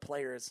lot of the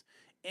players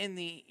in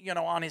the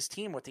on his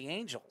team with the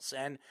Angels.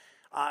 And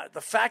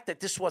the fact that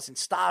this wasn't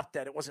stopped,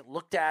 that it wasn't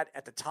looked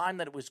at the time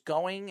that it was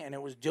going and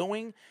it was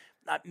doing.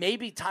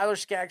 Maybe Tyler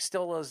Skaggs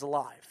still is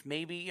alive.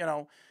 Maybe,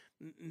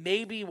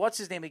 maybe what's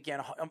his name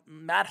again?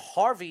 Matt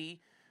Harvey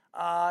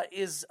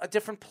is a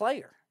different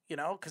player,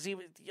 because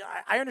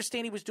I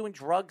understand he was doing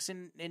drugs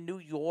in New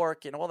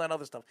York and all that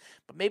other stuff.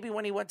 But maybe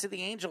when he went to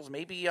the Angels,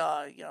 maybe,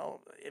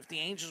 if the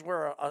Angels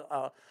were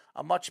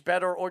a much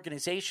better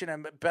organization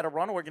and better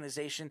run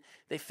organization,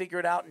 they figure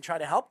it out and try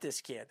to help this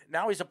kid.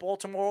 Now he's a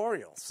Baltimore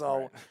Oriole.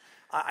 So,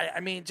 right.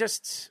 I mean,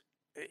 just...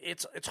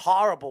 It's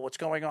horrible what's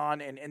going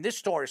on, and this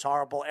story is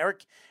horrible.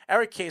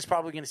 Eric Kay is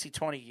probably going to see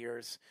 20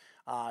 years.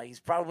 He's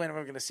probably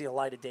never going to see a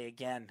light of day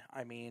again.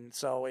 I mean,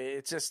 so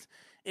it's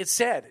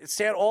sad. It's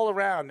sad all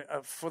around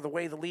for the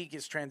way the league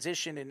is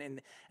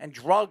transitioned and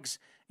drugs.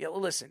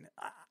 Listen,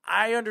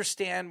 I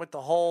understand with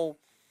the whole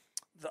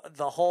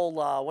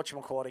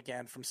whatchamacallit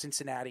again from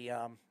Cincinnati.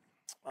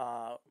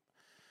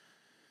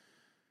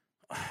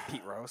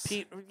 Pete Rose.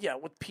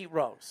 With Pete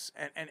Rose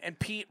and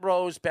Pete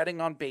Rose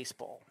betting on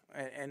baseball,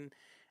 and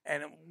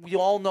we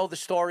all know the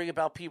story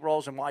about Pete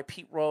Rose and why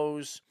Pete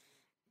Rose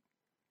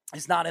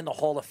is not in the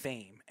Hall of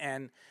Fame,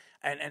 and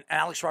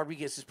Alex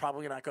Rodriguez is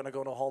probably not going to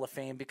go to the Hall of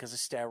Fame because of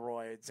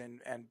steroids,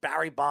 and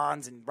Barry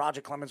Bonds and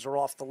Roger Clemens are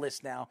off the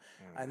list now,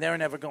 and they're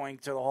never going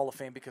to the Hall of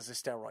Fame because of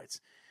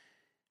steroids.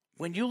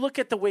 When you look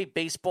at the way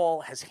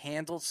baseball has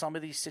handled some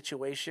of these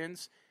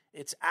situations,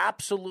 it's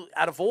absolute.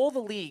 Out of all the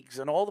leagues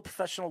and all the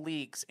professional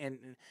leagues,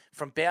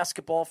 from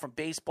basketball, from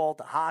baseball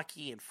to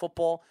hockey and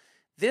football,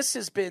 this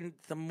has been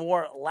the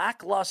more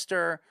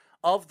lackluster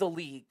of the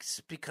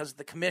leagues because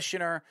the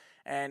commissioner,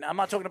 and I'm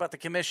not talking about the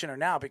commissioner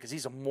now because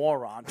he's a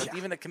moron, but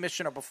even the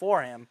commissioner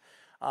before him,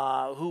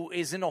 who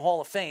is in the Hall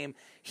of Fame,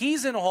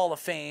 he's in the Hall of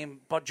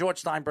Fame, but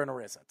George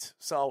Steinbrenner isn't.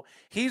 So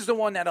he's the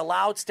one that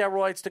allowed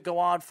steroids to go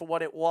on for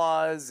what it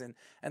was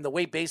and the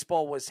way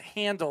baseball was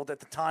handled at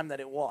the time that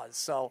it was.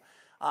 So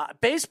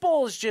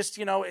baseball is just,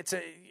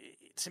 to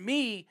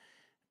me,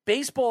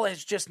 baseball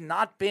has just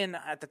not been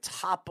at the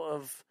top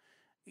of,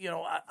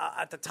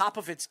 at the top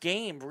of its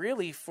game,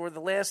 really, for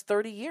the last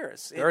 30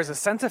 years. There is a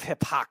sense of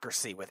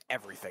hypocrisy with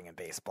everything in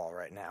baseball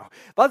right now.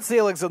 Bud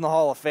Selig's in the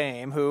Hall of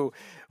Fame, who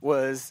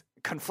was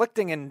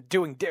conflicting and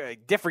giving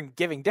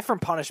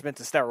different punishment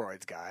to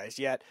steroids guys,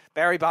 yet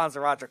Barry Bonds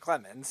and Roger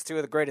Clemens, two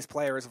of the greatest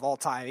players of all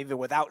time, even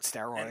without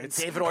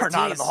steroids, are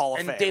not in the Hall of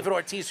Fame. And David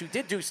Ortiz, who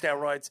did do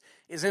steroids,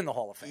 is in the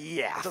Hall of Fame.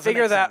 Yeah,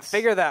 figure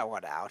that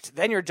one out.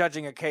 Then you're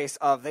judging a case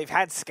of they've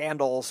had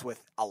scandals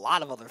with a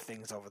lot of other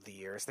things over the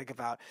years. Think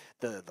about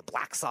the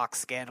Black Sox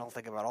scandal.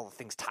 Think about all the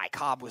things Ty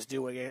Cobb was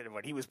doing it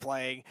when he was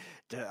playing.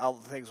 All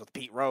the things with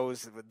Pete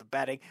Rose with the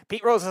betting.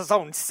 Pete Rose has his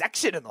own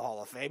section in the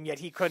Hall of Fame, yet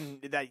he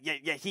couldn't.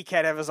 Yet he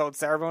can't have his own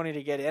ceremony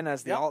to get in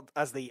as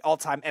the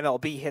all-time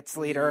MLB hits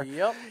leader.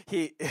 Yep.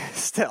 He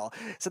still.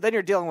 So then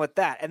you're dealing with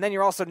that, and then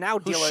you're also now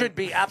Who should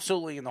be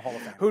absolutely in the Hall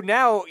of Fame. Who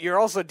now you're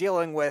also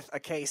dealing with a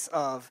case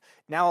of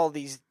now all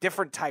these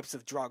different types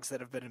of drugs that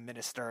have been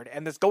administered,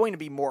 and there's going to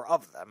be more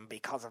of them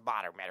because of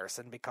modern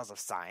medicine, because of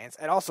science,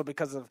 and also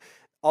because of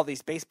all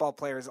these baseball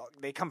players.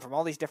 They come from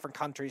all these different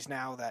countries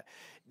now that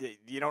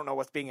you don't know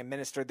what's being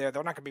administered there.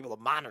 They're not going to be able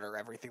to monitor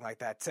everything like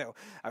that, too.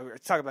 We were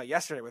talking about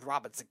yesterday with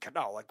Robinson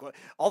Cano. Like,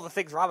 all the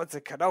things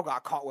Robinson Cano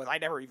got caught with, I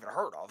never even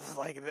heard of.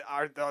 Like,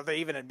 are they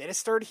even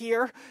administered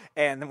here?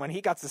 And when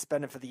he got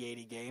suspended for the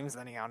 80 games,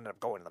 then he ended up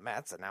going to the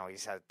Mets, and now he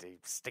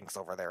stinks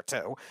over there,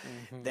 too.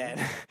 Mm-hmm.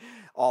 Then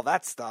all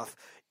that stuff.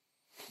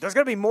 There's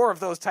going to be more of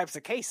those types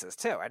of cases,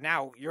 too. And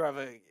now you have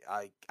a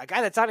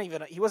guy that's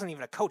he wasn't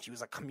even a coach. He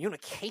was a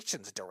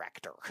communications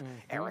director,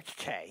 Eric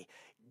Kay,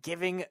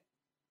 giving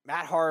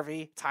Matt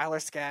Harvey, Tyler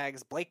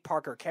Skaggs, Blake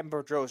Parker, Ken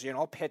Bedrosian,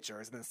 all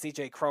pitchers. And then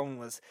C.J. Cron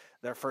was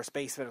their first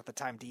baseman at the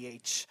time,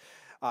 DH,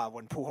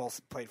 when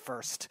Pujols played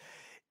first.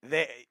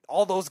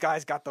 All those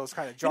guys got those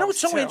kind of drugs. You know what's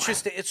so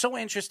interesting? It's so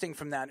interesting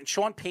from that. And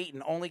Sean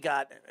Payton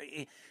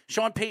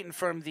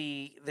from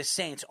the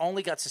Saints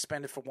only got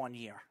suspended for 1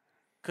 year.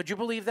 Could you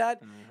believe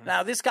that? Mm-hmm.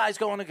 Now, this guy's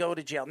going to go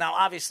to jail. Now,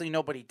 obviously,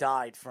 nobody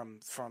died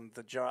from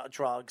the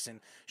drugs, and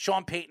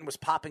Sean Payton was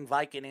popping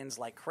Vicodins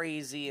like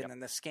crazy, and then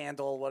the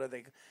scandal, what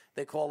do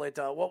they call it?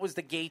 What was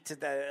the gate?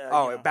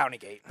 Bounty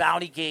Gate.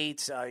 Bounty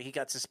Gate. He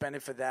got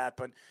suspended for that.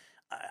 But,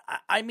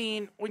 I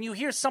mean, when you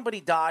hear somebody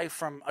die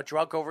from a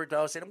drug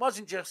overdose, and it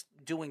wasn't just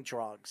doing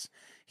drugs.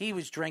 He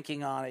was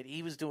drinking on it.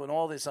 He was doing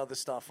all this other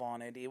stuff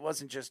on it. It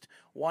wasn't just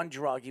one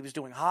drug. He was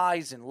doing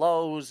highs and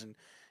lows, and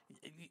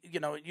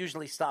it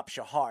usually stops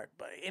your heart.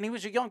 And he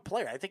was a young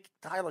player. I think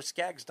Tyler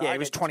Skaggs died. Yeah, he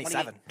was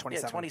 27.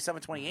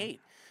 28.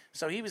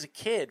 So he was a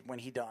kid when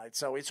he died.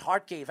 So his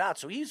heart gave out.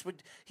 So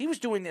he was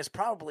doing this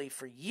probably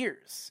for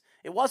years.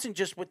 It wasn't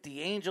just with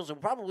the Angels. It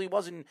probably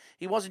wasn't.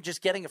 He wasn't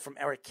just getting it from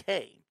Eric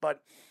Kay.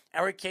 But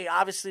Eric Kay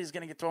obviously is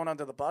going to get thrown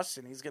under the bus,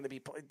 and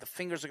the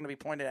fingers are going to be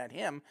pointed at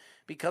him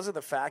because of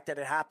the fact that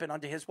it happened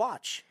under his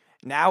watch.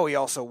 Now we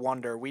also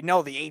wonder, we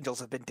know the Angels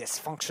have been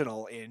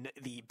dysfunctional in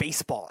the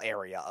baseball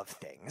area of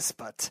things,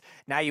 but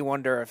now you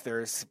wonder if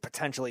there's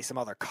potentially some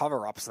other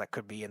cover-ups that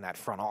could be in that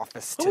front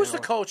office, too. Who's the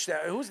coach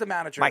there? Who's the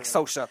manager? Mike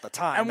Scioscia at the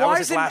time. And that was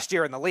his last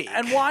year in the league.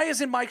 And why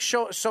isn't Mike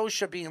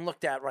Scioscia being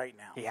looked at right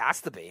now? He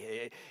has to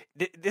be.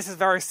 This is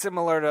very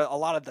similar to a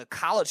lot of the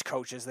college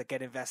coaches that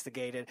get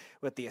investigated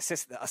with the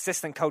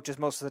assistant coaches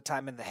most of the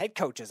time, and the head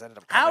coaches ended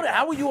up coming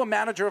How are you a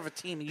manager of a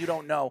team and you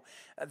don't know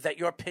that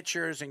your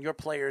pitchers and your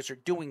players are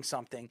doing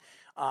something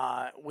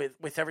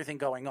with everything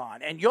going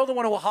on? And you're the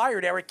one who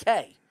hired Eric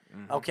Kay,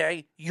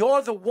 okay?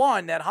 You're the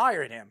one that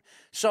hired him.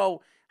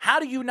 So how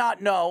do you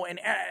not know,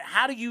 and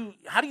how do you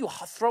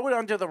throw it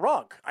under the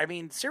rug? I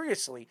mean,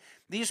 seriously,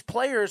 these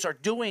players are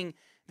doing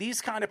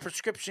these kind of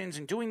prescriptions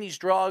and doing these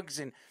drugs,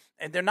 and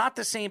they're not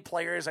the same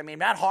players. I mean,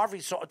 Matt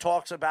Harvey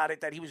talks about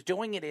it, that he was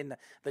doing it in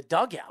the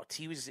dugout.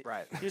 He was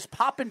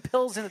popping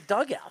pills in the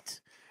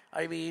dugout.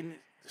 I mean,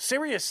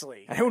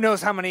 seriously. And who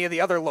knows how many of the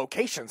other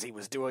locations he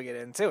was doing it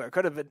in, too. It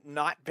could have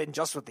not been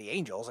just with the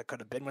Angels. It could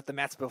have been with the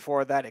Mets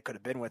before that. It could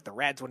have been with the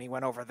Reds when he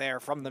went over there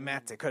from the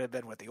Mets. It could have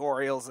been with the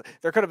Orioles.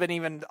 There could have been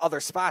even other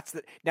spots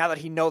that now that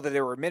he know that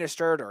they were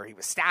administered or he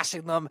was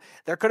stashing them,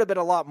 there could have been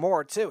a lot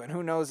more, too. And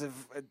who knows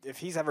if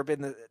he's ever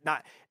been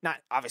not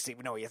obviously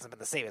we know he hasn't been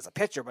the same as a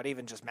pitcher, but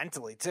even just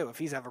mentally, too, if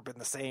he's ever been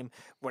the same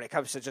when it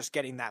comes to just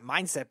getting that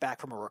mindset back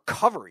from a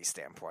recovery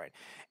standpoint.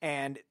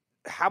 And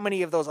how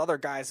many of those other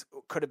guys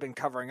could have been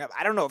covering up?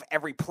 I don't know if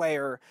every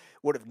player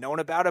would have known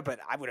about it, but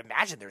I would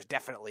imagine there's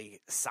definitely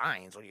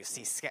signs when you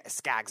see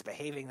Skaggs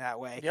behaving that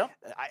way. Yep.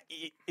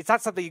 It's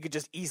not something you could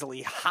just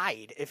easily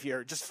hide if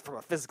you're just from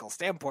a physical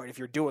standpoint, if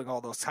you're doing all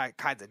those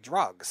kinds of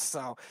drugs.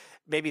 So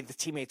maybe the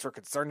teammates were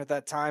concerned at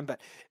that time, but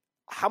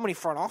how many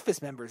front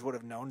office members would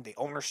have known, the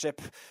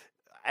ownership,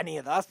 any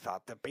of us,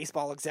 the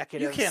baseball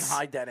executives? You can't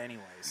hide that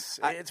anyways.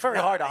 It's very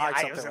hard to hide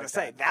something. I was going to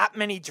say that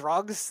many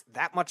drugs,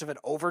 that much of an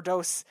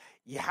overdose.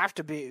 You have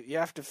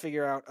to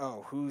figure out,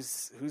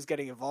 who's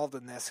getting involved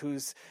in this,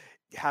 who's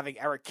having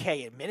Eric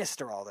Kay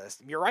administer all this.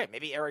 You're right.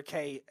 Maybe Eric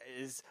Kay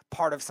is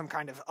part of some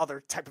kind of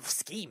other type of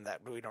scheme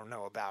that we don't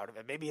know about.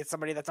 Maybe it's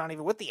somebody that's not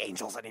even with the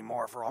Angels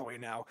anymore, for all we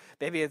know.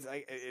 Maybe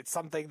it's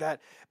something that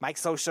Mike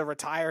Scioscia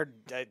retired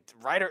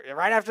right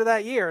after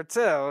that year too.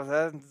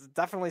 That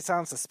definitely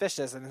sounds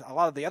suspicious. And a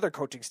lot of the other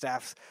coaching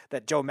staffs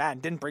that Joe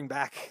Madden didn't bring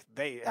back,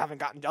 they haven't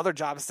gotten other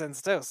jobs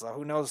since too. So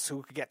who knows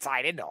who could get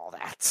tied into all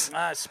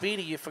that?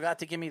 Speedy, you forgot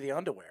to give me the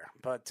underwear,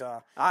 but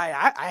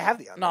I have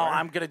the underwear. No,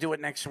 I'm going to do it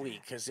next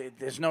week because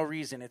there's no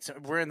reason.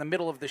 We're in the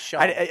middle of the show.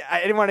 I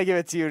didn't want to give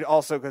it to you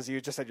also because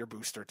you just had your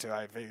booster too.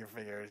 I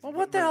figured. Well,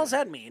 what the hell does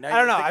that mean? I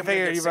don't know. I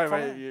figured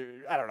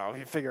I don't know.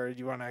 You figured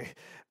you want to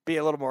be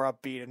a little more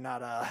upbeat and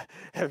not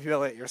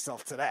humiliate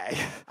yourself today.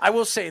 I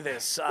will say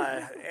this: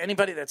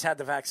 anybody that's had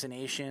the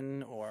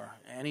vaccination or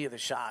any of the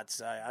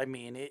shots, I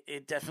mean,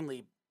 it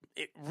definitely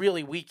it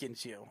really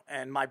weakens you.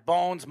 And my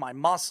bones, my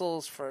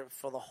muscles for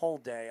the whole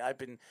day. I've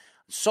been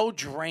so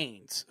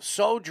drained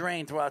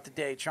throughout the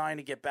day trying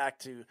to get back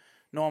to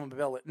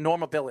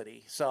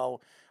normability.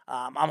 So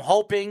I'm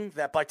hoping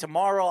that by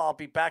tomorrow I'll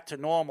be back to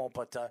normal,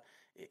 but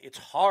it's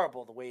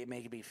horrible the way it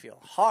made me feel.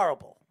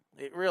 Horrible.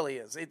 It really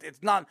is.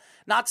 It's not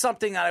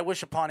something that I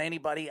wish upon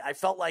anybody. I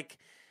felt like,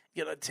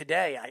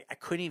 today I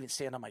couldn't even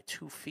stand on my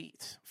 2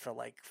 feet for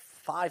like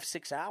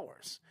 5-6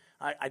 hours.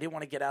 I didn't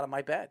want to get out of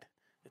my bed.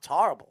 It's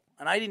horrible.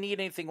 And I didn't eat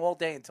anything all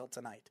day until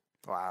tonight.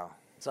 Wow.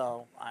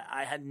 So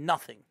I had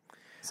nothing.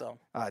 So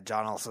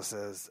John also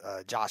says,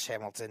 Josh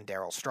Hamilton,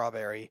 Daryl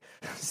Strawberry.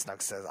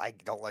 Snug says, I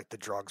don't like the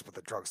drugs, but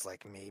the drugs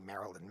like me,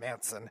 Marilyn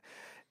Manson.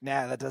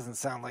 Nah, that doesn't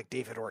sound like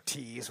David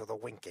Ortiz with a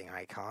winking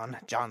icon.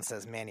 John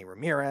says Manny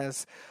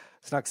Ramirez.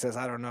 Snug says,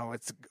 I don't know,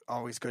 it's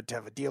always good to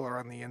have a dealer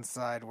on the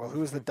inside. Well,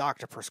 who's the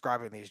doctor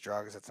prescribing these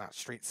drugs? It's not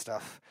street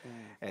stuff.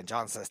 And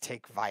John says,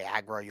 take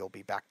Viagra, you'll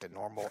be back to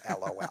normal,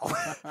 LOL.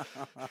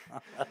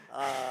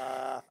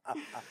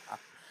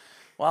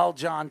 Well,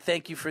 John,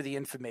 thank you for the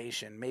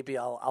information. Maybe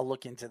I'll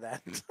look into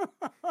that.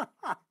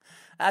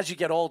 As you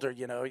get older,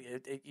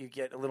 you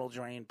get a little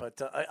drained.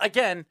 But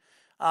again,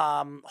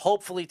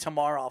 hopefully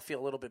tomorrow I'll feel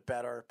a little bit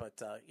better.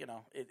 But,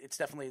 it's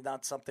definitely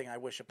not something I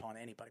wish upon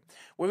anybody.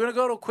 We're going to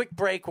go to a quick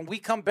break. When we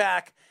come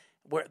back,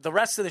 the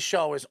rest of the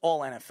show is all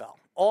NFL.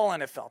 All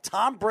NFL.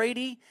 Tom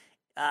Brady,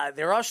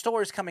 there are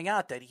stories coming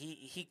out that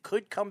he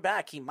could come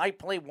back. He might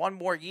play one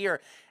more year.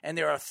 And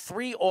there are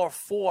 3 or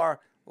 4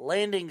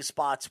 landing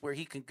spots where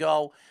he can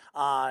go.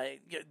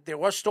 There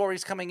were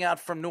stories coming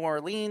out from New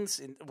Orleans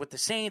with the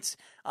Saints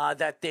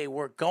that they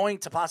were going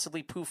to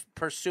possibly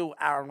pursue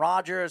Aaron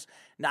Rodgers.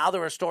 Now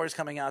there are stories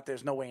coming out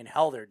there's no way in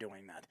hell they're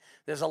doing that.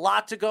 There's a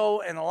lot to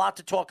go and a lot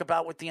to talk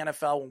about with the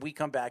NFL when we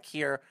come back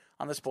here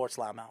on the Sports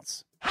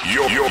Loudmouths.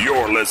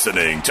 You're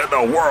listening to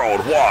the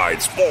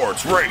Worldwide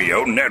Sports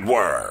Radio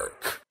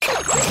Network.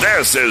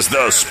 This is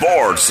the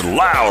Sports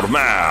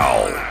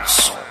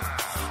Loudmouths.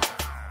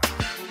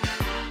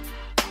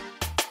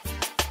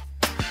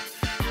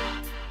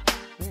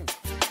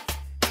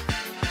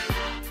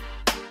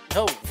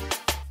 Oh.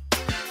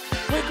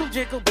 Wiggle,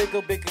 jiggle,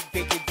 biggle, biggle,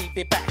 biggie,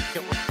 beep, back.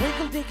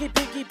 Wiggle, diggy,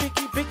 biggie,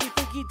 biggie, biggie,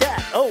 biggie,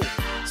 that. Oh,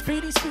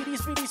 speedy,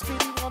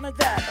 wanted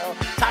that.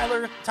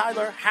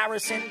 Tyler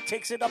Harrison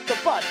takes it up the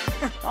butt.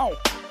 Oh,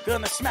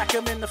 gonna smack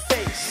him in the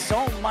face.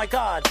 Oh, my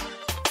God.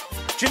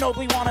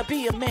 Ginobili wanna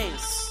be a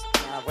mace.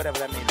 Whatever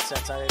that made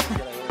sense. I didn't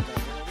get a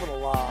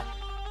little,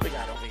 we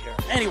got over here.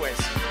 Anyways,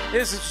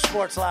 this is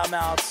Sports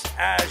Loudmouths.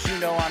 As you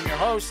know, I'm your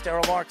host,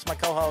 Daryl Marks, my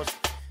co-host.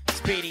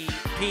 Speedy,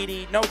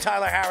 Petey, no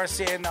Tyler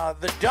Harrison,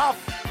 the Duff,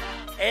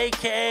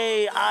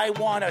 a.k.a. I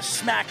want to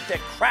smack the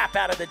crap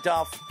out of the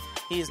Duff.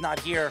 He is not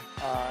here.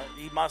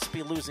 He must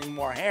be losing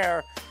more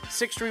hair.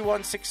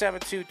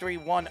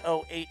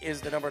 631-672-3108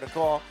 is the number to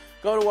call.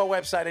 Go to our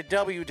website at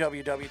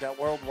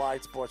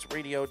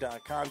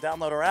www.worldwidesportsradio.com.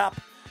 Download our app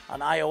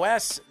on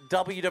iOS,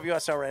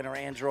 WWSRN or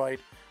Android,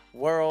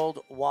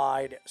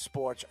 Worldwide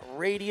Sports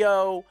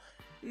Radio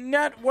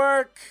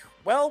Network.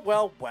 Well.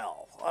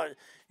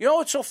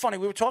 It's so funny.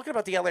 We were talking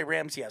about the LA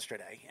Rams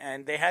yesterday,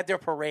 and they had their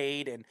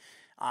parade, and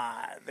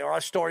there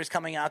are stories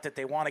coming out that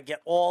they want to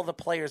get all the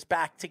players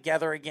back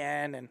together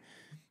again. And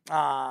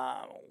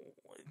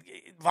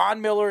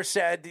Von Miller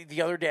said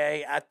the other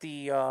day at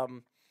the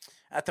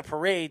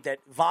parade that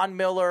Von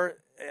Miller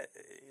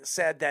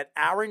said that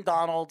Aaron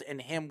Donald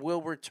and him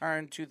will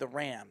return to the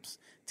Rams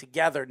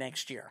together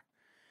next year.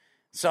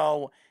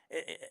 So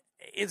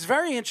it's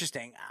very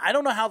interesting. I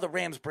don't know how the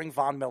Rams bring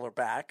Von Miller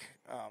back.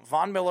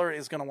 Von Miller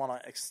is going to want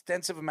an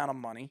extensive amount of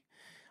money.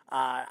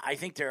 I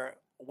think they're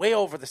way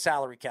over the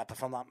salary cap,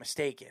 if I'm not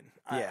mistaken.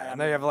 Yeah, and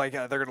they have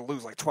they're going to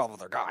lose 12 of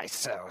their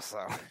guys.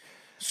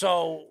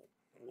 So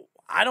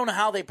I don't know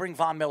how they bring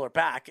Von Miller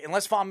back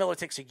unless Von Miller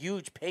takes a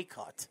huge pay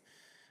cut.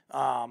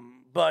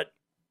 But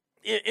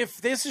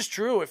if this is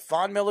true, if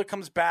Von Miller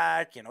comes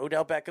back and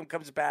Odell Beckham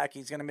comes back,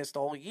 he's going to miss the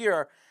whole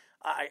year.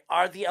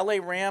 Are the LA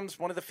Rams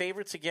one of the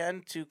favorites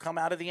again to come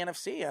out of the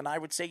NFC? And I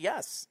would say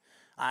yes.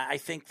 I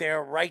think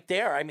they're right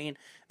there. I mean,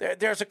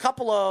 there's a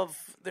couple of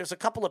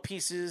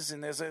pieces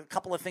and there's a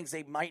couple of things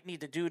they might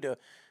need to do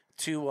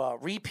to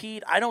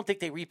repeat. I don't think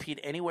they repeat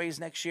anyways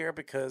next year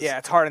because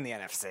it's hard in the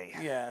NFC.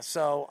 Yeah.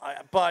 So,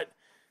 but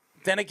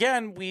then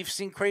again, we've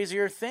seen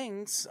crazier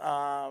things.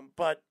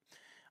 But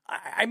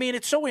I mean,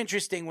 it's so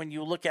interesting when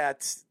you look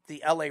at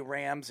the LA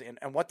Rams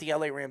and what the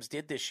LA Rams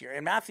did this year,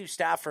 and Matthew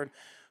Stafford,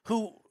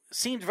 who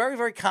seemed very,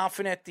 very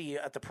confident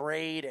at the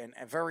parade and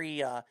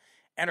very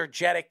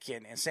energetic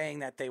and saying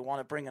that they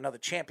want to bring another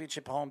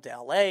championship home to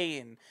L.A.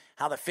 and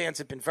how the fans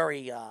have been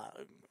very,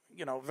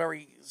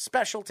 very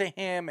special to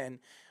him. And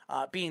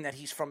being that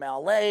he's from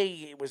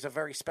L.A., it was a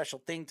very special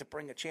thing to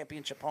bring a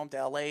championship home to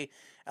L.A.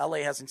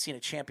 L.A. hasn't seen a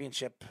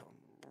championship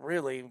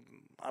really.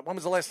 When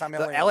was the last time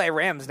the L.A.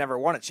 Rams never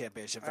won a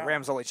championship? The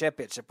Rams' only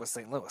championship was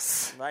St.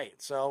 Louis. Right.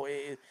 So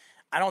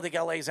I don't think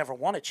LA's ever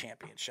won a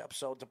championship.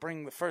 So to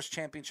bring the first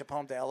championship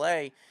home to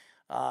LA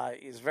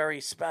is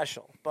very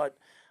special. But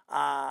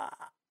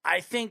I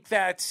think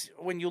that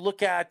when you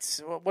look at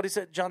what is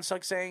it, John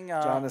Suggs saying?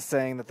 John is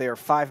saying that they are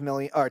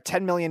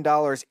 $10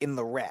 million in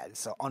the red,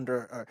 so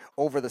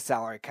over the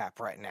salary cap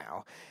right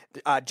now.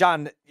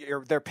 John,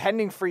 they're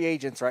pending free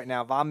agents right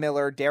now. Von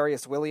Miller,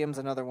 Darius Williams,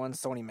 another one,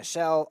 Sony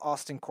Michel,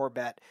 Austin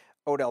Corbett,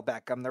 Odell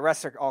Beckham. The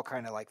rest are all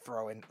kind of like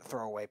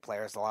throwaway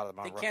players. A lot of them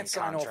on rookie contracts.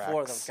 They can't sign all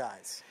 4 of those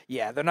guys.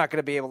 Yeah, they're not going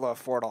to be able to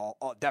afford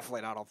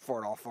definitely not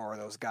afford all 4 of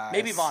those guys.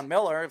 Maybe Von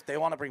Miller, if they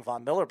want to bring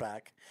Von Miller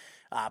back.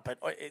 But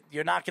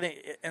you're not going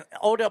to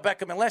Odell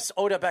Beckham unless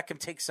Odell Beckham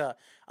takes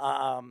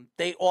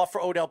they offer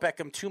Odell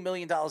Beckham $2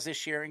 million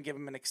this year and give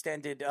him an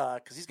extended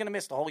because he's going to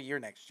miss the whole year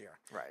next year.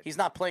 Right. He's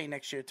not playing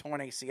next year,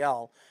 torn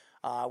ACL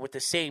with the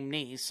same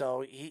knee,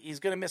 so he's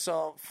going to miss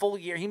a full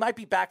year. He might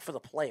be back for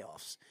the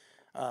playoffs,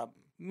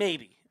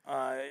 maybe.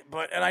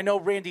 And I know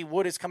Randy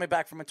Wood is coming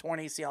back from a torn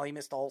ACL. He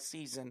missed the whole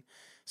season,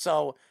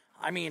 so.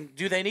 I mean,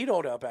 do they need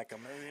Odell Beckham?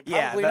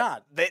 Probably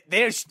not.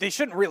 They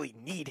shouldn't really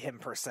need him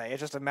per se. It's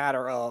just a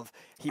matter of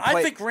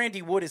I think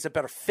Randy Wood is a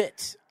better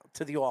fit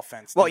to the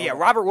offense. Well, yeah,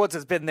 Robert Woods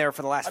has been there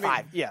for the last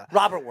 5. Yeah,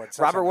 Robert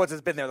Woods has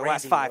been there the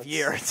last 5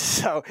 years.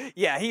 So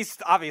yeah, he's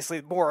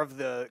obviously more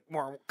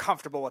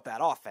comfortable with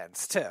that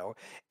offense too.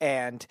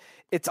 And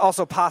it's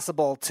also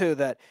possible too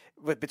that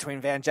between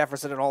Van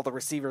Jefferson and all the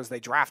receivers they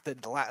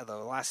drafted the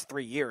last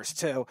 3 years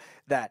too,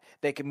 that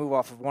they can move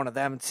off of one of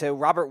them too.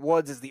 Robert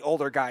Woods is the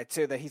older guy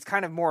too, that he's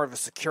kind of more of a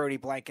security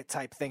blanket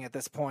type thing at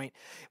this point,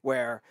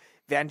 where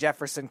Van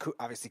Jefferson,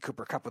 obviously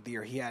Cooper Kupp with the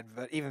year he had,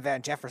 but even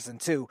Van Jefferson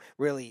too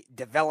really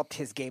developed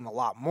his game a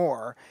lot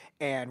more.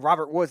 And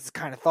Robert Woods is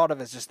kind of thought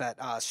of as just that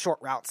short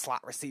route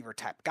slot receiver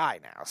type guy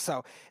now.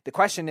 So the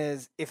question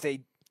is, if they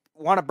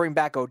want to bring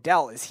back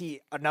Odell, is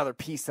he another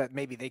piece that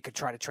maybe they could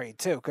try to trade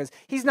too? Because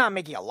he's not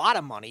making a lot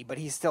of money, but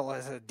he still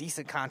has a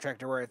decent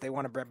contract where if they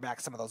want to bring back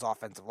some of those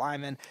offensive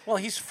linemen. Well,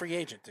 he's a free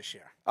agent this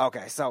year.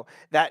 Okay, so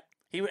that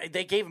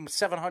they gave him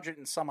 $700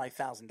 and some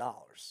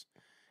 $1,000.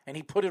 And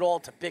he put it all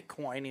to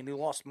Bitcoin, and he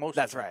lost most of it.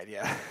 That's right,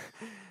 yeah.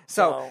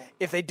 So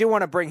if they do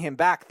want to bring him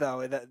back,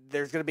 though,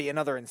 there's going to be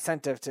another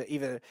incentive to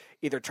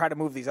either try to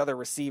move these other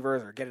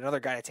receivers or get another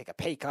guy to take a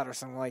pay cut or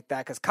something like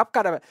that. Because Kupp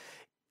got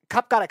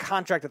a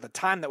contract at the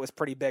time that was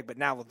pretty big, but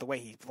now with the way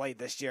he played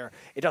this year,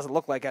 it doesn't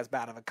look like as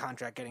bad of a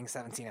contract getting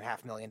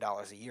 $17.5 million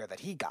a year that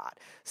he got.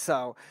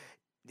 So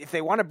if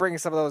they want to bring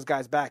some of those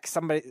guys back,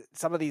 some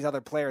of these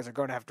other players are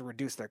going to have to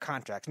reduce their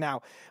contracts.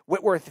 Now,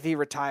 Whitworth, if he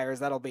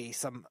retires, that'll be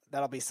some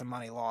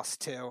money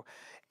lost too,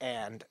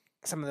 and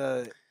some of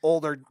the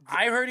older.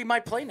 I heard he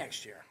might play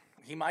next year.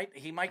 He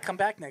might come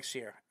back next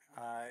year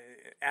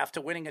after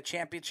winning a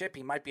championship.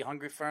 He might be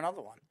hungry for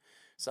another one.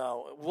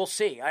 So we'll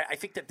see. I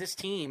think that this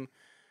team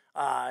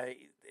is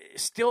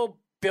still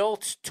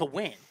built to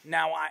win.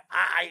 Now,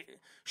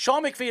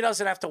 Sean McVay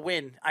doesn't have to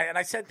win.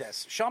 I said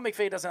this. Sean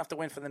McVay doesn't have to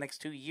win for the next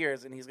 2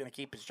 years, and he's going to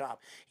keep his job.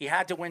 He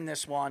had to win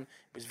this one.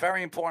 It was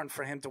very important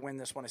for him to win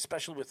this one,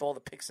 especially with all the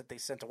picks that they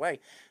sent away.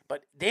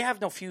 But they have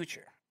no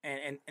future,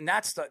 and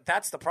that's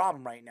the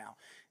problem right now.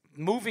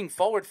 Moving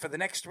forward for the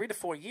next 3 to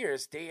 4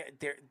 years,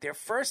 their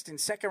first and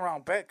second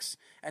round picks,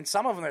 and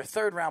some of them their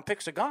third round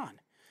picks are gone.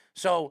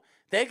 So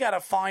they got to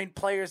find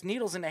players,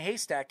 needles in a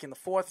haystack in the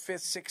 4th,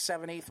 5th, 6th,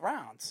 7th, 8th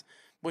rounds,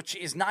 which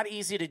is not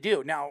easy to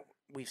do. Now,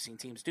 we've seen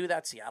teams do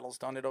that. Seattle's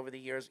done it over the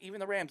years. Even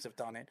the Rams have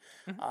done it.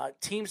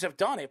 Teams have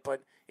done it,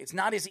 but it's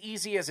not as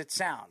easy as it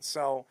sounds.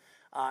 So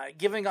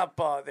giving up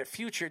their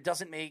future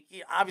doesn't make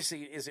 –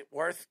 obviously, is it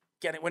worth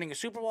winning a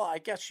Super Bowl? I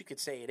guess you could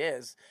say it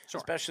is,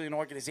 especially an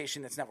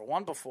organization that's never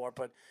won before.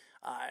 But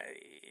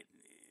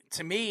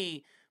to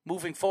me –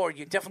 moving forward,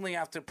 you definitely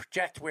have to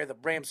project where the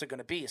Rams are going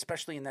to be,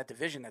 especially in that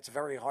division. That's a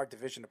very hard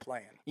division to play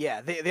in. Yeah,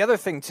 the other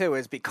thing, too,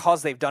 is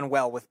because they've done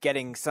well with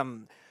getting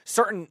some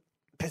certain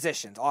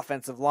positions,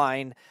 offensive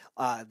line,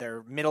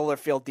 their middle of their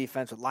field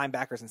defense with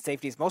linebackers and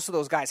safeties. Most of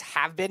those guys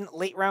have been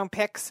late round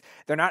picks.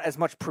 They're not as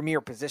much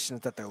premier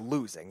positions that they're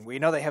losing. We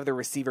know they have the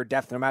receiver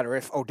depth no matter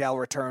if Odell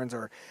returns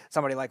or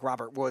somebody like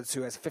Robert Woods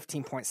who has a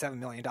 $15.7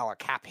 million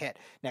cap hit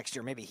next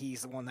year. Maybe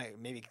he's the one that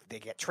maybe they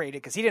get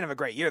traded because he didn't have a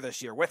great year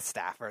this year with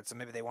Stafford, so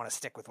maybe they want to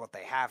stick with what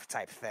they have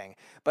type thing.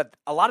 But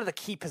a lot of the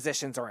key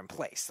positions are in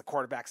place. The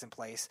quarterback's in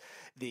place.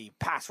 The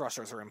pass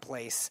rushers are in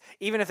place.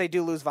 Even if they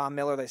do lose Von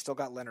Miller, they still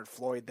got Leonard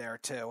Floyd there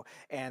too.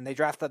 And they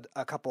drafted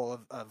a couple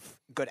of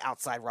good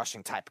outside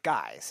rushing type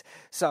guys.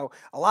 So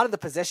a lot of the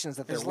positions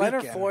that they're Is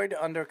Leonard Floyd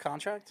under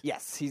contract?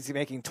 Yes, he's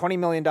making $20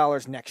 million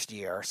next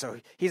year. So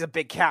he's a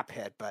big cap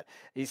hit, but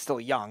he's still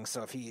young.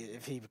 So if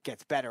he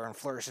gets better and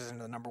flourishes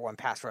into the number one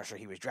pass rusher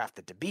he was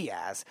drafted to be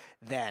as,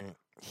 then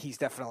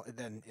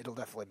it'll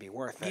definitely be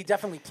worth it. He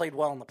definitely played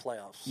well in the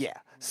playoffs. Yeah.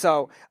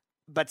 So,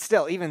 but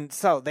still, even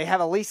so, they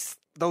have at least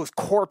those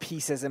core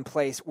pieces in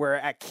place where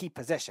at key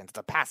positions,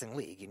 the passing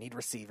league, you need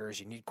receivers,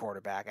 you need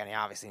quarterback, and you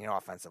obviously need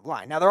offensive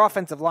line. Now, their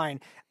offensive line,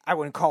 I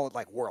wouldn't call it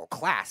like world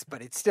class,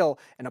 but it's still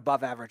an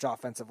above average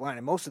offensive line.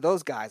 And most of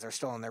those guys are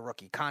still in their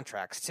rookie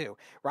contracts too.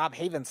 Rob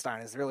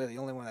Havenstein is really the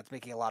only one that's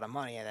making a lot of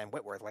money. And then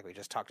Whitworth, like we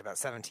just talked about,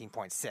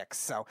 17.6.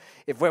 So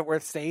if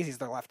Whitworth stays, he's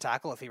their left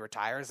tackle. If he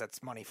retires,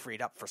 that's money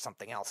freed up for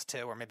something else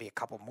too, or maybe a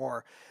couple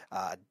more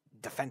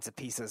defensive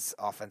pieces,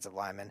 offensive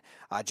linemen.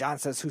 John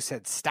says, who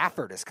said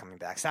Stafford is coming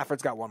back?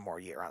 Stafford's got one more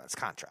year on his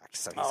contract,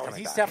 so he's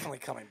coming back. Definitely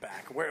coming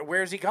back.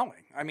 Where's he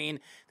going? I mean,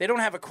 they don't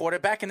have a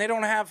quarterback, and they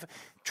don't have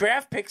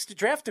draft picks to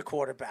draft a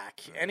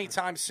quarterback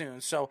anytime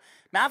soon. So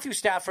Matthew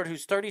Stafford,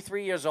 who's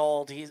 33 years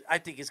old, I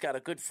think he's got a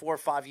good 4 or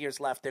 5 years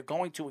left. They're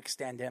going to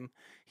extend him.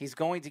 He's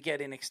going to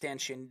get an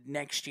extension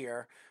next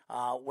year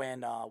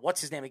when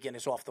what's his name again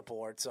is off the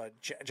boards.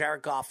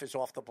 Jared Goff is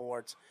off the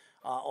boards.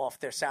 Off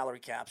their salary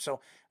cap.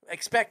 So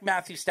expect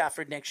Matthew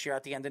Stafford next year,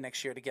 at the end of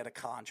next year, to get a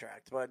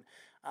contract. But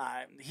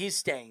he's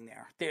staying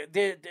there.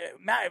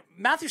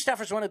 Matthew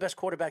Stafford's one of the best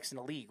quarterbacks in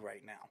the league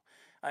right now.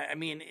 I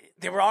mean,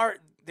 there are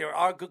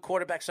good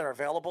quarterbacks that are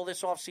available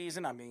this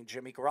offseason. I mean,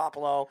 Jimmy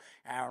Garoppolo,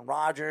 Aaron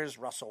Rodgers,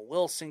 Russell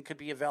Wilson could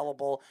be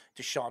available,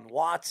 Deshaun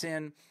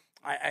Watson.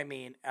 I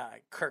mean,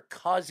 Kirk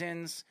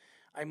Cousins.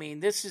 I mean,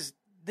 this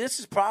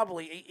is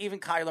probably even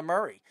Kyler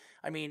Murray.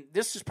 I mean,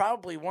 this is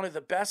probably one of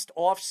the best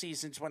off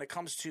seasons when it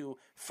comes to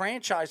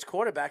franchise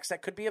quarterbacks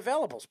that could be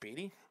available,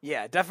 Speedy.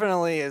 Yeah,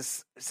 definitely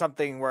is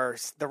something where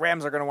the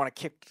Rams are going to want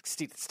to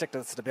stick to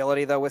the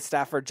stability though with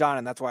Stafford, John,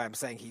 and that's why I'm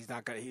saying he's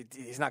not going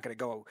to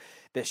go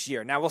this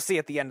year. Now we'll see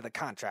at the end of the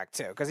contract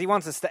too, because he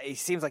wants to stay. He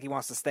seems like he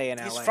wants to stay in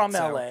LA. He's from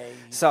LA,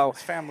 so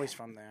his family's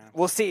from there.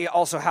 We'll see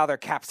also how their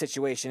cap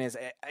situation is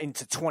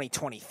into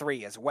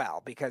 2023 as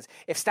well, because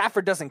if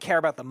Stafford doesn't care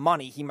about the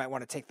money, he might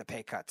want to take the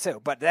pay cut too.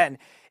 But then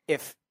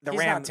if the He's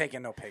Rams not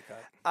taking no pay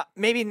cut,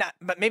 maybe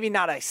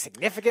not a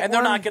significant. And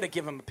they're one. not going to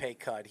give him a pay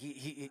cut.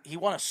 He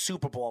won a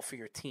Super Bowl for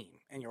your team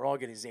and your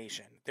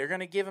organization. They're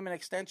going to give him an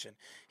extension.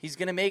 He's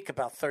going to make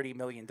about $30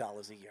 million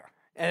a year.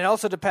 And it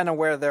also depends on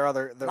where their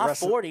not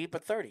rest 40,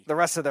 but 30. The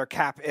rest of their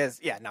cap is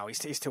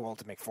he's too old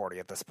to make 40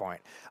 at this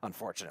point,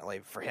 unfortunately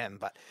for him.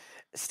 But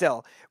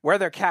still, where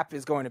their cap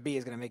is going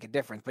to make a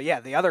difference. But yeah,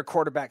 the other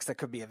quarterbacks that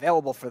could be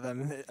available for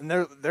them, and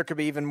there could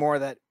be even more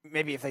that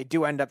maybe if they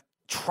do end up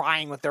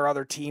trying with their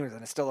other teams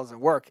and it still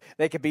doesn't work,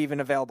 they could be even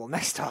available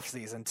next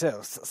offseason too.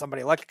 So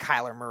somebody like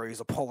Kyler Murray,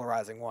 who's a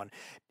polarizing one.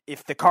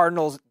 If the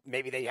Cardinals,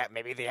 maybe they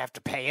have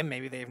to pay him,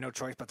 maybe they have no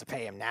choice but to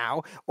pay him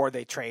now, or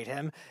they trade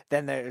him,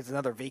 then there's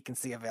another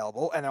vacancy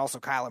available, and also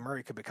Kyler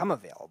Murray could become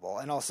available.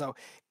 And also,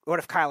 what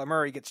if Kyler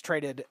Murray gets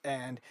traded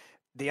and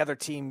the other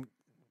team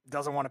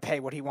doesn't want to pay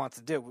what he wants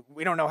to do?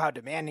 We don't know how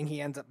demanding he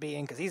ends up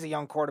being, because he's a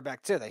young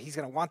quarterback too, that he's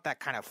going to want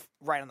that kind of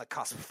right on the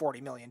cusp of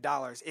 $40 million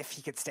if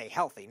he could stay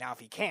healthy. Now, if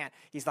he can't,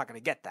 he's not going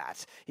to get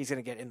that. He's going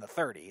to get in the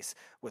 30s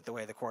with the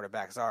way the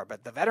quarterbacks are.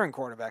 But the veteran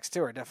quarterbacks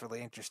too are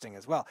definitely interesting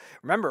as well.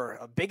 Remember,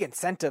 a big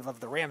incentive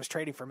of the Rams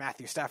trading for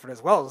Matthew Stafford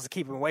as well is to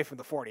keep him away from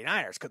the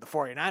 49ers. Could the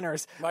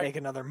 49ers make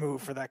another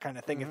move for that kind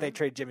of thing if they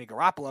trade Jimmy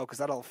Garoppolo? Because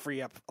that'll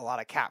free up a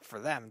lot of cap for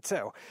them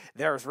too.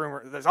 There's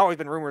always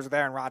been rumors of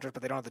Aaron Rodgers,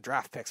 but they don't have the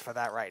draft picks for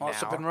that right now.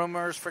 Also been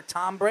rumors for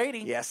Tom Brady.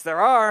 Yes, there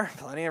are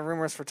plenty of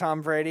rumors for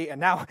Tom Brady, and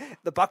now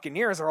the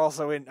Buccaneers are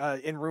also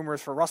in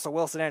rumors for Russell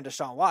Wilson and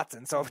Deshaun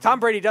Watson. So if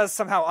Tom Brady does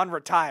somehow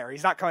unretire,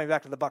 he's not coming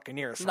back to the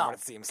Buccaneers. From what it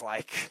seems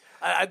like.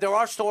 There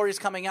are stories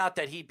coming out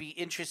that he'd be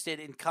interested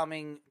in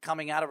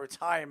coming out of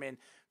retirement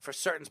for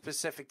certain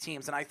specific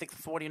teams, and I think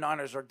the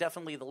 49ers are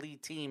definitely the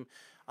lead team.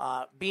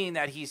 Being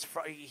that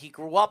he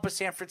grew up a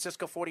San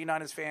Francisco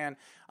 49ers fan,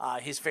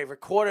 his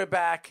favorite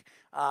quarterback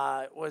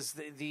was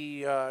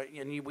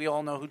and we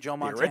all know who Joe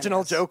Montana is. The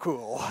original Joe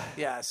Cool.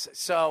 Yes,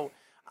 so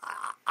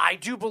I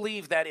do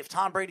believe that if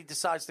Tom Brady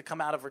decides to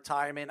come out of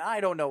retirement, I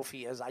don't know if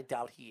he is, I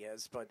doubt he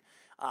is, but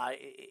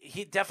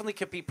he definitely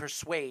could be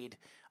persuaded,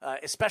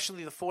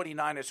 especially the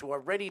 49ers, who are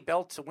ready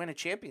built to win a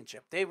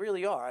championship. They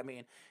really are. I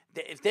mean,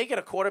 if they get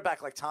a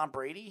quarterback like Tom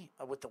Brady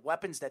with the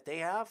weapons that they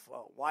have,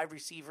 wide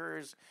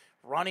receivers,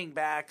 running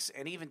backs,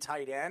 and even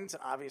tight ends,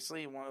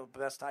 obviously one of the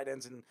best tight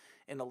ends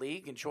in the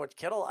league, and George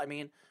Kittle, I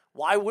mean,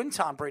 why wouldn't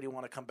Tom Brady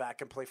want to come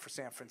back and play for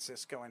San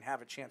Francisco and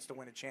have a chance to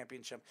win a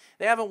championship?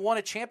 They haven't won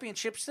a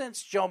championship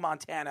since Joe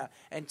Montana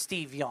and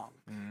Steve Young.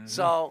 Mm-hmm.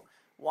 So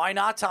why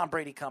not Tom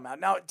Brady come out?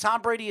 Now,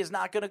 Tom Brady is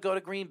not going to go to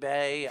Green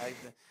Bay.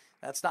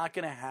 That's not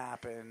going to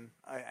happen.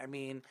 I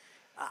mean,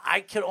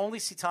 I could only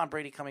see Tom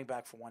Brady coming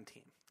back for one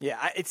team.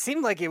 Yeah, it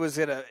seemed like if he was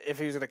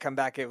gonna come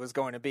back, it was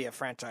going to be a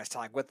franchise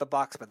tag with the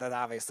Bucs, but that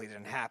obviously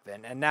didn't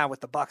happen. And now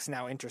with the Bucs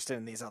now interested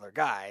in these other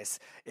guys,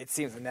 it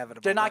seems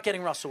inevitable. They're not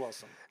getting Russell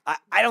Wilson.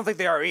 I don't think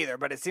they are either,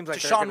 but it seems like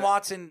Deshaun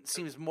Watson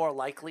seems more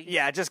likely.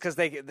 Yeah, just because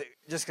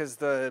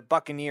the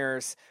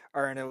Buccaneers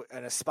are in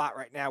a spot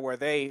right now where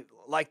they,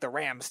 like the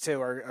Rams too,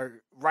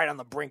 are right on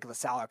the brink of the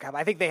salary cap.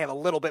 I think they have a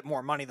little bit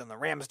more money than the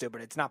Rams do, but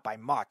it's not by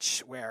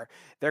much. Where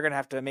they're going to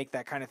have to make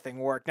that kind of thing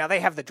work. Now they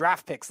have the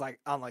draft picks,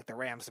 unlike the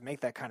Rams, to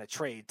make that kind of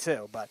trade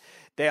too. But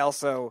they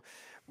also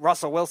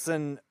Russell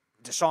Wilson.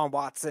 Deshaun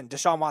Watson's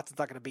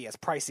not going to be as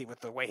pricey with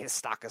the way his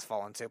stock has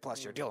fallen too.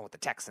 Plus, you're dealing with the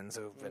Texans,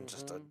 who've been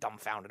just a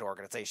dumbfounded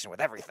organization with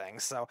everything.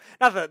 So,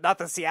 not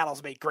that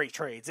Seattle's made great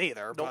trades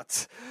either,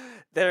 but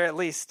they're at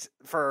least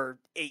for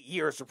 8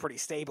 years are pretty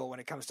stable when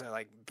it comes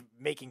to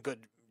making good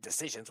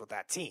decisions with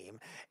that team.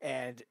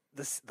 And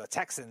the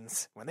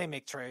Texans, when they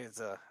make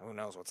trades, who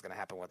knows what's going to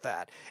happen with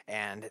that.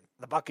 And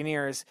the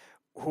Buccaneers,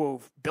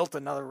 who've built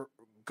another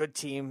good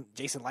team.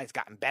 Jason Light's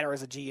gotten better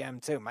as a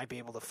GM, too. Might be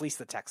able to fleece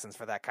the Texans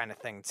for that kind of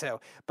thing, too.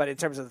 But in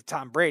terms of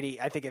Tom Brady,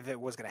 I think if it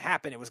was going to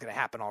happen, it was going to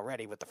happen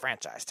already with the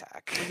franchise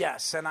tag.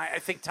 Yes, and I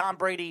think Tom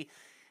Brady,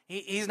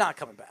 he's not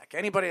coming back.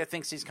 Anybody that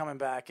thinks he's coming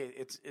back,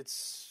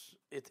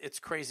 it's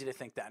crazy to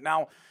think that.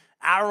 Now,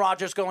 Aaron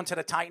Rodgers going to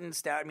the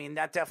Titans,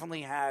 that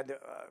definitely had,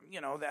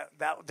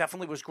 that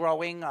definitely was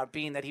growing,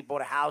 being that he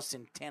bought a house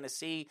in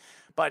Tennessee.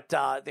 But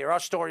there are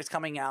stories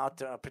coming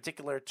out,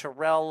 particular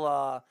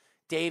Terrell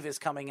Davis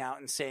coming out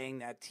and saying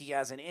that he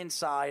has an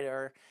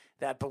insider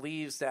that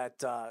believes that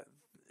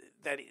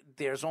that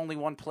there's only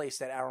one place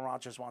that Aaron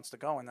Rodgers wants to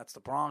go, and that's the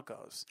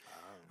Broncos.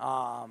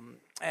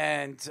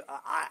 And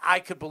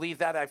I could believe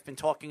that. I've been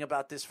talking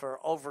about this for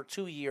over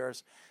 2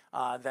 years,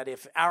 that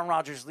if Aaron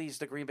Rodgers leaves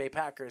the Green Bay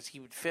Packers, he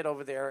would fit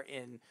over there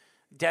in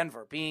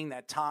Denver, being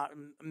that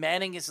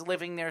Manning is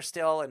living there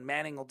still, and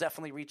Manning will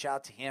definitely reach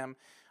out to him.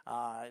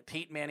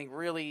 Peyton Manning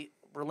really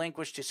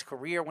relinquished his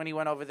career when he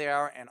went over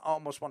there and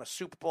almost won a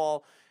Super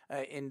Bowl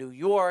in New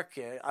York.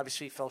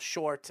 Obviously fell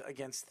short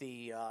against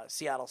the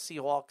Seattle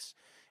Seahawks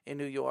in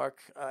New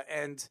York,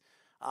 and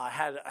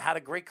had a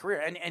great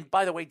career. And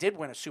by the way, did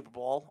win a Super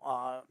Bowl,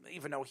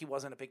 even though he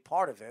wasn't a big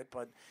part of it,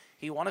 but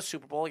he won a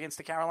Super Bowl against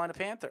the Carolina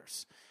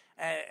Panthers.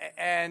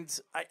 And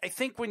I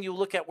think when you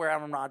look at where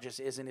Aaron Rodgers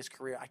is in his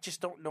career, I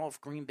just don't know if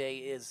Green Bay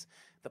is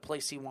the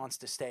place he wants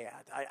to stay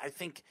at. I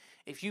think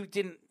if you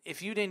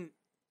didn't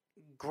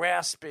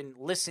grasp and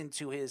listen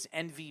to his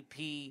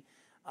MVP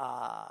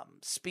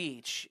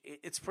speech,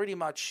 it's pretty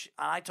much,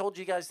 I told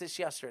you guys this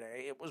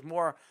yesterday, it was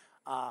more,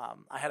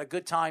 I had a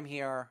good time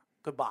here,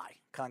 goodbye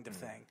kind of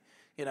thing.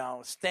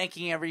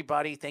 Thanking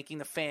everybody, thanking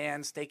the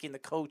fans, thanking the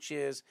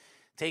coaches,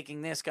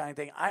 taking this kind of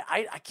thing.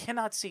 I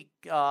cannot see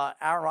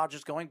Aaron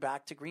Rodgers going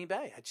back to Green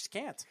Bay. I just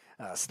can't.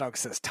 Snug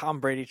says Tom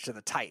Brady to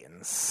the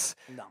Titans.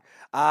 No.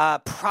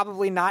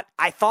 Probably not.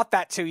 I thought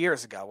that 2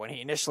 years ago when he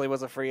initially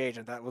was a free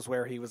agent. That was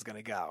where he was going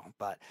to go.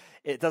 But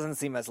it doesn't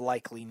seem as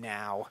likely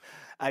now.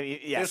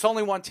 There's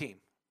only one team.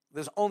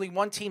 There's only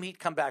one team he'd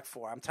come back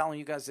for. I'm telling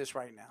you guys this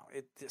right now.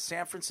 The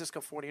San Francisco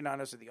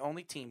 49ers are the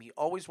only team. He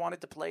always wanted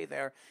to play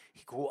there.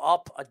 He grew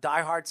up a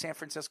diehard San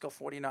Francisco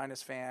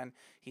 49ers fan.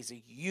 He's a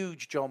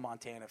huge Joe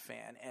Montana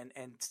fan.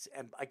 And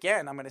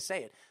again, I'm going to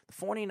say it. The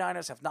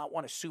 49ers have not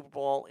won a Super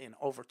Bowl in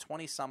over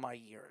 20-some-odd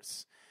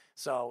years.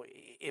 So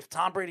if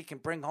Tom Brady can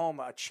bring home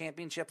a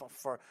championship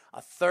for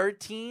a third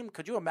team,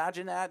 could you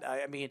imagine that?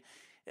 I mean,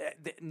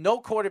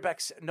 no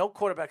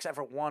quarterbacks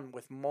ever won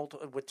with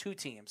two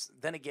teams.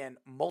 Then again,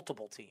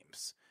 multiple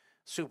teams,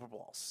 Super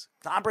Bowls.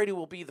 Tom Brady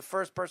will be the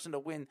first person to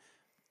win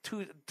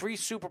 3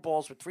 Super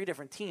Bowls with 3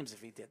 different teams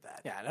if he did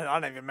that. Yeah,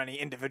 not even many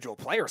individual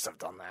players have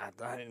done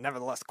that.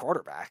 Nevertheless,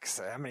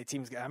 quarterbacks. How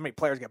many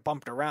players get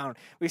bumped around?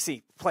 We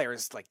see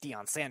players like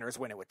Deion Sanders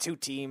win it with 2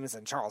 teams,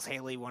 and Charles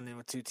Haley won it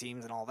with 2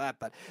 teams, and all that.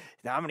 But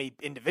how many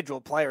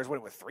individual players win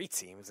it with 3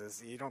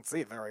 teams? You don't see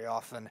it very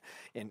often,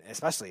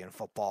 especially in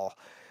football.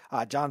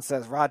 John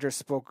says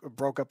Rodgers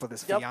broke up with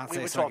his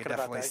fiance, so I could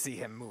definitely see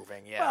him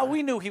moving. Yeah. Well,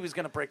 we knew he was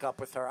going to break up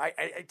with her.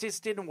 It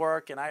just didn't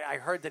work, and I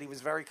heard that he was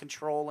very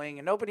controlling,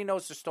 and nobody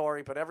knows the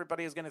story, but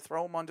everybody is going to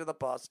throw him under the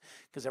bus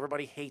because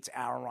everybody hates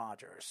Aaron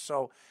Rodgers.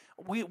 So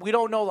we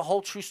don't know the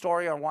whole true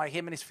story on why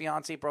him and his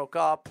fiance broke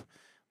up.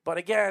 But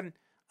again,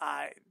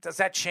 does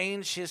that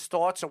change his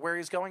thoughts or where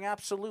he's going?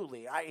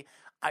 Absolutely.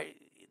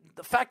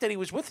 The fact that he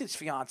was with his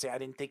fiance, I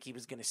didn't think he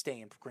was going to stay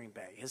in Green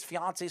Bay. His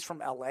fiance's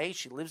from L.A.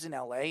 She lives in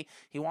L.A.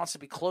 He wants to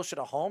be closer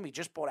to home. He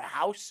just bought a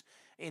house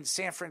in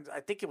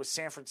I think it was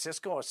San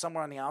Francisco or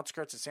somewhere on the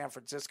outskirts of San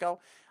Francisco.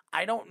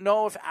 I don't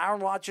know if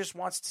Aaron Rodgers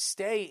wants to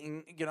stay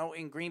in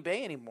Green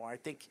Bay anymore. I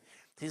think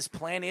his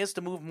plan is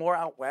to move more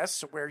out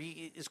west where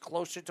he is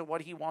closer to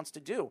what he wants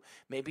to do.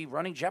 Maybe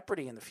running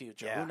Jeopardy in the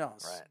future. Yeah, who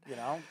knows?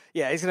 Right.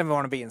 Yeah, he's going to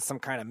want to be in some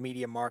kind of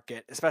media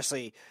market,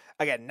 especially,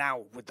 again,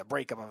 now with the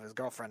breakup of his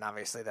girlfriend,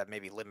 obviously that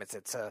maybe limits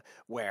it to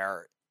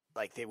where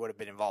like they would have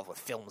been involved with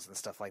films and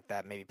stuff like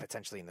that, maybe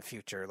potentially in the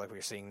future, like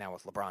we're seeing now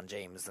with LeBron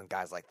James and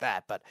guys like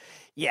that. But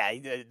yeah,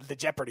 the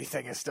Jeopardy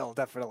thing is still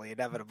definitely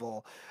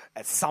inevitable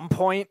at some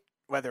point.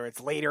 Whether it's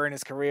later in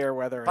his career,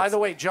 By the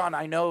way, John,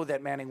 I know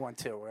that Manning won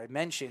 2. I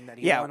mentioned that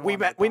he won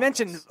 1. We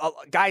mentioned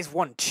guys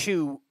won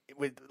 2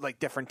 with like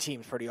different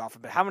teams pretty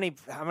often, but how many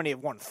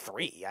have won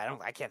 3?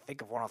 I can't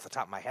think of one off the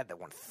top of my head that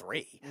won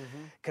 3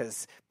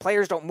 because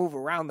players don't move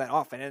around that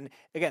often. And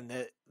again,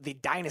 the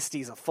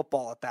dynasties of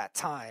football at that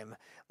time,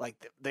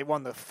 like they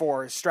won the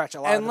 4 stretch.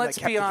 And let's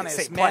be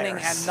honest, Manning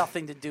had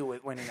nothing to do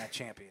with winning that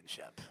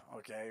championship.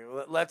 Okay,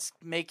 let's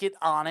make it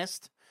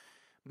honest.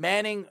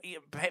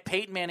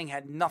 Peyton Manning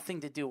had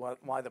nothing to do with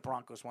why the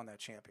Broncos won that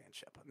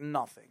championship.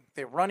 Nothing.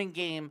 Their running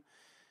game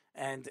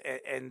and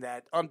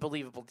that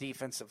unbelievable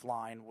defensive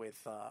line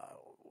with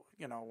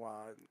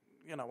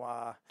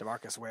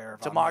DeMarcus Ware,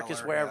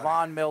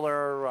 Von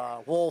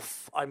Miller,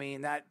 Wolf. I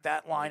mean that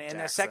line and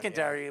the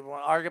secondary,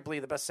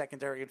 arguably the best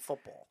secondary in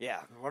football.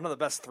 Yeah, one of the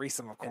best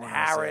threesome of corners. And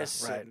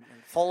Harris and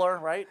Fuller,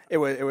 right? It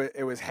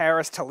was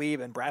Harris, Talib,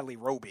 and Bradley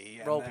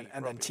Roby,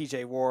 and then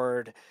T.J.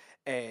 Ward.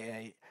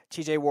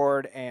 T.J.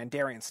 Ward and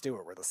Darian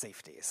Stewart were the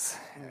safeties.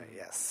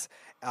 Yes.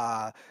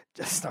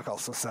 Snug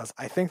also says,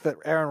 I think that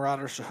Aaron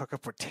Rodgers should hook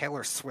up with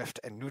Taylor Swift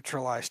and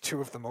neutralize two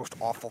of the most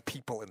awful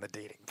people in the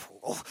dating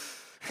pool.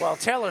 Well,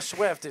 Taylor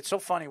Swift, it's so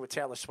funny with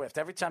Taylor Swift.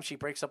 Every time she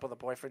breaks up with a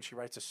boyfriend, she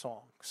writes a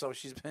song. So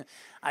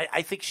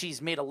I think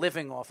she's made a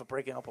living off of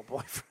breaking up with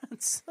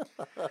boyfriends.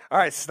 All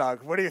right,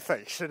 Snug, what do you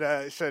think?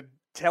 Should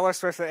Taylor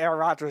Swift and Aaron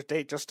Rodgers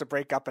date just to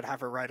break up and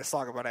have her write a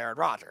song about Aaron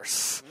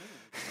Rodgers?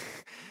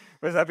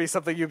 Would that be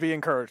something you'd be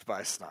encouraged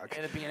by, Snug?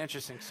 It'd be an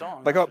interesting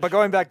song. But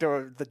going back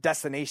to the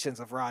destinations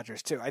of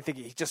Rodgers, too, I think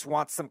he just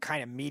wants some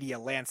kind of media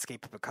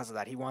landscape because of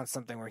that. He wants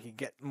something where he can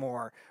get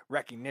more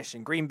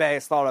recognition. Green Bay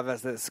is thought of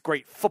as this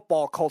great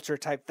football culture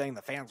type thing.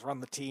 The fans run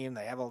the team.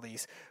 They have all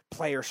these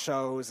player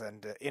shows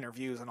and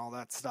interviews and all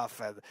that stuff.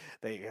 And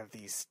they have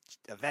these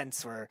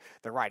events where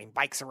they're riding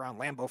bikes around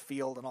Lambeau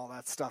Field and all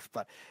that stuff.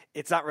 But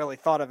it's not really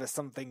thought of as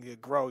something to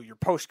grow your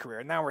post-career.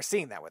 And now we're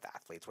seeing that with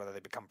athletes, whether they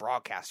become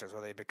broadcasters,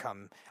 whether they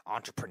become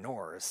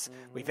entrepreneurs.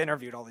 We've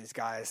interviewed all these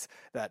guys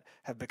that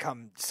have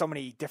become so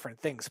many different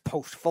things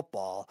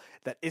post-football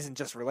that isn't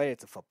just related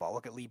to football.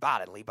 Look at Lee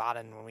Bodden. Lee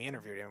Bodden, when we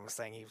interviewed him, was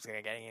saying he was going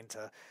to get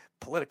into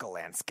political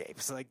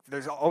landscapes. So,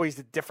 there's always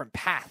a different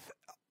path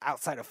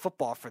outside of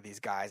football for these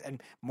guys,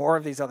 and more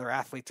of these other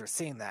athletes are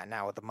seeing that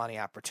now with the money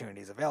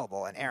opportunities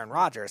available, and Aaron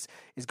Rodgers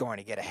is going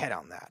to get ahead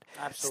on that.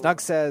 Absolutely. Snug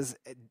says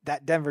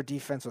that Denver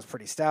defense was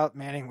pretty stout.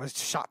 Manning was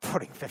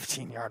shot-putting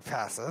 15-yard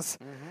passes.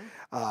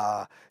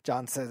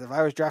 John says, if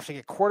I was drafting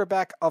a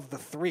quarterback of the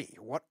three,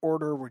 what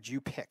order would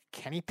you pick?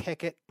 Kenny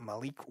Pickett,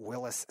 Malik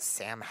Willis,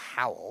 Sam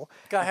Howell.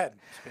 Go ahead.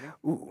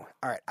 Ooh,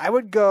 all right. I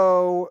would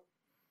go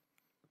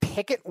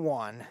Pickett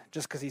 1,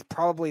 just because he's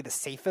probably the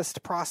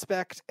safest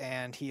prospect,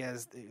 and he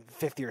has the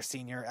fifth-year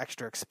senior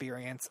extra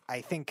experience.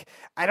 I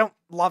don't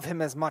love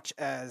him as much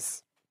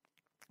as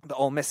the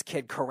Ole Miss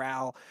kid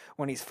Corral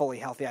when he's fully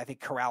healthy. I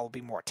think Corral will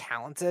be more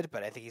talented,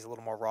 but I think he's a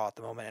little more raw at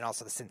the moment. And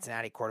also the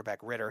Cincinnati quarterback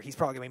Ritter, he's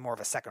probably going to be more of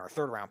a second or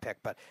third round pick,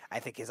 but I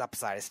think his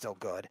upside is still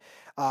good.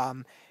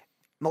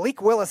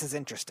 Malik Willis is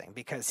interesting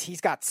because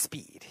he's got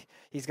speed.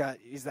 He's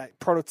that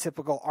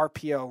prototypical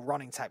RPO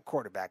running type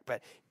quarterback,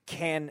 but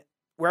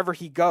wherever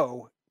he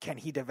go, can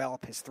he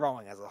develop his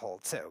throwing as a whole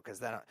too? Because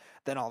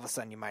then all of a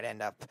sudden you might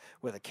end up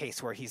with a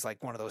case where he's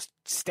like one of those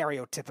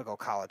stereotypical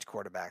college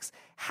quarterbacks.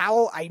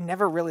 Howell, I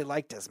never really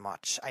liked as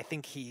much. I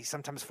think he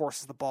sometimes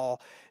forces the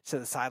ball to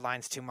the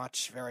sidelines too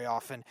much very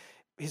often.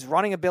 His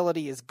running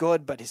ability is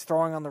good, but his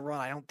throwing on the run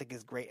I don't think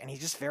is great, and he's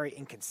just very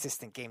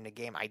inconsistent game to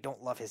game. I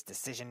don't love his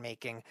decision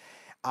making.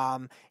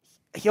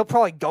 He'll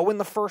probably go in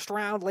the first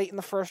round, late in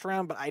the first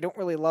round, but I don't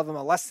really love him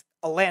unless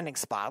the landing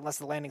spot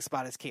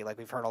is key, like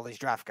we've heard all these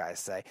draft guys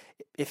say.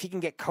 If he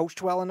can get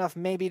coached well enough,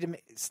 maybe to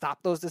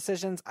stop those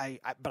decisions,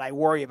 but I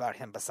worry about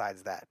him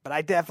besides that. But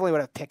I definitely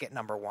would have Pickett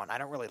number 1. I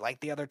don't really like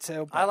the other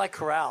two. I like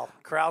Corral.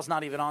 Corral's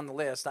not even on the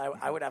list.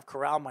 I would have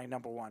Corral my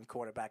number 1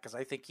 quarterback because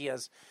I think he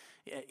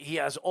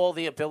has all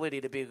the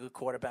ability to be a good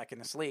quarterback in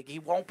this league. He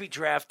won't be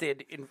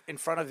drafted in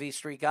front of these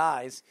three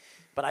guys,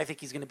 but I think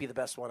he's going to be the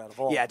best one out of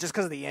all. Yeah, just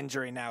because of the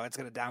injury now, it's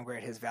going to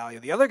downgrade his value.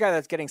 The other guy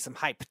that's getting some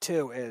hype,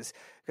 too, is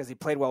because he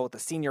played well with the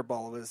Senior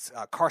Bowl, was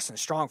Carson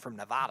Strong from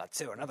Nevada,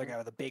 too. Another guy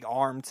with a big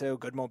arm, too,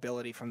 good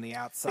mobility from the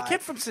outside. The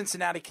kid from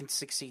Cincinnati can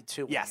succeed,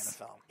 too, in the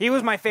NFL. He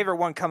was my favorite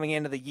one coming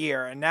into the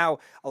year, and now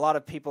a lot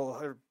of people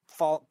are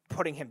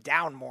putting him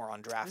down more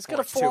on draft. He's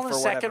going to fall in the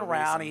second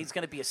round. He's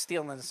going to be a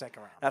steal in the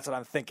second round. That's what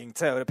I'm thinking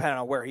too, depending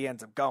on where he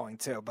ends up going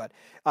too. But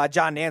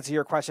John, to answer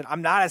your question,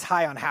 I'm not as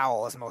high on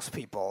Howell as most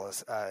people.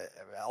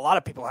 A lot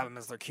of people have him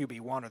as their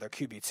QB1 or their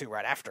QB2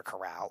 right after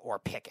Corral or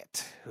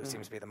Pickett, who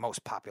seems to be the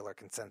most popular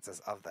consensus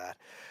of that.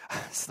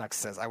 Snug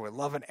says, I would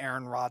love an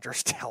Aaron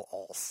Rodgers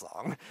tell-all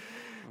song.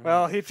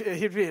 Well,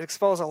 he'd be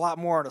exposed a lot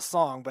more in a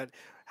song, but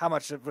how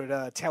much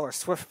would Taylor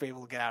Swift be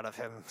able to get out of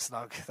him,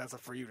 Snug? That's up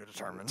for you to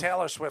determine.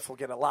 Taylor Swift will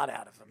get a lot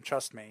out of him.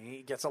 Trust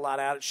me.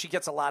 She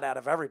gets a lot out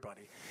of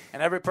everybody.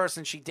 And every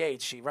person she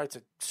dates, she writes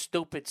a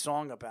stupid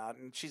song about,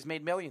 and she's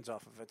made millions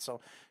off of it.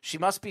 So she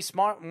must be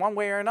smart in one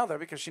way or another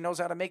because she knows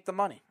how to make the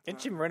money.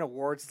 Didn't she win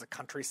awards as a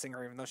country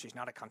singer, even though she's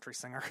not a country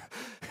singer?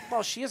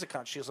 Well, she's a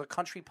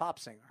country pop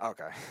singer.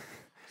 Okay.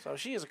 So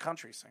she is a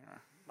country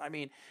singer. I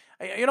mean,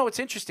 it's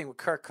interesting with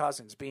Kirk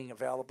Cousins being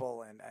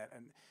available and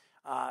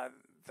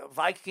the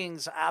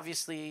Vikings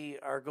obviously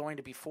are going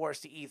to be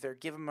forced to either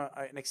give him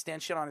an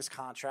extension on his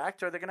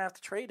contract or they're going to have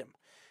to trade him.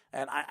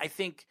 And I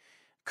think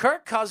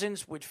Kirk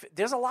Cousins would fit.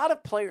 There's a lot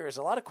of players,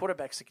 a lot of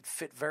quarterbacks that could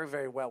fit very,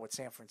 very well with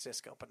San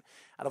Francisco. But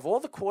out of all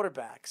the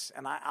quarterbacks,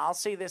 and I'll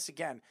say this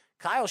again,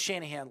 Kyle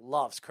Shanahan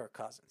loves Kirk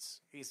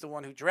Cousins. He's the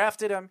one who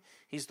drafted him.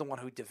 He's the one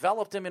who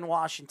developed him in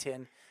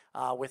Washington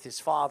with his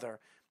father.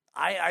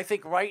 I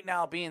think right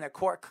now, being that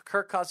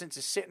Kirk Cousins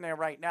is sitting there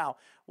right now,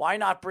 why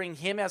not bring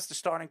him as the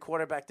starting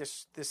quarterback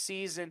this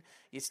season?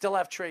 You still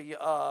have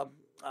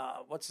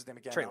what's his name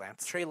again? Trey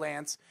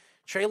Lance.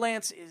 Trey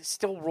Lance is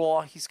still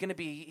raw. He's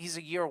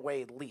a year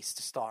away at least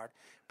to start.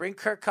 Bring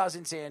Kirk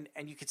Cousins in,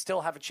 and you could still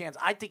have a chance.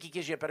 I think he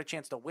gives you a better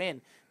chance to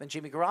win than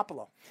Jimmy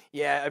Garoppolo.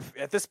 Yeah,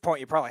 at this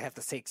point, you probably have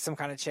to take some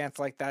kind of chance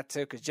like that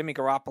too, because Jimmy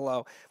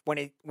Garoppolo,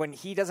 when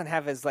he doesn't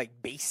have his like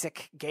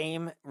basic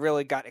game,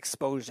 really got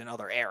exposed in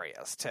other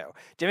areas too.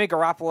 Jimmy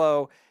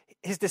Garoppolo,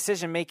 his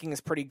decision making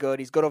is pretty good.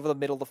 He's good over the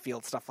middle of the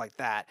field, stuff like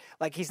that.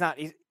 Like he's not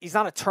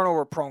a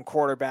turnover prone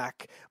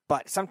quarterback,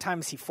 but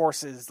sometimes he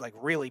forces like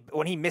really,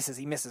 when he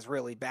misses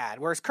really bad.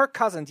 Whereas Kirk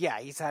Cousins, yeah,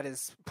 he's had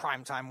his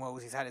primetime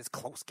woes, he's had his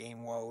close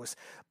game woes,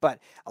 but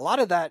a lot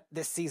of that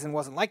this season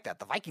wasn't like that.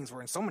 The Vikings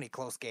were in so many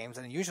close games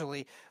and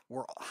usually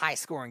were high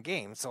scoring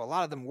games. So a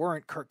lot of them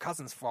weren't Kirk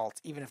Cousins'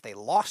 fault, even if they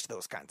lost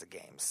those kinds of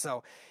games.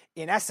 So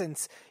in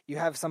essence, you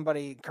have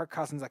somebody, Kirk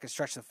Cousins, that can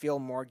stretch the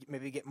field more,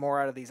 maybe get more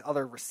out of these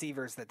other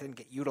receivers that didn't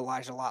get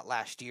utilized a lot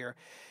last year.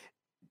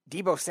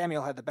 Deebo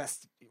Samuel had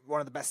one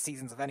of the best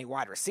seasons of any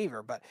wide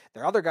receiver, but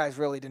their other guys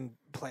really didn't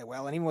play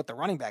well. And even with the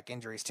running back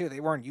injuries too, they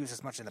weren't used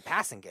as much in the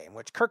passing game,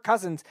 which Kirk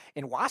Cousins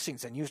in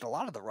Washington used a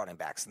lot of the running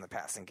backs in the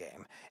passing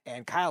game.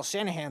 And Kyle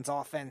Shanahan's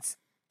offense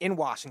in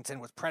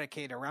Washington was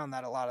predicated around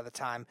that a lot of the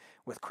time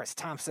with Chris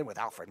Thompson, with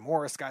Alfred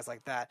Morris, guys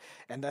like that.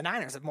 And the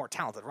Niners have more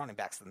talented running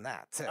backs than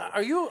that too.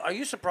 Are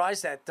you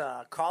surprised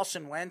that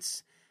Carson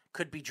Wentz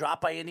could be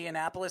dropped by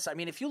Indianapolis? I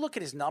mean, if you look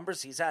at his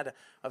numbers, he's had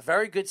a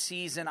very good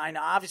season. I know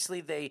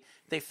obviously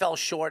they fell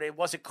short. It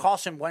wasn't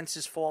Carson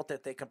Wentz's fault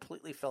that they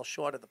completely fell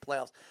short of the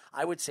playoffs.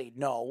 I would say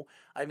no.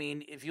 I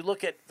mean, if you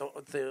look at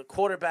the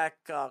quarterback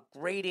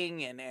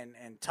rating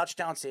and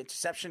touchdowns to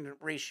interception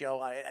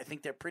ratio, I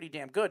think they're pretty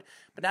damn good.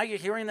 But now you're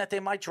hearing that they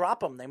might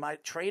drop him. They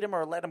might trade him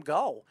or let him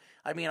go.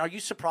 I mean, are you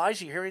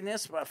surprised you're hearing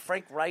this?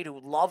 Frank Wright, who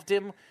loved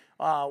him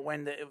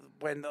when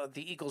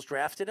the Eagles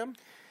drafted him.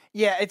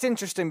 Yeah, it's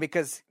interesting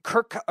because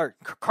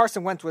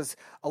Carson Wentz was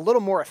a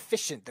little more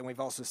efficient than we've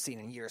also seen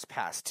in years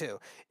past, too.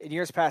 In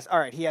years past, all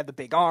right, he had the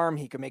big arm,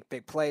 he could make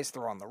big plays,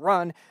 throw on the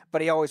run,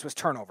 but he always was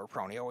turnover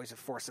prone. He always would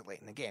force it late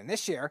in the game.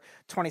 This year,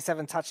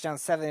 27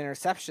 touchdowns, 7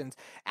 interceptions,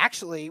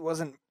 actually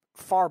wasn't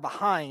far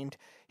behind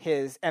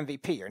his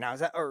MVP year. Now,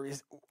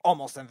 his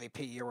almost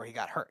MVP year where he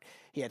got hurt.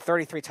 He had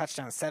 33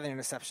 touchdowns, 7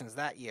 interceptions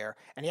that year,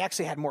 and he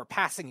actually had more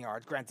passing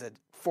yards, granted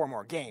 4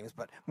 more games,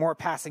 but more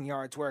passing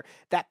yards where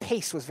that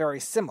pace was very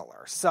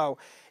similar. So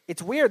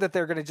it's weird that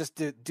they're going to just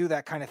do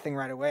that kind of thing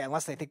right away,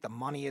 unless they think the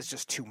money is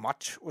just too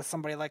much with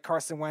somebody like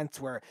Carson Wentz,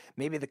 where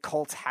maybe the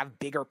Colts have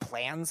bigger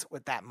plans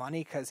with that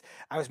money. Because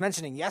I was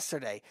mentioning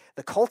yesterday,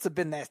 the Colts have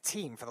been that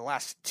team for the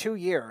last 2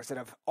 years that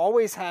have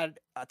always had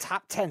a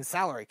top 10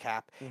 salary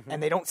cap,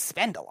 and they don't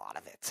spend a lot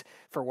of it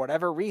for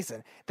whatever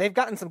reason. They've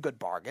gotten some good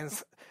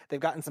bargains. They've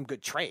gotten some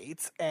good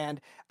trades,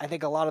 and I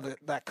think a lot of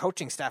that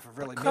coaching staff have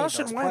really made those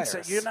players. Carson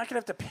Wentz, you're not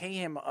going to have to pay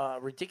him a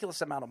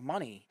ridiculous amount of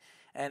money.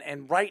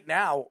 And right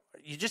now,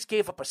 you just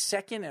gave up a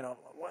second and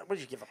what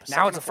did you give up?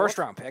 Now it's a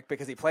first-round pick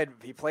because he played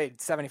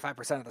 75%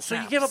 of the snaps. So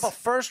you give up a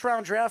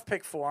first-round draft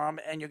pick for him,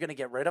 and you're going to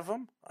get rid of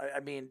him? I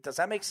mean, does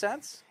that make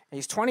sense?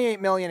 He's $28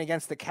 million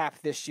against the cap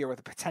this year with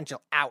a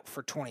potential out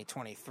for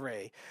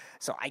 2023.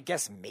 So I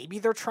guess maybe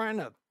they're trying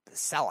to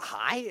sell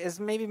high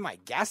is maybe my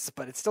guess,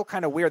 but it's still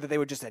kind of weird that they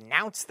would just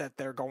announce that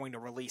they're going to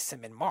release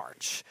him in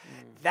March.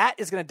 That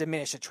is going to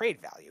diminish the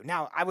trade value.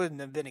 Now, I wouldn't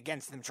have been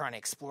against them trying to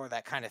explore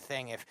that kind of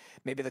thing if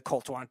maybe the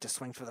Colts wanted to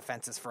swing for the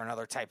fences for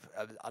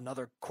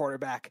another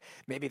quarterback.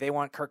 Maybe they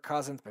want Kirk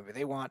Cousins. Maybe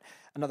they want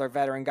another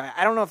veteran guy.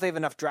 I don't know if they have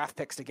enough draft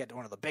picks to get to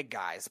one of the big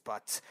guys,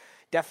 but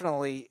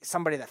definitely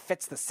somebody that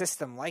fits the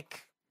system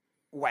like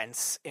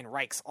Wentz in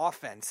Reich's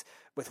offense,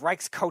 with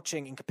Reich's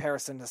coaching in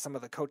comparison to some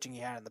of the coaching he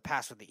had in the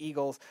past with the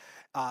Eagles.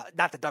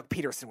 Not that Doug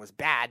Peterson was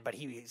bad, but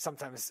he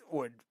sometimes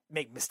would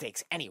make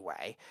mistakes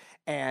anyway.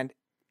 And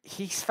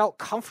he felt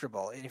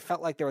comfortable, and it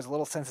felt like there was a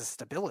little sense of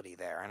stability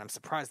there. And I'm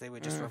surprised they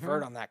would just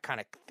revert on that kind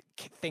of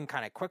thing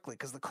kind of quickly,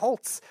 because the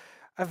Colts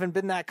haven't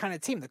been that kind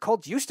of team. The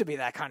Colts used to be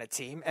that kind of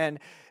team, and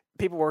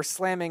people were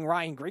slamming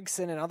Ryan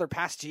Grigson and other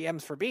past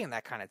GMs for being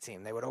that kind of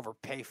team. They would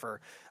overpay for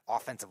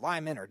offensive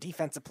linemen or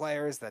defensive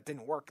players that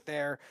didn't work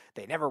there.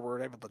 They never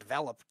were able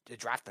to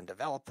draft and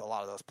develop a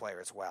lot of those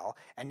players well.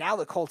 And now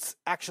the Colts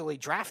actually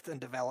draft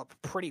and develop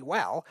pretty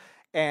well,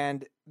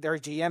 and their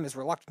GM is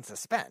reluctant to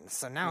spend.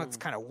 So now it's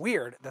kind of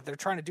weird that they're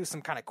trying to do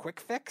some kind of quick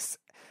fix.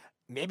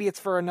 Maybe it's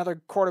for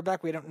another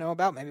quarterback we don't know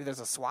about. Maybe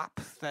there's a swap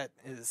that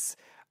is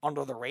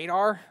under the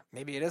radar.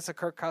 Maybe it is a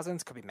Kirk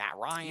Cousins. Could be Matt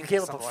Ryan. You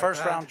gave up a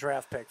first-round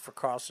draft pick for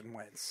Carson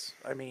Wentz.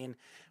 I mean,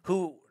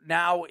 who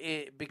now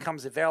it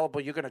becomes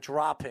available. You're going to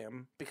drop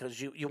him because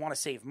you want to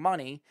save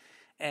money,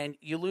 and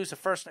you lose a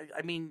first.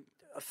 I mean,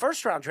 a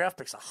first-round draft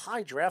pick is a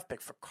high draft pick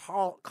for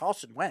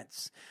Carson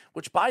Wentz,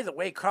 which, by the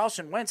way,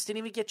 Carson Wentz didn't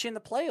even get you in the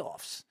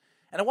playoffs.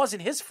 And it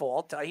wasn't his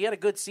fault. He had a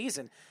good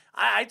season.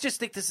 I just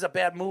think this is a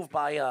bad move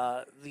by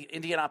the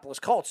Indianapolis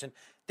Colts. And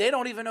they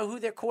don't even know who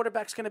their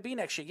quarterback's going to be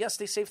next year. Yes,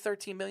 they saved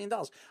 $13 million.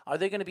 Are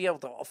they going to be able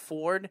to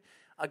afford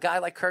a guy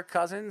like Kirk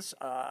Cousins?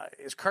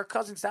 Is Kirk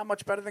Cousins that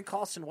much better than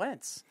Carson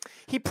Wentz?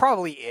 He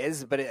probably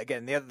is. But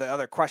again, the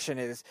other question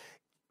is,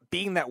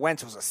 being that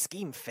Wentz was a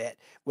scheme fit,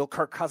 will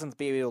Kirk Cousins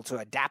be able to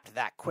adapt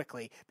that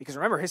quickly? Because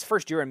remember, his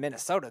first year in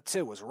Minnesota,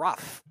 too, was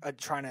rough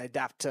trying to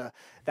adapt to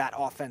that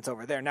offense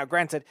over there. Now,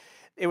 granted,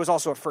 it was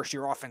also a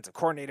first-year offensive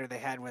coordinator they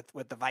had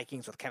with the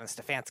Vikings with Kevin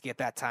Stefanski at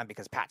that time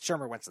because Pat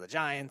Shurmur went to the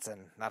Giants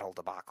and that whole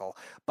debacle.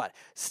 But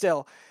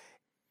still,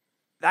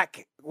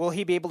 will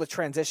he be able to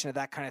transition to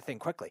that kind of thing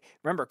quickly?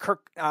 Remember,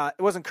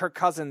 it wasn't Kirk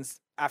Cousins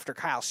after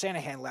Kyle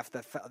Shanahan left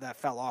that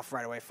fell off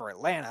right away for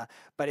Atlanta,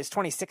 but his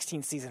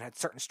 2016 season had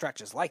certain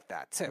stretches like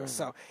that too.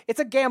 So it's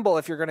a gamble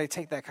if you're going to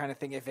take that kind of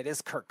thing if it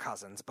is Kirk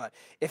Cousins, but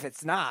if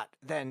it's not,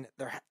 then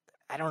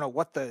I don't know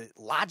what the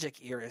logic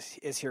here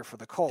is here for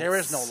the Colts. There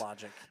is no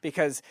logic.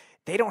 Because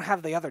they don't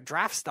have the other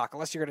draft stock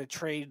unless you're going to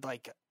trade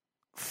like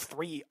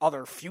 3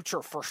 other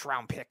future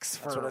first-round picks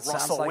for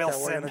Russell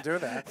Wilson. They're going to do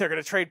that. They're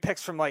going to trade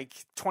picks from like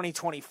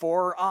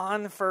 2024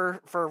 on for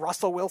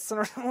Russell Wilson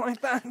or something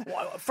like that.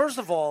 Well, first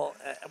of all,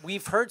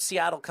 we've heard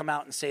Seattle come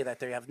out and say that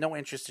they have no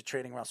interest in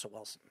trading Russell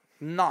Wilson.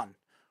 None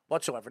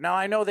whatsoever. Now,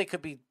 I know they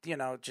could be,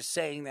 just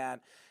saying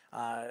that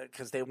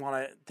because they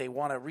want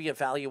to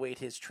reevaluate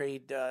his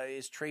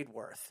trade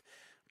worth.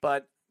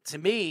 But to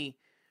me,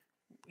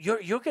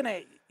 you're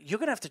gonna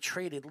have to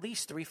trade at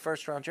least 3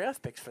 first-round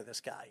draft picks for this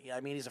guy.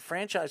 I mean, he's a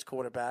franchise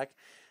quarterback.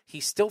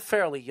 He's still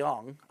fairly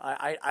young.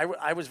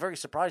 I was very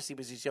surprised he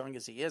was as young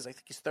as he is. I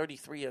think he's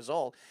 33 years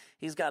old.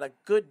 He's got a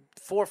good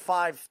 4 or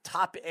 5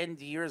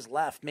 top-end years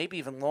left, maybe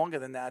even longer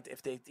than that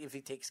if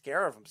he takes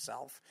care of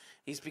himself.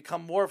 He's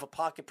become more of a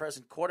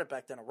pocket-present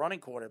quarterback than a running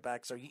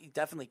quarterback, so he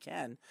definitely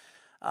can.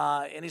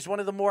 And he's one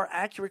of the more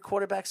accurate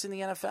quarterbacks in the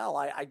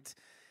NFL.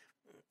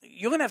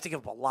 You're going to have to give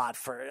up a lot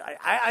for it.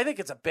 I think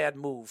it's a bad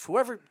move.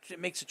 Whoever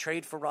makes a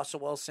trade for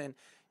Russell Wilson,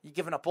 you're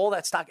giving up all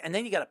that stock, and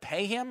then you got to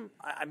pay him.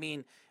 I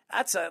mean,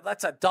 that's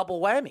a double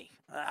whammy.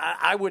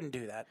 I wouldn't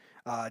do that.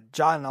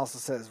 John also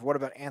says, what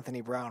about Anthony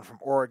Brown from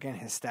Oregon?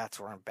 His stats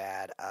weren't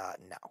bad.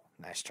 No.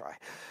 Nice try.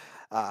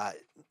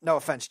 No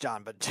offense,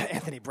 John, but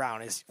Anthony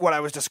Brown is what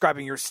I was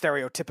describing your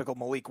stereotypical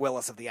Malik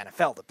Willis of the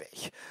NFL to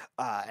be.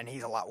 And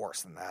he's a lot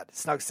worse than that.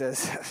 Snug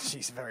says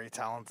she's very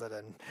talented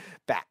and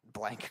bat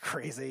blank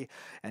crazy.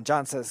 And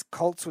John says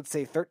Colts would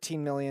save $13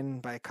 million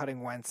by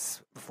cutting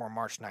Wentz before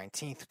March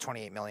 19th,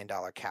 $28 million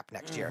cap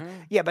next year.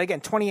 Yeah, but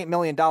again, $28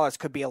 million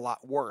could be a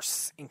lot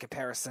worse in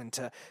comparison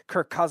to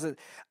Kirk Cousins.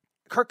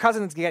 Kirk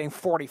Cousins is getting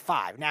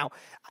 45. Now,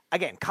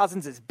 again,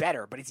 Cousins is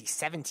better, but is he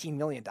 $17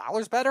 million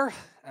better?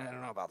 I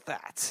don't know about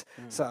that.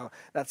 So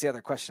that's the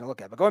other question to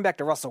look at. But going back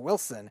to Russell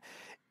Wilson,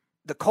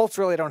 the Colts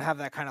really don't have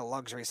that kind of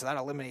luxury, so that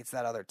eliminates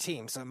that other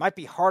team. So it might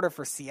be harder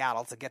for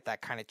Seattle to get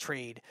that kind of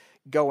trade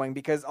going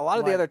because a lot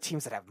of the other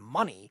teams that have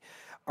money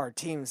are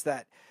teams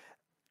that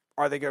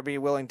are they going to be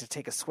willing to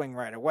take a swing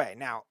right away.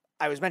 Now,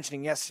 I was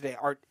mentioning yesterday,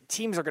 our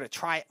teams are going to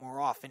try it more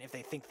often if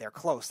they think they're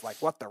close, like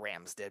what the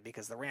Rams did,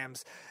 because the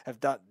Rams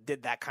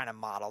did that kind of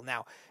model.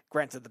 Now,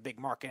 granted, the big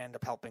market ended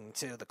up helping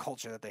to the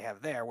culture that they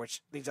have there,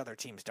 which these other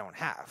teams don't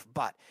have.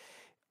 But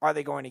are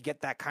they going to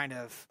get that kind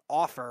of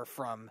offer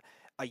from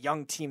a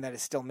young team that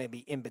is still maybe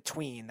in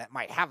between, that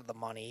might have the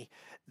money,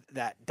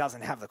 that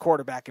doesn't have the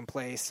quarterback in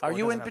place? Are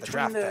you in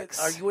between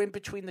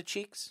the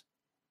cheeks?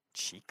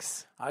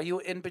 Cheeks? Are you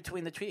in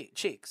between the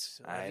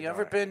cheeks? Have you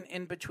ever been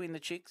in between the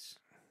cheeks?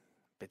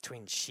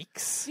 Between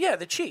cheeks? Yeah,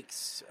 the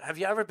cheeks. Have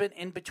you ever been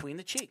in between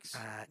the cheeks?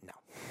 No.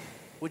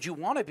 Would you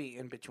want to be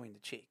in between the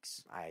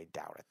cheeks? I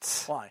doubt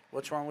it. Why?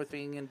 What's wrong with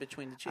being in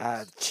between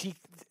the cheeks?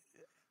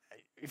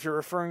 If you're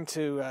referring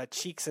to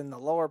cheeks in the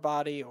lower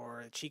body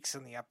or cheeks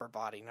in the upper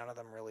body, none of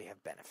them really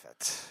have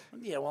benefit.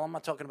 Yeah, well, I'm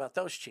not talking about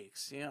those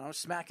cheeks.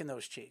 Smacking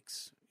those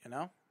cheeks,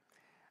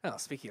 Oh,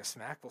 speaking of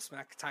smack, we'll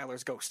smack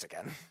Tyler's ghost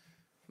again.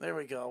 There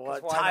we go.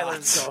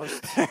 Tyler's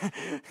ghost.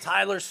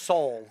 Tyler's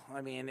soul. I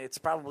mean, it's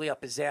probably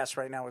up his ass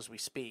right now as we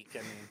speak.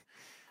 I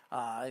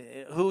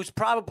mean, who's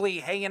probably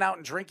hanging out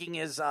and drinking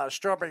his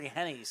strawberry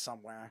Henny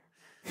somewhere.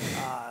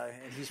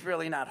 And he's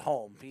really not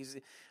home.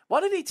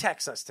 What did he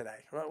text us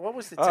today? What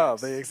was the text? Oh,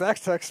 the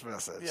exact text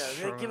message.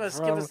 Yeah, give us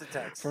the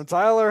text. From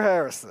Tyler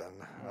Harrison.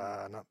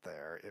 Not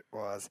there. It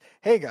was,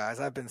 hey guys,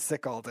 I've been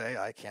sick all day.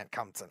 I can't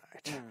come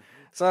tonight.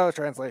 So,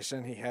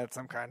 translation, he had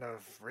some kind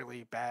of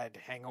really bad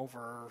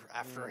hangover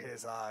after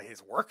his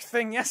work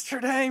thing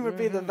yesterday would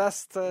be the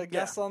best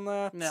guess on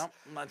that. No,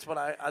 that's what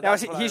I...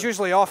 he's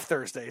usually off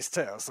Thursdays,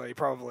 too, so he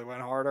probably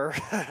went harder.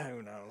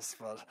 Who knows?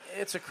 But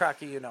it's a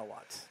cracky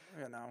you-know-what.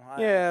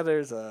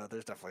 There's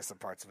definitely some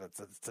parts of it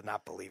to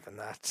not believe in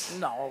that.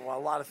 No, a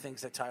lot of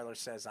things that Tyler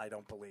says I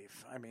don't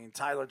believe. I mean,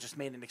 Tyler just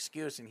made an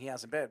excuse and he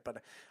hasn't been.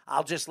 But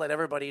I'll just let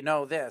everybody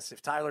know this: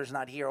 if Tyler's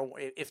not here,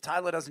 if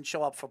Tyler doesn't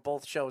show up for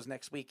both shows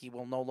next week, he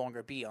will no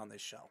longer be on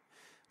this show.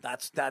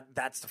 That's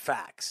the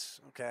facts.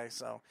 Okay,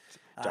 so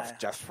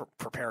Jeff's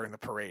preparing the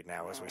parade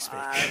now as we speak.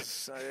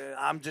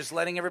 I'm just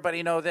letting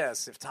everybody know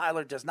this: if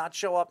Tyler does not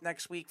show up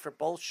next week for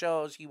both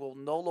shows, he will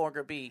no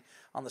longer be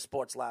on the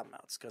Sports Lab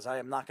Notes, because I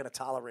am not going to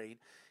tolerate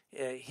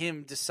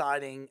him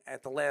deciding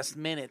at the last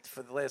minute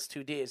for the last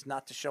 2 days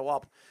not to show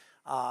up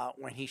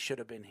when he should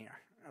have been here.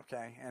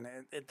 Okay, and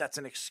that's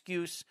an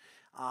excuse.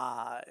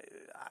 I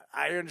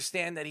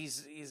understand that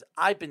he's.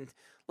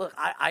 Look,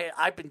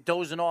 I've been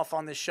dozing off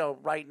on this show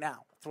right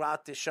now,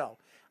 throughout this show.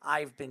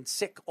 I've been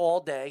sick all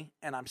day,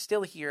 and I'm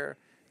still here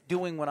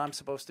doing what I'm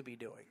supposed to be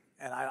doing.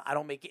 And I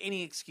don't make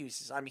any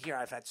excuses. I'm here.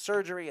 I've had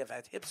surgery. I've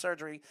had hip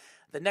surgery.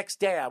 The next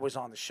day I was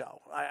on the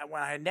show.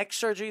 When I had neck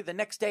surgery, the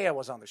next day I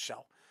was on the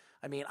show.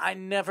 I mean, I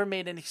never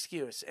made an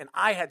excuse. And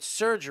I had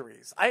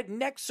surgeries. I had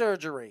neck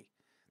surgery.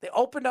 They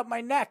opened up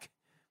my neck,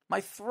 my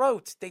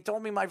throat. They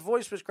told me my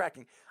voice was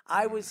cracking.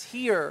 I was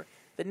here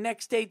the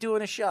next day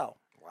doing a show.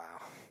 Wow.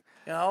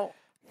 You know?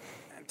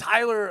 And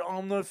Tyler,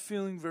 I'm not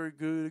feeling very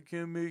good. I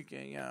can't make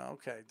it. Yeah,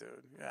 okay, dude.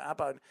 Yeah,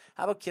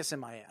 how about kissing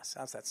my ass?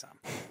 How's that sound?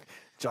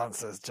 John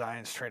says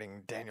Giants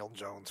trading Daniel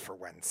Jones for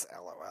Wentz.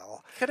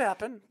 LOL. Could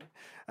happen.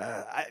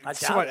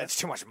 It's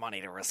too much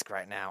money to risk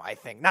right now, I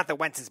think. Not that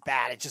Wentz is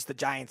bad. It's just the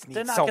Giants need so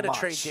much. They're not going to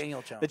trade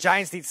Daniel Jones. The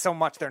Giants need so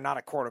much. They're not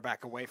a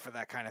quarterback away for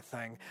that kind of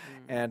thing.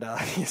 And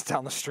he's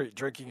down the street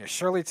drinking a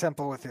Shirley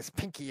Temple with his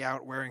pinky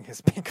out, wearing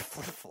his pink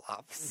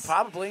flip-flops.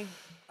 Probably.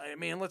 I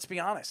mean, let's be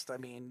honest. I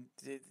mean,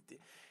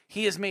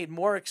 he has made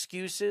more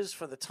excuses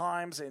for the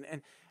times.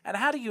 And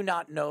how do you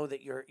not know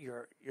that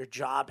your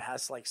job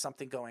has like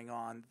something going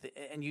on,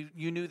 and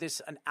you knew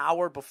this an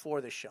hour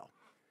before the show?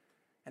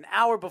 An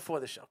hour before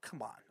the show.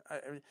 Come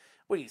on.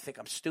 What do you think?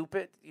 I'm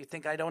stupid? You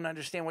think I don't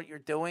understand what you're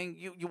doing?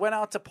 You went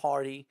out to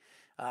party.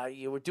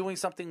 You were doing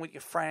something with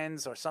your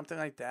friends or something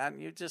like that,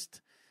 and you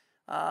just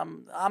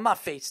I'm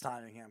not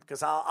FaceTiming him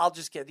because I'll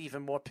just get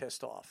even more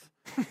pissed off.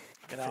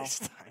 You know.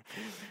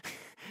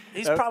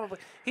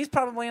 He's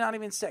probably not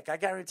even sick. I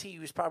guarantee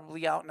you he's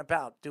probably out and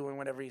about doing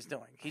whatever he's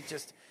doing. He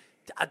just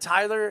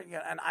Tyler,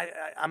 and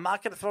I'm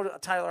not going to throw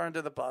Tyler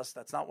under the bus.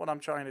 That's not what I'm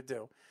trying to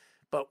do.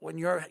 But when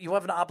you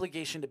have an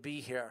obligation to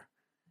be here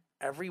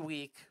every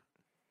week,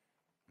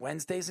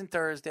 Wednesdays and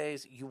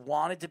Thursdays, you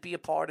wanted to be a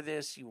part of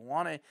this.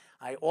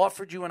 I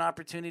offered you an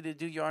opportunity to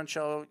do your own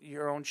show.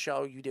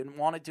 You didn't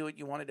want to do it.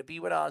 You wanted to be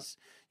with us.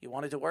 You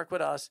wanted to work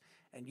with us,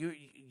 and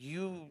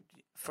you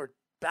for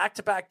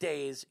back-to-back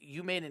days,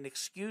 you made an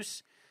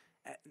excuse.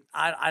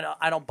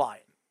 I don't buy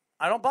it.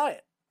 I don't buy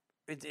it.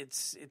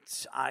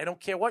 It's I don't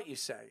care what you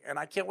say, and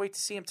I can't wait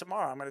to see him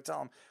tomorrow. I'm going to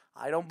tell him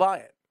I don't buy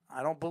it.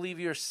 I don't believe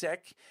you're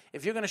sick.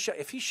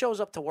 If he shows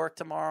up to work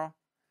tomorrow,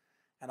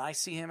 and I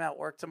see him at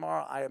work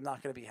tomorrow, I am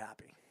not going to be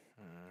happy.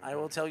 I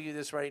will tell you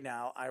this right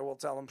now. I will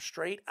tell him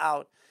straight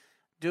out,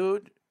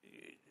 dude,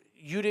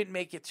 you didn't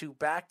make it to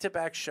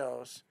back-to-back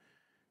shows,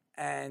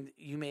 and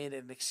you made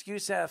an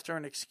excuse after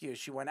an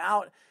excuse. You went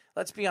out.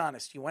 Let's be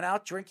honest. You went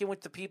out drinking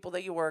with the people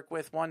that you work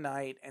with one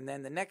night, and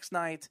then the next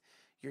night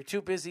you're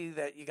too busy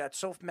that you got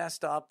so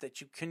messed up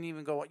that you couldn't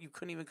even go. You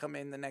couldn't even come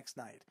in the next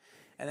night,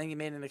 and then you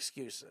made an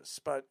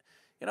excuses. But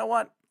you know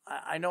what?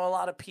 I know a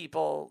lot of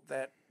people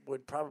that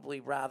would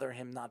probably rather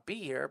him not be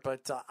here,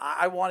 but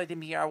I wanted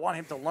him here. I want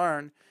him to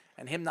learn,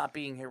 and him not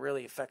being here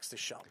really affects the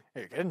show.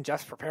 You're good and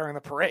just preparing the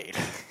parade.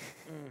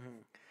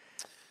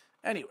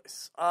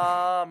 Anyways,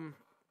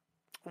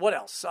 what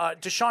else?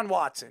 Deshaun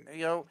Watson.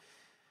 You know,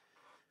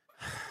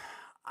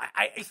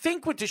 I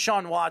think with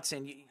Deshaun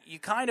Watson, you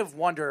kind of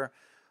wonder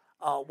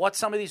what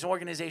some of these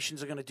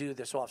organizations are going to do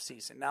this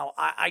offseason. Now,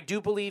 I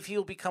do believe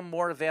he'll become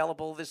more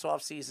available this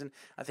offseason.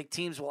 I think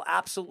teams will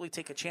absolutely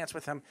take a chance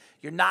with him.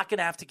 You're not going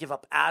to have to give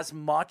up as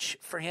much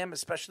for him,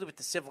 especially with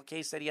the civil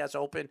case that he has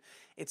open.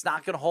 It's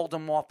not going to hold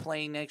him off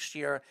playing next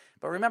year.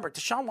 But remember,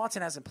 Deshaun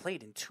Watson hasn't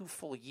played in 2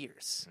 full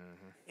years.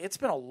 It's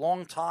been a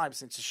long time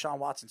since Deshaun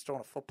Watson's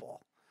thrown a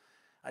football.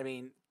 I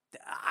mean,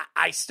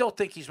 I still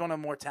think he's one of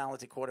the more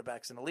talented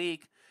quarterbacks in the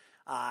league.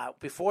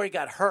 Before he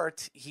got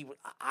hurt,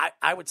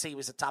 I would say he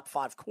was a top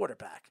 5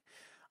 quarterback.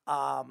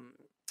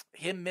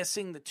 Him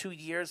missing the 2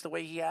 years the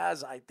way he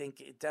has, I think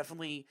it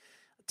definitely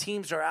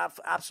teams are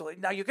absolutely.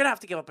 Now you're going to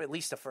have to give up at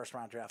least a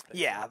first-round draft pick.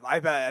 Yeah, I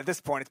bet at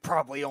this point it's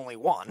probably only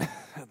one.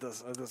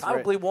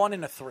 Probably rate. 1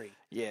 and a 3.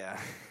 Yeah,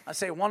 I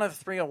say 1 and a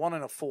 3 or 1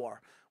 and a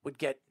 4 would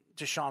get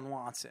Deshaun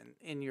Watson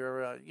in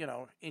your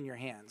in your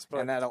hands,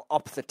 and that'll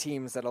up the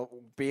teams that'll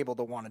be able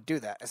to want to do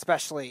that,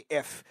 especially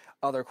if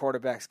other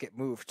quarterbacks get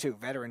moved too,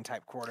 veteran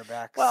type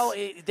quarterbacks. Well,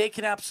 they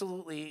can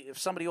absolutely. If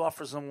somebody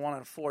offers them 1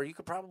 and 4, you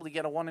could probably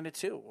get a 1 and a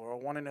 2 or a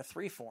 1 and a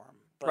 3 for them.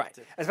 But, right,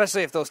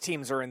 especially if those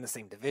teams are in the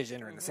same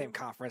division or in the same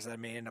conference that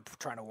may end up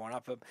trying to one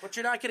up them. But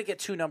you're not going to get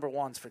 2 number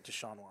 1s for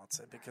Deshaun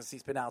Watson because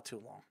he's been out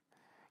too long.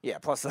 Yeah,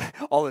 plus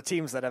all the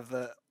teams that have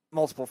the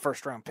multiple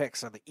first-round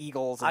picks are the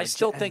Eagles. And I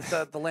still think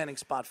the landing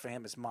spot for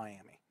him is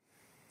Miami.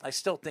 I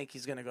still think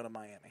he's going to go to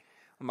Miami.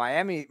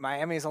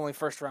 Miami's only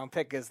first-round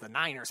pick is the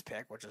Niners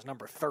pick, which is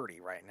number 30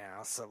 right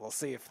now. So we'll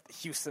see if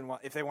Houston,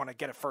 if they want to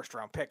get a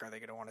first-round pick, are they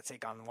going to want to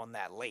take on one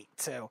that late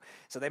too?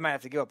 So they might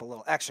have to give up a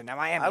little extra. Now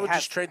Miami, I would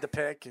just trade the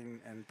pick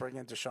and bring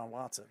in Deshaun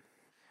Watson.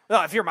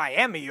 No, if you're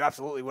Miami, you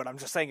absolutely would. I'm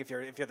just saying if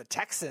you're the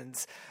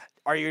Texans,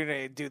 are you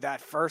going to do that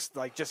first,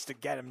 like just to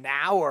get him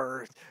now,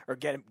 or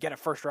get a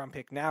first round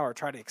pick now, or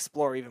try to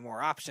explore even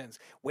more options?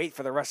 Wait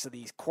for the rest of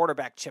these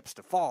quarterback chips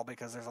to fall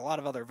because there's a lot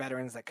of other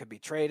veterans that could be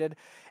traded.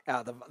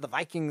 The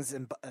Vikings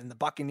and the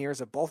Buccaneers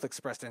have both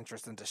expressed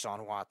interest in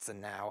Deshaun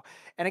Watson now.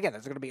 And again,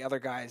 there's going to be other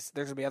guys.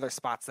 There's going to be other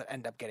spots that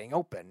end up getting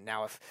open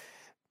now.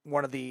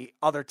 one of the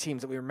other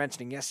teams that we were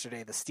mentioning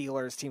yesterday, the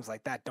Steelers, teams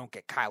like that, don't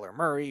get Kyler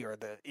Murray, or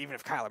even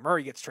if Kyler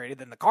Murray gets traded,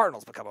 then the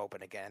Cardinals become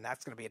open again, and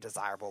that's going to be a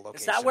desirable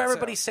location. Is that where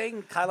everybody's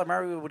saying Kyler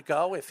Murray would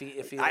go if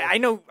he? I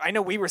know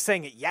we were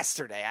saying it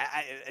yesterday.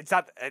 It's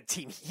not a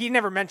team. He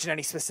never mentioned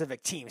any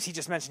specific teams. He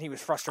just mentioned he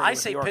was frustrated. I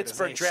say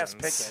Pittsburgh drafts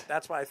Pickett.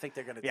 That's why I think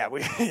they're going to.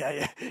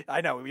 Yeah,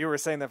 I know. You were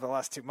saying that for the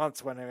last 2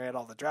 months when we had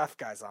all the draft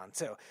guys on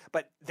too.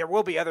 But there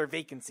will be other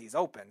vacancies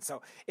open.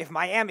 So if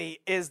Miami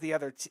is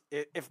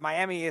if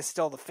Miami is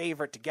still the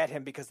favorite to get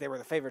him because they were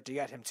the favorite to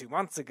get him 2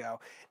 months ago,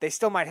 they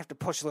still might have to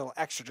push a little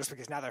extra just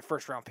because now their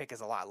first round pick is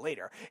a lot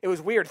later. It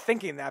was weird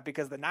thinking that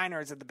because the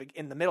Niners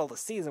in the middle of the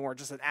season were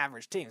just an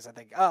average team. So I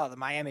think, the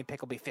Miami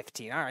pick will be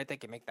 15. All right, they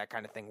can make that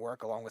kind of thing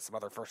work along with some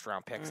other first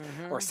round picks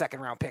or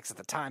second round picks at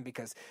the time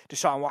because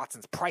Deshaun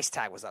Watson's price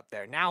tag was up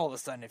there. Now all of a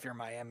sudden, if you're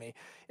Miami,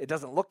 it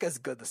doesn't look as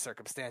good the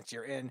circumstance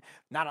you're in.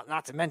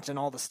 Not to mention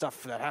all the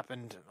stuff that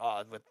happened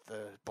with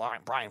the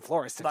Brian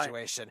Flores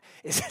situation.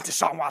 Is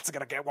Deshaun Watson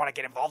going to want to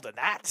get involved in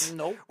that?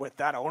 Nope. With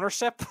that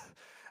ownership?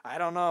 I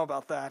don't know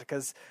about that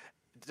because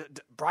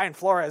Brian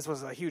Flores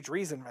was a huge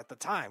reason at the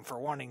time for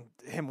wanting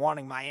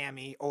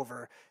Miami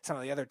over some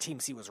of the other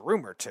teams he was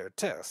rumored to,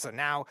 too. So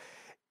now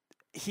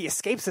he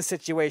escapes the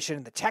situation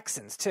in the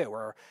Texans, too,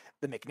 where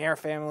the McNair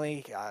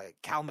family,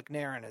 Cal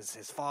McNair and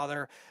his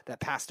father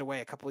that passed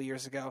away a couple of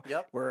years ago,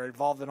 were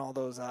involved in all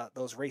those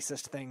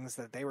racist things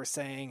that they were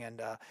saying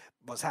and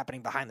was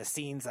happening behind the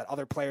scenes that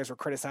other players were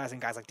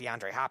criticizing, guys like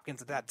DeAndre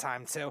Hopkins at that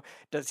time too.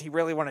 Does he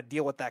really want to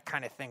deal with that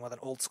kind of thing with an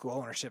old school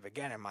ownership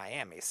again in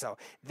Miami? So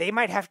they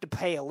might have to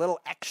pay a little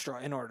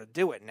extra in order to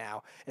do it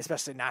now,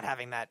 especially not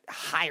having that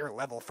higher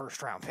level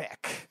first round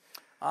pick.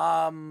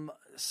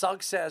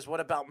 Sugg says, what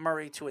about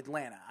Murray to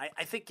Atlanta?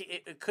 I think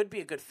it could be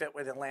a good fit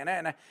with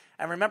Atlanta.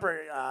 And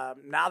remember,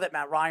 now that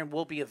Matt Ryan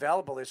will be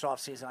available this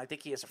offseason, I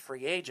think he is a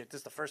free agent. This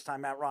is the first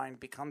time Matt Ryan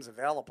becomes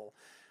available.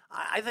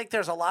 I think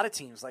there's a lot of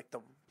teams, like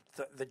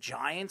the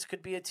Giants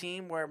could be a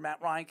team where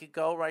Matt Ryan could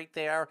go right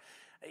there.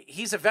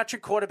 He's a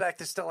veteran quarterback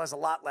that still has a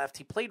lot left.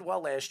 He played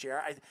well last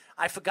year.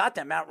 I forgot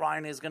that Matt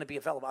Ryan is going to be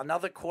available.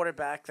 Another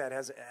quarterback that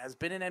has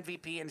been an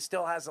MVP and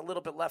still has a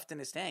little bit left in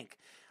his tank.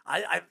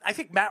 I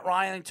think Matt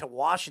Ryan to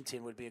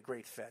Washington would be a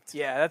great fit.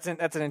 Yeah,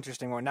 that's an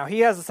interesting one. Now, he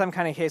has some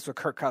kind of case with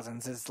Kirk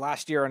Cousins. His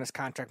last year on his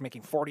contract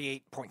making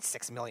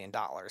 $48.6 million.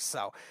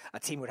 So a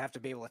team would have to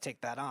be able to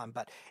take that on.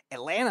 But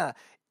Atlanta,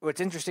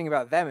 what's interesting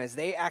about them is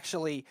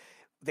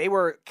they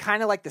were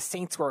kind of like the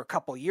Saints were a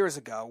couple years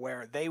ago,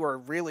 where they were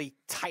really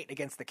tight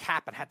against the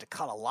cap and had to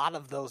cut a lot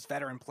of those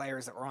veteran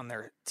players that were on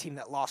their team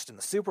that lost in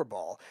the Super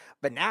Bowl.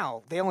 But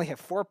now they only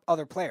have 4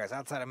 other players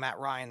outside of Matt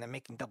Ryan that are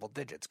making double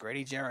digits.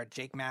 Grady Jarrett,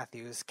 Jake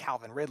Matthews,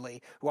 Calvin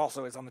Ridley, who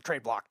also is on the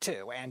trade block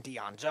too, and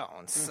Deion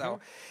Jones. Mm-hmm.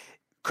 So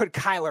could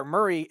Kyler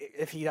Murray,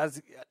 if he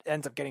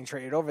ends up getting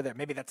traded over there,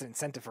 maybe that's an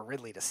incentive for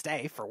Ridley to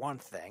stay, for one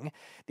thing.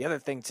 The other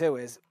thing too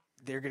is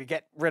they're going to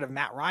get rid of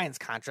Matt Ryan's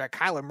contract.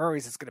 Kyler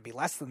Murray's is going to be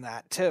less than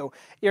that too.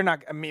 You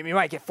might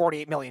get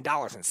 $48 million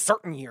in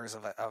certain years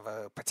of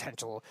a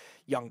potential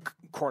young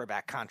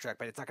quarterback contract,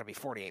 but it's not going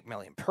to be $48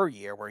 million per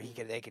year where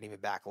they can even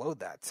backload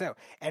that too.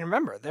 And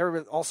remember,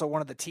 they're also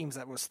one of the teams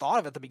that was thought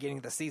of at the beginning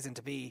of the season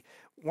to be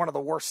one of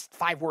the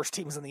 5 worst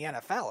teams in the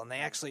NFL, and they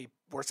actually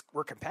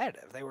were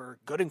competitive. They were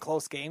good in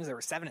close games. They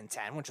were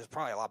 7-10, which is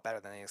probably a lot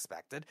better than they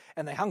expected,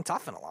 and they hung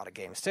tough in a lot of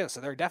games too. So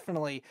they're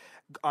definitely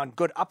on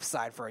good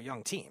upside for a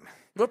young team.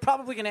 We're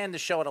probably going to end the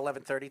show at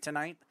 11:30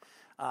 tonight.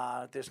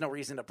 There's no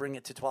reason to bring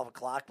it to 12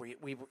 o'clock.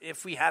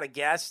 If we had a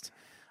guest,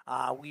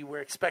 we were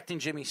expecting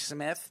Jimmy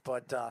Smith,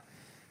 but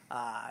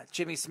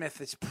Jimmy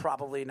Smith is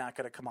probably not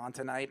going to come on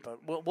tonight.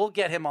 But we'll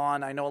get him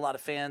on. I know a lot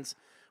of fans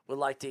would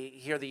like to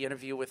hear the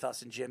interview with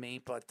us and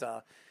Jimmy, but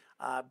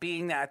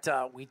being that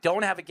we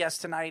don't have a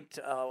guest tonight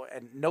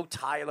and no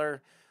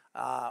Tyler,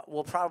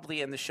 we'll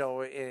probably end the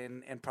show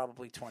in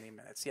probably 20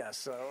 minutes. Yes,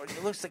 so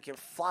it looks like you're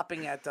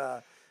flopping at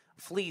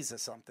fleas or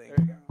something.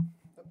 There you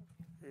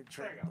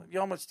go. You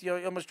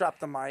almost dropped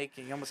the mic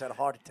and you almost had a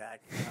heart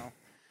attack.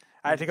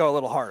 I had to go a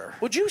little harder.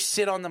 Would you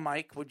sit on the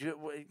mic? Would you?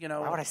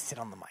 Why would I sit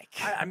on the mic?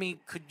 I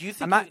mean, could you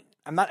think?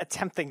 I'm not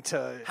attempting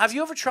to. Have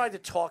you ever tried to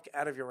talk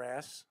out of your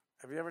ass?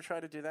 Have you ever tried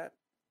to do that?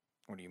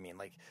 What do you mean,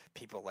 like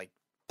people like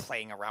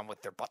playing around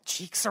with their butt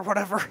cheeks or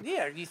whatever?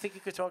 Yeah. Do you think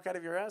you could talk out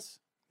of your ass?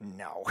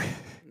 No.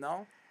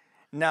 No.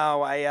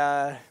 No,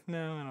 I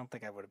don't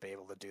think I would be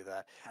able to do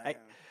that.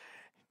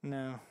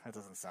 No, that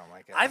doesn't sound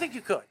like it. I think you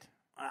could.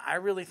 I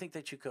really think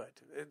that you could.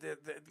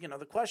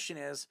 The question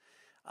is,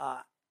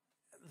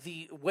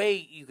 the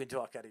way you can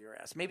talk out of your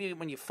ass. Maybe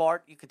when you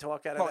fart, you can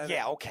talk out of. Well,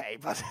 yeah, okay,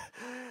 but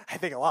I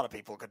think a lot of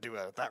people could do it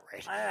at that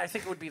rate. I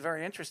think it would be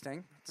very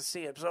interesting to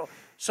see it.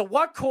 So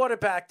what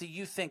quarterback do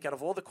you think, out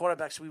of all the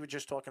quarterbacks we were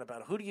just talking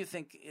about, who do you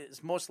think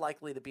is most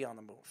likely to be on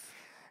the move?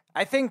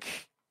 I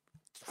think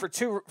for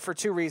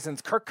two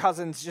reasons, Kirk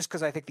Cousins, just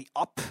because I think the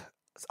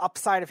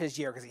upside of his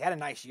year, because he had a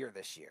nice year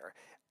this year,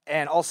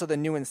 and also the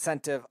new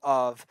incentive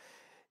of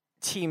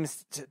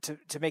teams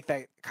to make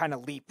that kind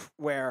of leap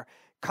where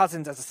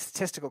Cousins as a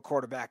statistical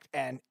quarterback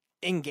and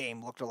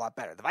in-game looked a lot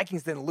better. The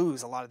Vikings didn't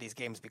lose a lot of these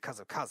games because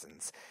of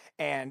Cousins.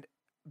 And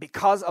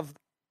because of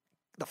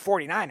the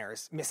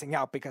 49ers missing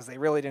out because they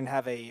really didn't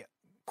have a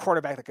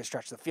quarterback that could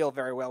stretch the field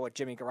very well with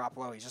Jimmy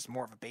Garoppolo. He's just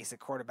more of a basic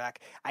quarterback.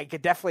 I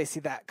could definitely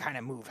see that kind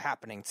of move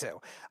happening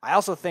too. I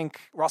also think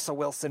Russell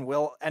Wilson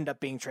will end up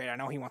being traded. I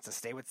know he wants to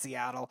stay with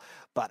Seattle,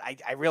 but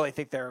I really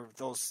think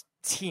those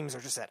teams are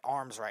just at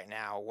arms right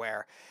now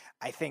where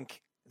I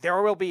think there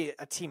will be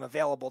a team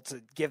available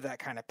to give that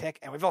kind of pick.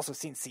 And we've also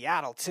seen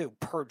Seattle, too,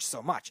 purge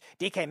so much.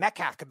 DK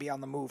Metcalf could be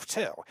on the move,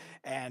 too.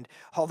 And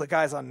all the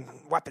guys on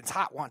Weapons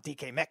Hot want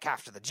DK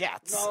Metcalf to the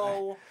Jets.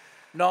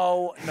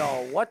 No.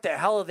 What the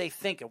hell are they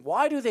thinking?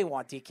 Why do they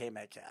want DK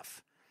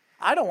Metcalf?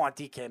 I don't want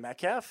DK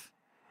Metcalf.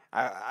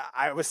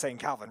 I was saying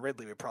Calvin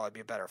Ridley would probably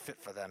be a better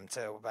fit for them,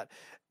 too. But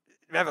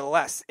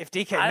nevertheless, if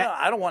DK...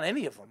 I don't want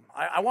any of them.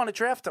 I want to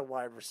draft a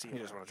wide receiver.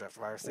 You just want to draft a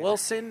wide receiver?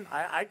 Wilson,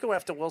 I'd go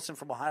after Wilson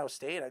from Ohio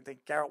State. I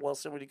think Garrett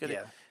Wilson would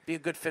be a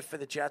good fit for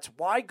the Jets.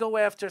 Why go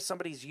after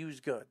somebody's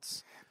used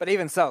goods? But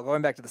even so,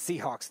 going back to the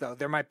Seahawks, though,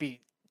 there might be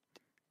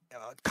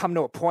come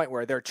to a point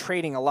where they're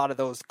trading a lot of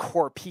those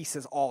core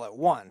pieces all at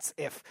once.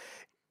 If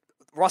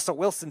Russell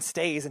Wilson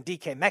stays and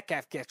DK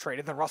Metcalf gets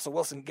traded, then Russell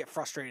Wilson can get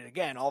frustrated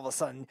again. All of a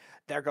sudden,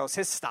 there goes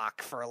his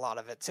stock for a lot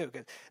of it, too.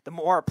 Because the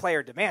more a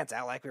player demands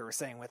out, like we were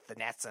saying with the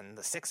Nets and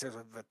the Sixers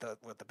with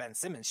the Ben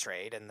Simmons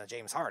trade and the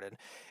James Harden,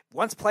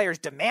 once players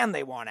demand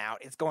they want out,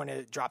 it's going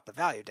to drop the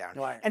value down.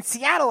 Right. And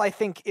Seattle, I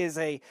think,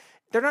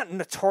 they're not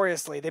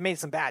notoriously, they made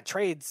some bad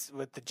trades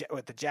with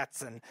the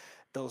Jets and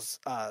those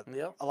a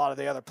lot of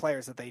the other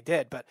players that they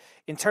did, but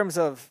in terms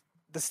of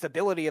the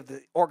stability of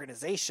the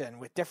organization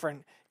with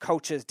different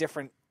coaches,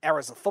 different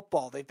eras of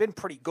football, they've been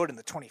pretty good in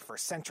the 21st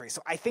century.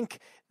 So I think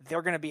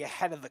they're going to be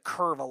ahead of the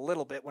curve a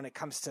little bit when it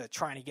comes to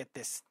trying to get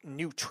this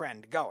new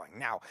trend going.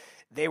 Now,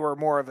 they were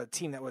more of a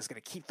team that was going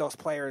to keep those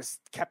players,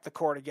 kept the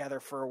core together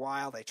for a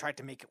while. They tried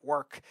to make it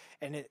work,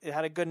 and it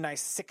had a good,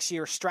 nice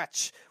 6-year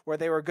stretch where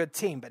they were a good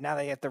team. But now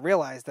they have to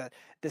realize that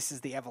this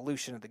is the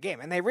evolution of the game.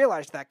 And they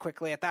realized that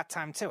quickly at that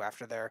time, too,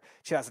 after their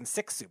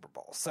 2006 Super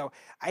Bowl. So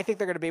I think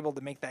they're going to be able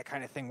to make that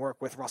kind of thing work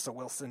with Russell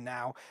Wilson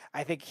now.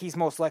 I think he's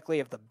most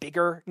likely of the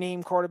bigger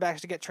name quarterbacks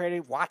to get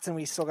traded. Watson,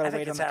 we still got to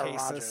wait on the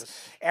cases.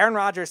 Aaron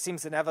Rodgers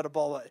seems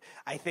inevitable, but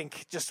I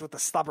think just with the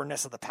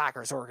stubbornness of the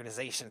Packers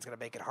organization, it's going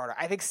to make it harder.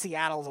 I think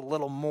Seattle's a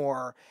little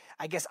more,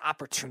 I guess,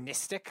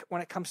 opportunistic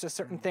when it comes to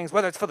certain things,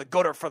 whether it's for the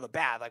good or for the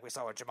bad, like we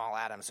saw with Jamal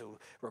Adams, who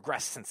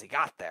regressed since he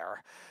got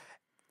there.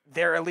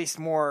 They're at least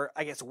more,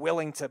 I guess,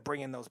 willing to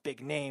bring in those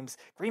big names.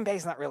 Green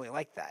Bay's not really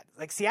like that.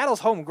 Like, Seattle's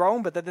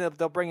homegrown, but then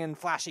they'll bring in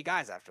flashy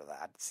guys after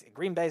that.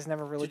 Green Bay's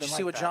never really been like that. Did you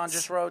see what John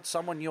just wrote?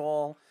 Someone you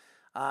all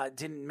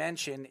didn't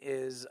mention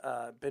is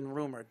been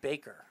rumored,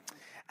 Baker.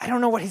 I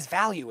don't know what his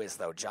value is,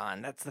 though,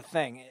 John. That's the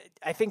thing.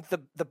 I think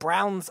the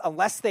Browns,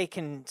 unless they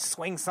can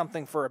swing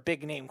something for a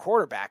big-name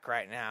quarterback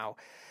right now,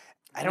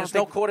 there's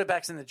no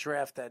quarterbacks in the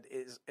draft that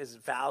is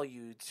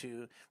valued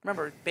to.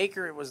 Remember,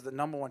 Baker was the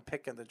number one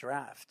pick in the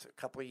draft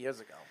a couple of years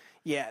ago.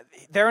 Yeah,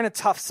 they're in a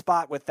tough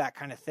spot with that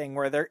kind of thing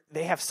where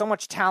they have so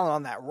much talent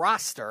on that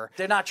roster.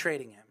 They're not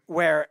trading him.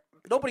 Where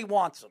nobody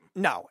wants him.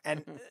 No,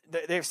 and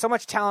they have so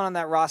much talent on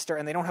that roster,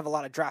 and they don't have a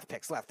lot of draft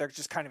picks left. They're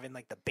just kind of in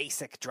like the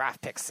basic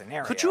draft pick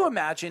scenario. Could you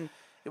imagine?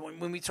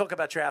 When we talk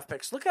about draft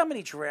picks, look how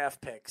many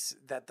draft picks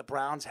that the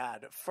Browns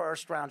had,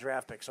 first-round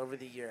draft picks over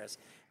the years,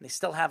 and they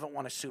still haven't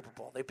won a Super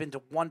Bowl. They've been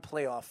to one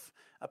playoff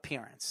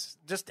appearance.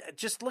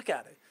 Just look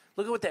at it.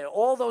 Look at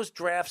all those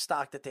draft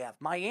stock that they have.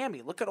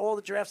 Miami, look at all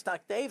the draft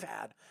stock they've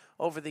had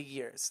over the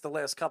years, the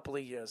last couple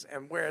of years,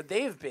 and where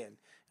they've been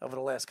over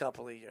the last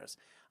couple of years.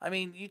 I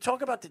mean, you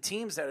talk about the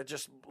teams that are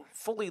just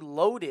fully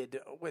loaded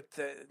with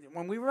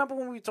when we were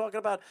talking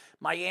about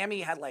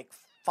Miami had like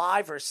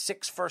 5 or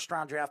 6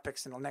 first-round draft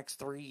picks in the next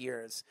 3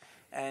 years,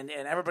 and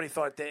everybody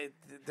thought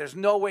there's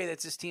no way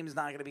that this team is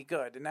not going to be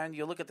good. And then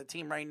you look at the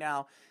team right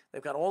now;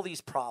 they've got all these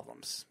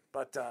problems.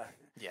 But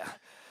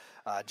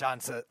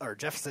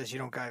Jeff says you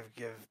don't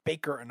give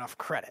Baker enough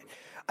credit.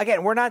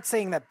 Again, we're not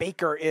saying that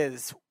Baker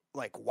is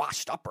like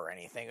washed up or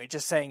anything. We're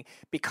just saying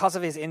because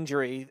of his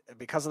injury,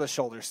 because of the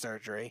shoulder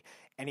surgery,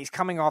 and he's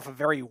coming off a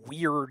very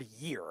weird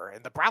year,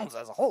 and the Browns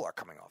as a whole are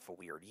coming off a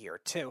weird year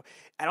too.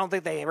 I don't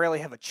think they really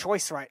have a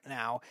choice right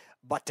now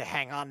but to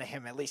hang on to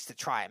him, at least to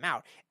try him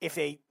out. If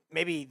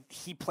maybe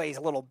he plays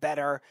a little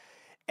better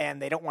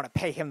and they don't want to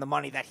pay him the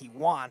money that he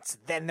wants,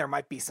 then there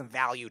might be some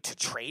value to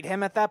trade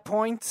him at that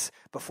point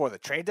before the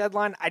trade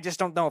deadline. I just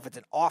don't know if it's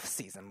an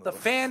off-season move. The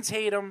fans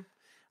hate him.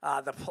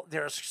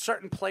 There are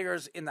certain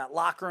players in that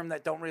locker room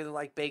that don't really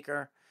like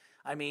Baker.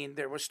 I mean,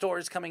 there were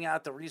stories coming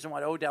out. The reason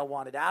why Odell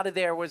wanted out of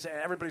there was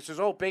everybody says,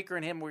 "Oh, Baker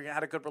and him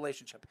had a good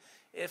relationship."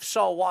 If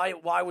so,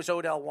 why was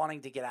Odell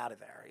wanting to get out of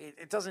there?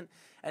 It doesn't.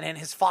 And then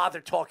his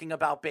father talking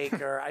about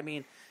Baker. I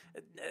mean,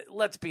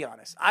 let's be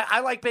honest.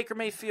 I like Baker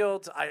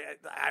Mayfield.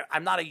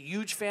 I'm not a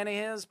huge fan of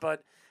his,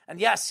 but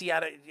yes, he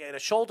had a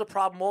shoulder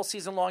problem all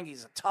season long.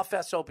 He's a tough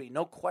SOB,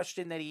 no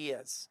question that he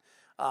is,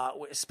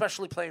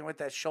 especially playing with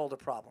that shoulder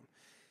problem.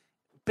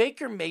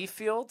 Baker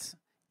Mayfield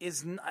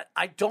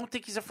I don't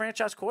think he's a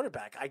franchise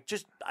quarterback.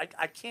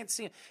 I can't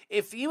see him.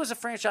 If he was a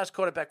franchise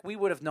quarterback, we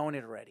would have known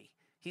it already.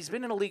 He's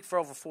been in the league for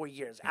over 4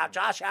 years.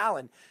 Josh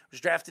Allen was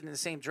drafted in the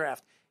same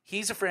draft.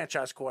 He's a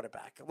franchise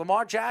quarterback.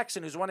 Lamar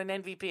Jackson, who's won an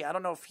MVP, I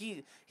don't know if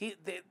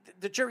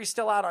the jury's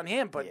still out on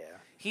him, but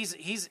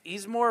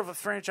he's more of a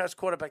franchise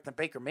quarterback than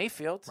Baker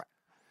Mayfield.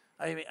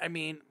 Right. I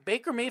mean,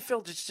 Baker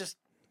Mayfield is just.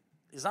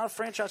 He's not a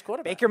franchise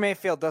quarterback. Baker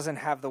Mayfield doesn't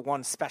have the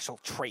one special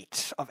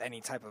trait of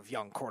any type of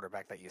young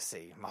quarterback that you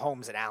see.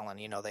 Mahomes and Allen,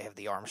 they have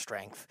the arm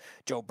strength.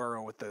 Joe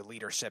Burrow with the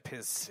leadership,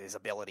 his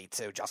ability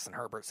to. Justin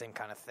Herbert, same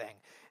kind of thing.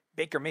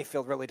 Baker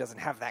Mayfield really doesn't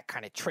have that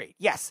kind of trait.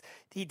 Yes,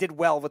 he did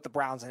well with the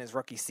Browns in his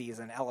rookie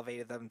season,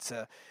 elevated them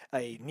to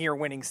a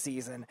near-winning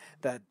season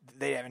that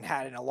they haven't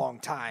had in a long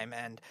time,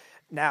 and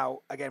now,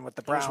 again, with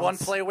the Browns... He was one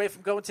play away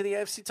from going to the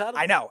AFC title?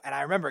 I know, and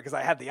I remember because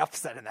I had the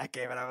upset in that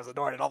game, and I was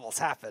annoyed it almost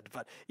happened.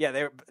 But,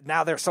 yeah,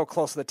 now they're so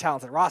close to the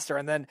talented roster,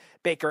 and then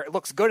Baker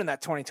looks good in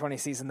that 2020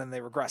 season, then they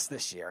regress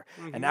this year.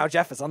 Mm-hmm. And now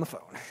Jeff is on the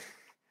phone.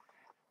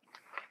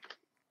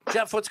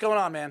 Jeff, what's going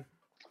on, man?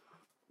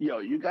 Yo,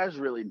 you guys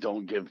really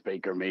don't give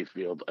Baker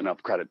Mayfield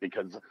enough credit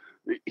because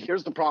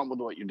here's the problem with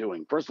what you're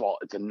doing. First of all,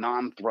 it's a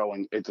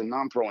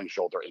non-throwing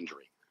shoulder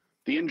injury.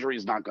 The injury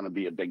is not going to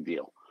be a big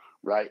deal,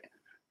 right?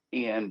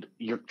 And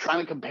you're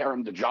trying to compare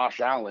him to Josh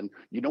Allen.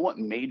 You know what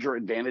major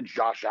advantage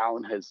Josh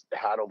Allen has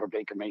had over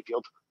Baker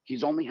Mayfield?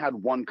 He's only had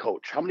one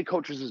coach. How many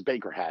coaches has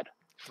Baker had?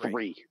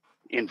 3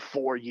 in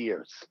 4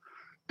 years.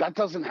 That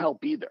doesn't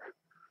help either,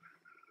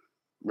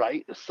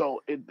 right?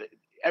 So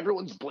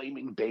everyone's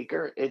blaming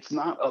Baker. It's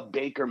not a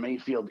Baker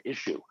Mayfield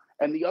issue.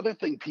 And the other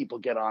thing people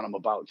get on him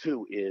about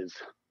too is,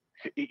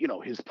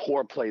 his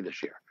poor play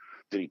this year.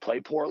 Did he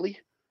play poorly?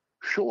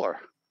 Sure.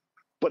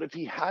 But if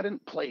he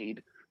hadn't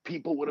played,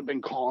 people would have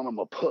been calling him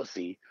a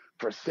pussy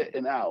for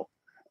sitting out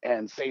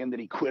and saying that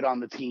he quit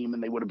on the team,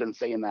 and they would have been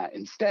saying that.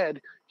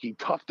 Instead, he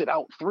toughed it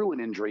out through an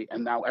injury,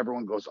 and now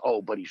everyone goes,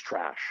 oh, but he's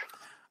trash.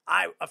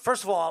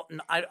 First of all,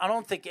 I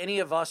don't think any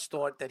of us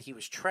thought that he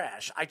was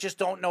trash. I just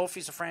don't know if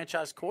he's a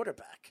franchise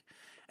quarterback.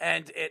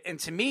 And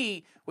to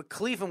me, with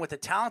Cleveland, with the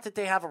talent that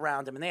they have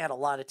around him, and they had a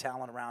lot of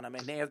talent around him,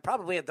 and they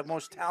probably had the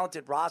most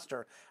talented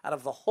roster out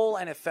of the whole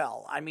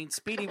NFL. I mean,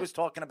 Speedy was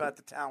talking about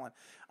the talent.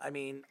 I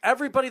mean,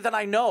 everybody that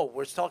I know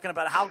was talking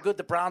about how good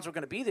the Browns were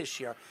going to be this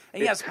year.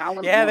 And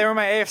they were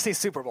my AFC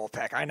Super Bowl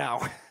pick. I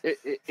know.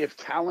 If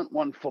talent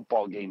won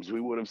football games, we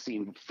would have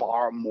seen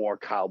far more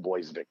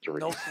Cowboys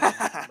victories.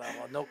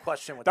 No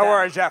question with Don't that.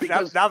 worry,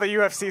 Jeff. Now the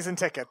UFC season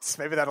tickets.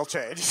 Maybe that'll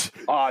change.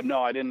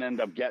 No, I didn't end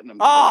up getting them.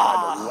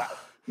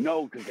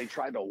 No, because they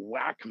tried to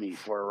whack me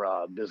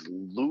for this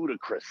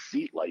ludicrous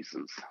seat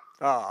license.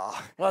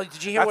 Oh, well,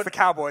 did you hear the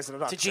Cowboys in a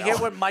nutshell. Did you hear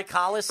what Mike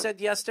Hollis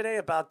said yesterday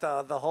about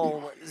the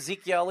whole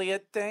Zeke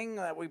Elliott thing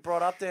that we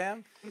brought up to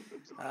him?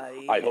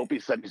 I hope he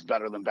said he's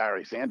better than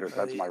Barry Sanders.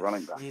 That's my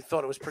running back. He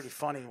thought it was pretty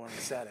funny when he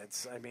said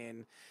it. I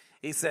mean,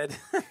 he said,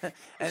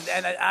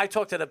 and I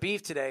talked to the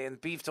Beef today, and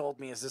Beef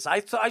told me, I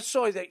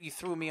saw that you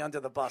threw me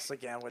under the bus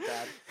again with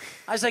that.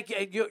 I was like,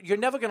 you're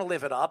never going to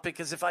live it up,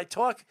 because if I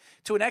talk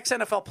to an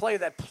ex-NFL player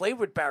that played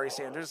with Barry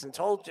Sanders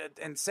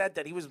and said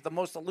that he was the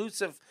most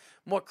elusive,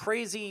 more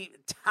crazy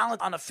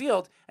talent on the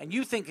field, and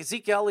you think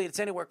Ezekiel Elliott's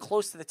anywhere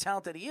close to the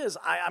talent that he is,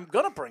 I'm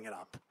going to bring it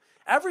up.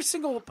 Every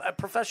single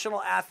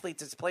professional athlete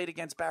that's played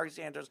against Barry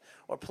Sanders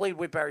or played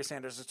with Barry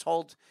Sanders has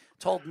told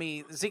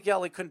me Ezekiel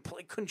Elliott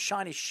couldn't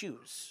shine his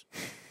shoes.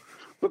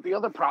 But the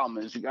other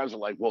problem is you guys are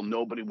like, well,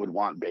 nobody would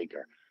want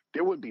Baker.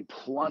 There would be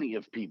plenty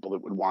of people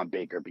that would want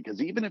Baker,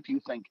 because even if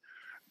you think,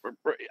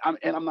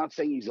 and I'm not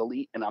saying he's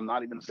elite, and I'm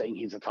not even saying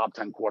he's a top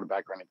 10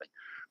 quarterback or anything,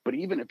 but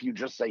even if you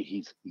just say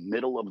he's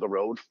middle of the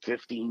road,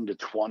 15 to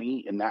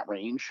 20 in that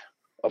range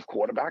of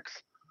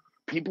quarterbacks,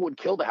 people would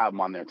kill to have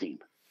him on their team.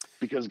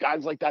 Because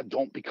guys like that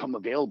don't become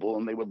available,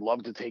 and they would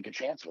love to take a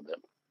chance with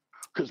him.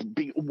 Because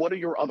what are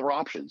your other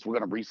options? We're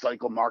going to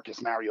recycle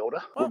Marcus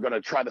Mariota. We're going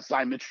to try to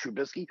sign Mitch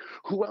Trubisky.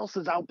 Who else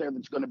is out there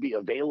that's going to be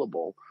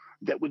available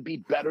that would be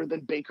better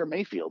than Baker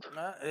Mayfield?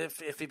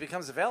 If he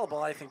becomes available,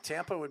 I think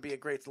Tampa would be a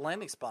great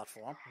landing spot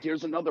for him.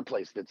 Here's another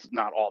place that's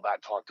not all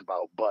that talked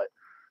about, but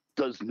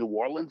does New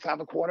Orleans have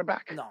a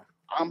quarterback? No.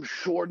 I'm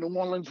sure New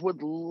Orleans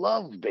would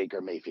love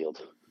Baker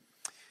Mayfield.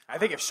 I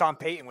think if Sean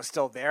Payton was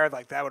still there,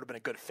 that would have been a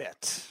good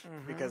fit,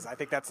 because I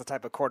think that's the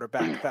type of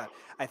quarterback that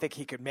I think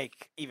he could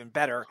make even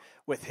better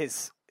with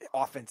his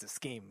offensive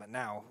scheme. But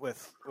now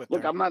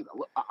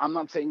I'm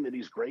not saying that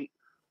he's great,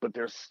 but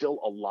there's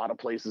still a lot of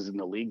places in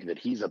the league that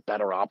he's a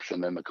better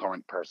option than the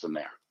current person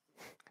there.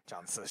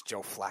 John says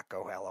Joe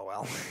Flacco,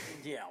 LOL.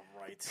 Yeah,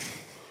 right.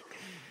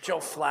 Joe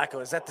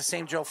Flacco. Is that the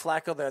same Joe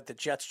Flacco that the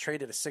Jets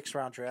traded a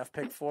 6th-round draft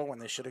pick for when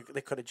they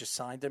could have just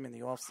signed him in the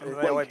offseason?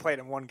 They only played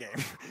in one game.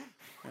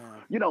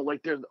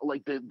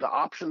 The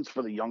options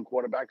for the young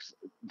quarterbacks,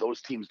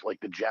 those teams like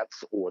the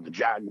Jets or the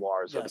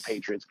Jaguars or the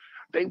Patriots,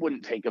 they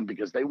wouldn't take them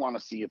because they want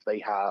to see if they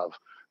have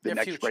the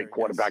next great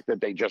quarterback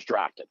that they just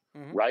drafted,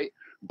 right?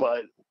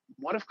 But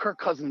what if Kirk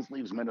Cousins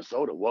leaves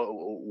Minnesota?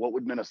 What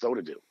would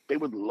Minnesota do? They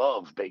would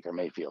love Baker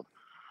Mayfield.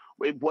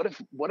 What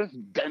if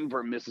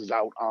Denver misses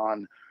out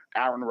on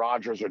Aaron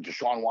Rodgers or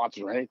Deshaun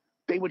Watson or anything?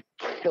 They would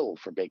kill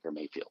for Baker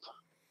Mayfield.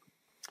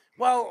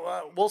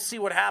 Well, we'll see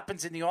what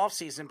happens in the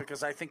offseason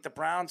because I think the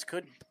Browns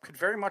could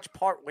very much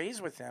part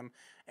ways with him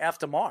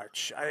after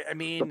March. I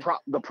mean,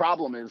 the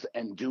problem is,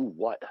 and do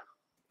what?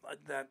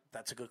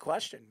 That's a good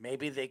question.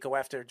 Maybe they go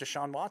after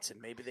Deshaun Watson.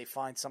 Maybe they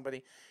find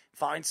somebody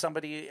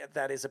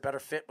that is a better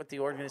fit with the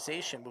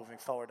organization moving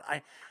forward.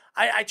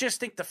 I just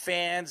think the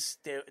fans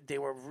they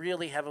were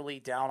really heavily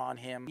down on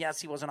him. Yes,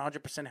 he wasn't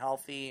 100%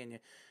 healthy,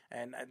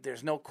 and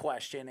there's no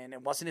question. And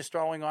it wasn't his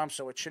throwing arm,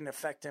 so it shouldn't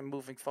affect him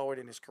moving forward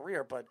in his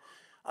career. But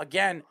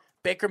again,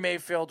 Baker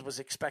Mayfield was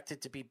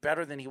expected to be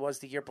better than he was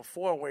the year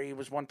before, where he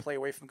was one play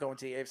away from going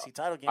to the AFC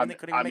title game. They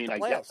couldn't even make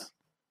the playoffs.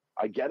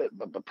 I get it,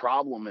 but the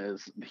problem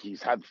is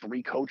he's had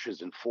 3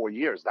 coaches in 4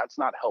 years. That's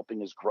not helping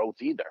his growth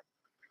either.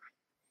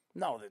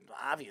 No,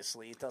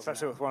 obviously it doesn't.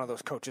 Especially with one of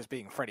those coaches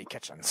being Freddie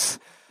Kitchens.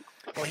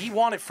 Well, he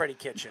wanted Freddie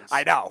Kitchens.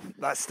 I know,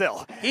 but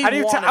still.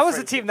 How was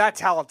the team that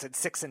talented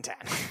 6-10?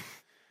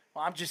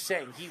 Well, I'm just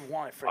saying he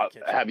wanted Freddie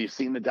Kitchens. Have you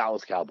seen the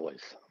Dallas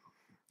Cowboys?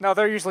 No,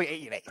 they're usually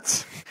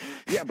 8-8.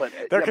 Yeah, but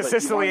they're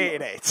consistently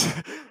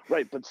 8-8.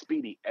 Right, but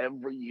Speedy,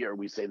 every year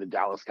we say the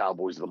Dallas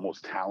Cowboys are the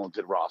most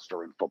talented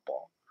roster in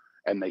football,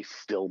 and they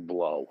still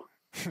blow.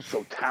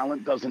 So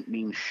talent doesn't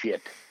mean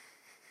shit.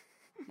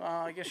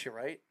 I guess you're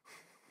right.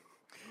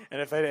 And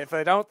if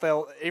they don't,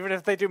 even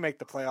if they do make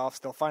the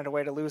playoffs, they'll find a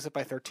way to lose it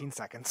by 13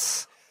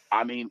 seconds.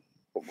 I mean,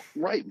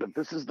 right, but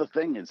this is the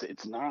thing: it's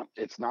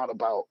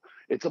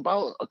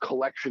about a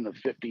collection of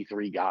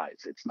 53 guys.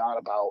 It's not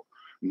about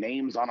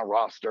names on a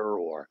roster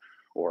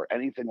or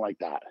anything like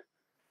that.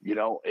 You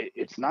know,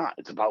 it's not.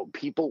 It's about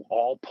people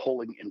all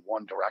pulling in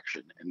one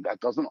direction, and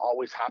that doesn't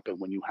always happen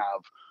when you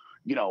have,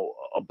 you know,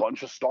 a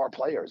bunch of star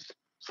players.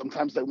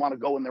 Sometimes they want to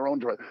go in their own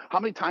direction. How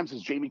many times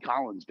has Jamie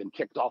Collins been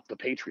kicked off the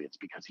Patriots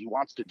because he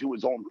wants to do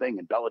his own thing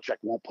and Belichick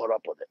won't put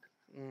up with it?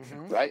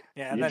 Mm-hmm. Right?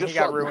 Yeah, and then he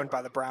got ruined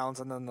by the Browns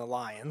and then the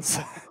Lions.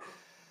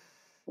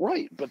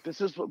 Right, but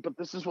this is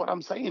what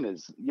I'm saying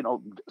is, you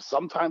know,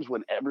 sometimes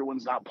when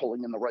everyone's not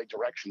pulling in the right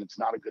direction, it's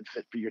not a good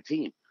fit for your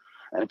team.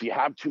 And if you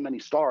have too many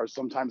stars,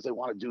 sometimes they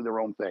want to do their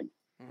own thing.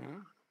 Mm-hmm.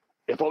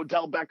 If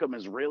Odell Beckham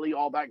is really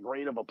all that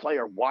great of a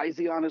player, why is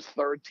he on his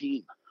 3rd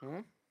team?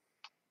 Mm-hmm.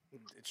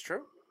 It's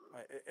true.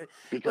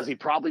 Because he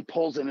probably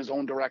pulls in his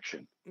own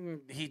direction.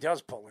 He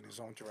does pull in his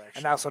own direction.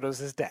 And now so does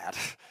his dad.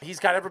 He's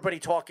got everybody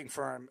talking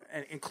for him,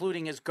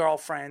 including his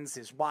girlfriends,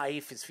 his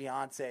wife, his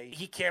fiance.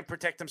 He can't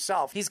protect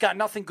himself. He's got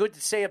nothing good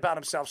to say about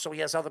himself, so he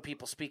has other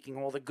people speaking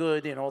all the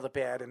good and all the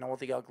bad and all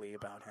the ugly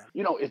about him.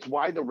 You know, it's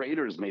why the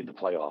Raiders made the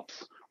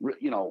playoffs.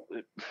 You know,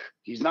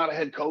 he's not a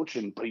head coach,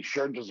 but he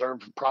sure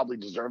probably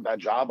deserved that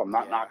job. I'm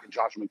not knocking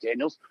Josh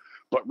McDaniels,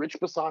 but Rich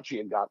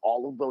Bisaccia got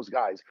all of those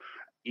guys.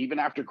 Even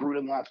after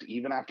Gruden left,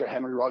 even after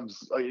Henry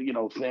Ruggs,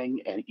 thing,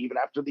 and even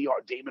after the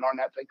Damon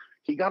Arnett thing,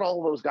 he got all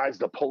of those guys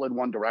to pull in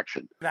one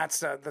direction.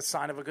 That's the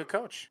sign of a good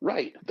coach.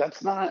 Right.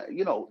 That's not,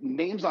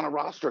 names on a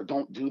roster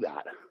don't do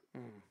that.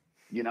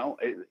 You know,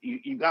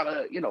 you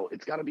gotta,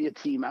 it's gotta be a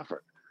team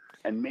effort.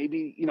 And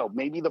maybe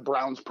the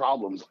Browns'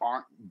 problems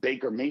aren't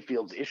Baker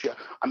Mayfield's issue.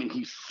 I mean,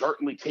 he's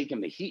certainly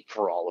taken the heat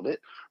for all of it.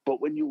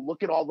 But when you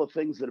look at all the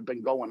things that have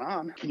been going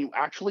on, can you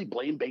actually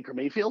blame Baker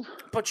Mayfield?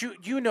 But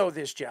you know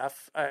this,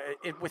 Jeff.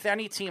 With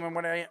any team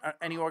and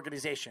any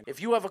organization,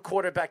 if you have a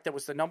quarterback that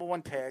was the number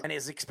 1 pick and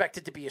is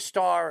expected to be a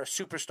star, a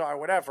superstar,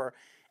 whatever,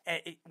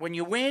 when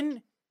you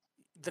win,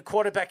 the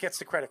quarterback gets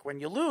the credit. When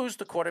you lose,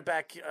 the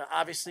quarterback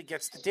obviously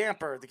gets the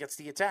damper, gets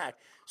the attack.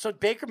 So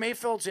Baker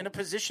Mayfield's in a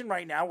position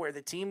right now where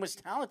the team was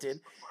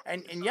talented.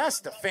 And yes,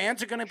 the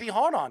fans are going to be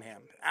hard on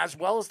him, as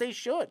well as they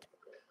should.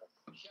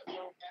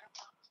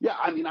 Yeah,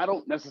 I mean, I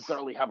don't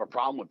necessarily have a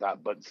problem with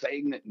that, but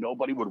saying that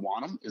nobody would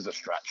want him is a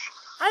stretch.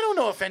 I don't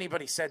know if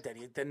anybody said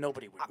that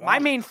nobody would want him. My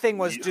main thing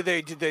was, do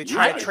they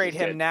try to trade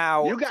him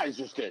now? You guys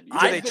just did. Do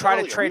they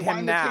try to trade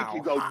him now?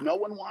 You go, no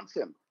one wants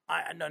him.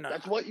 No.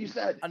 That's what you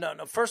said. No.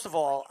 First of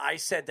all, I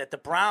said that the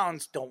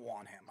Browns don't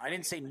want him. I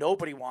didn't say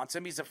nobody wants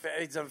him. He's an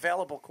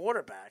available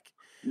quarterback.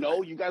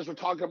 No, you guys were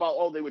talking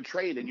about, they would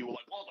trade, and you were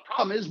like, well, the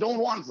problem is no one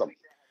wants them.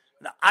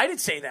 No, I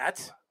didn't say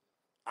that.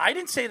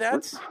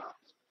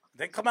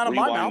 They come out of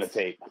my mouth. The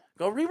tape.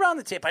 Go rewound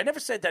the tape. I never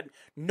said that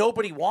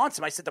nobody wants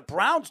him. I said the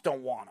Browns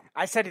don't want him.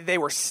 I said they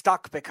were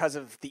stuck because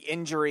of the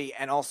injury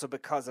and also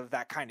because of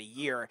that kind of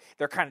year.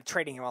 They're kind of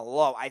trading him a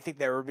low. I think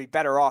they would be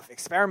better off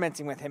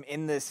experimenting with him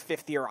in this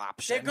 5th-year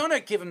option. They're going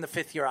to give him the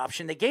 5th-year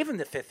option. They gave him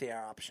the 5th-year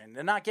option.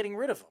 They're not getting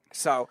rid of him.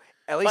 So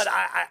at least, but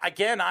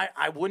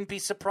I wouldn't be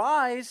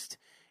surprised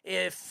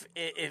if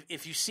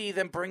you see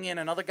them bring in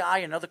another guy,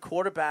 another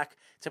quarterback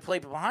to play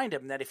behind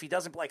him, that if he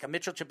doesn't, like a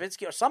Mitchell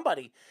Trubisky or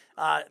somebody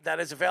that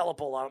is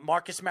available,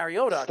 Marcus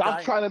Mariota.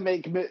 Stop trying to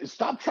make Mitch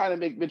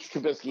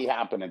Trubisky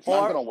happen. It's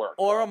not going to work.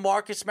 Or a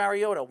Marcus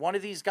Mariota, one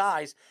of these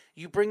guys.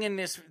 You bring in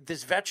this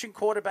veteran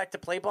quarterback to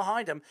play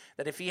behind him,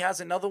 that if he has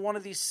another one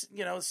of these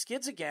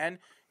skids again,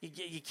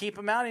 you keep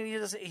him out and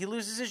he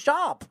loses his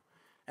job.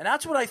 And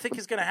that's what I think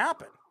is going to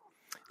happen.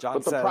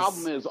 But the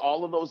problem is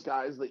all of those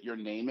guys that you're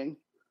naming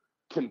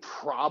can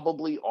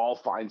probably all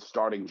find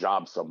starting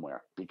jobs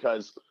somewhere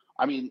because,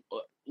 I mean,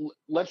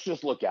 let's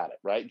just look at it,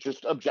 right?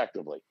 Just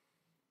objectively.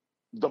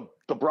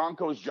 The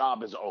Broncos'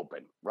 job is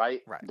open,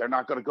 right? Right. They're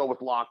not going to go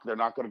with Locke. They're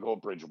not going to go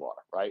with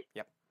Bridgewater, right?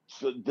 Yep.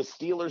 So the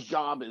Steelers'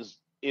 job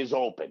is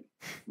open.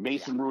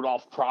 Mason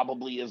Rudolph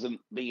probably isn't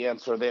the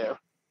answer there,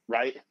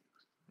 right?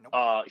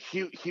 Nope.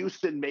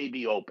 Houston may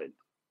be open,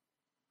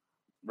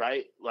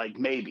 right? Like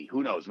maybe.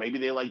 Who knows? Maybe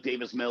they like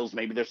Davis Mills.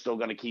 Maybe they're still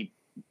going to keep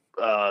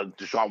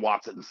Deshaun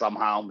Watson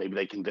somehow. Maybe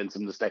they convince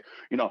him to stay.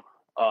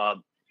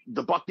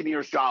 The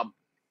Buccaneers' job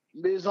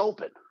is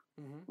open,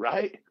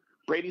 right?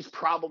 Brady's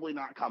probably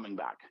not coming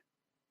back.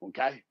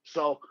 Okay,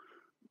 so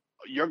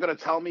you're going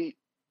to tell me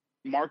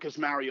Marcus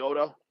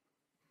Mariota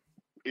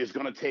is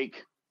going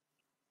to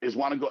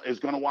want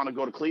to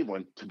go to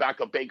Cleveland to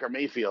back up Baker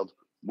Mayfield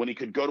when he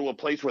could go to a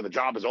place where the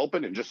job is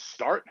open and just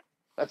start?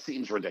 That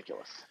seems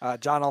ridiculous.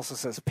 John also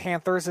says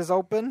Panthers is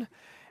open.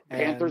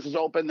 Panthers is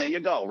open. There you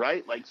go,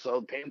 right? Like,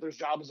 so Panthers'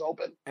 job is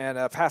open. And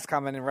a past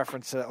comment in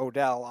reference to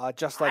Odell,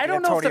 just like I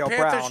don't Antonio know if the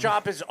Panthers' Brown.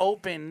 job is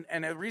open,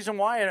 and the reason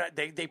why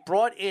they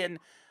brought in,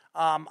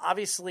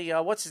 obviously,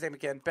 what's his name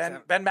again?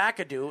 Ben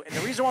McAdoo. And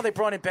the reason why they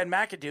brought in Ben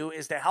McAdoo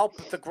is to help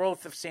the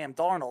growth of Sam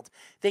Darnold.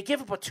 They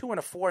give up a 2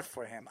 1/4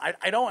 for him.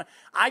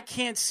 I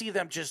can't see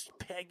them just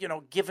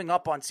giving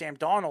up on Sam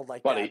Darnold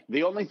like that. Buddy,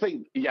 the only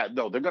thing, they're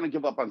going to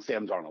give up on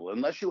Sam Darnold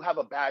unless you have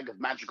a bag of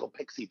magical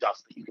pixie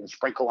dust that you can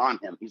sprinkle on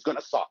him. He's going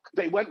to suck.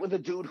 They went with a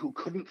dude who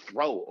couldn't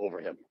throw over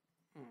him.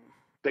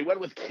 They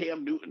went with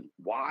Cam Newton.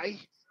 Why?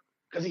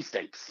 Because he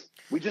stinks.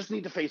 We just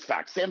need to face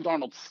facts. Sam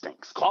Darnold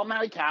stinks. Call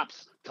Matty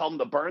Caps. Tell him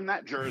to burn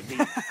that jersey.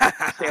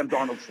 Sam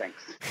Darnold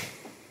stinks.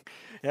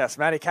 Yes,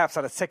 Matty Caps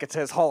had a ticket to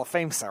his Hall of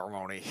Fame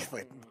ceremony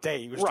the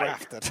day he was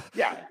drafted.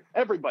 Yeah,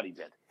 everybody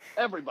did.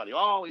 Everybody.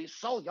 Oh, he's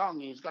so young.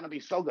 He's going to be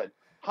so good.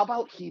 How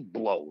about he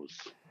blows?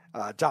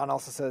 John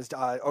also says,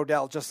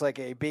 Odell, just like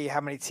AB,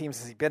 how many teams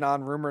has he been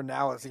on? Rumor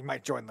now is he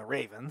might join the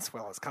Ravens.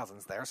 Well, his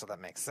cousin's there, so that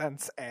makes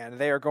sense. And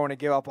they are going to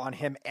give up on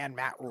him and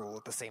Matt Rule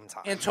at the same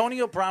time.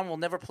 Antonio Brown will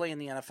never play in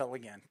the NFL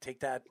again. Take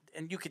that,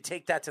 and you could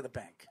take that to the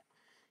bank.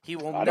 He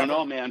will. I don't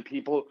know, man.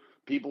 People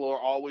are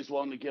always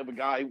willing to give a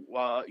guy,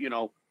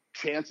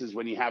 chances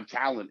when you have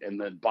talent. And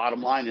the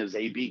bottom line is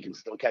AB can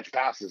still catch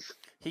passes.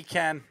 He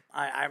can.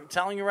 I'm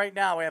telling you right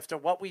now, after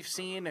what we've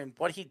seen and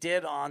what he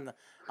did on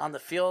the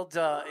field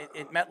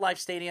at MetLife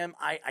Stadium,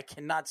 I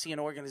cannot see an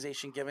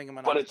organization giving him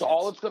another chance.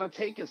 All it's going to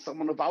take is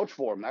someone to vouch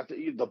for him.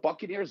 The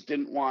Buccaneers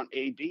didn't want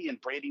AB, and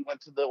Brady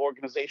went to the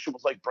organization,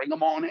 was like, bring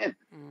him on in.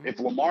 Mm-hmm. If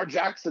Lamar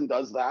Jackson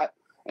does that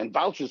and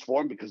vouches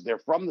for him because they're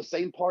from the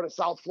same part of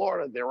South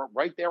Florida, they're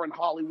right there in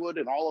Hollywood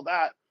and all of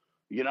that,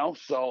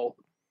 so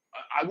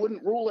I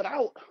wouldn't rule it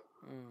out.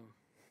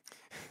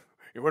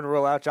 You wouldn't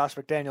rule out Josh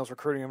McDaniels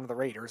recruiting him to the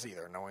Raiders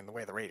either, knowing the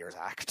way the Raiders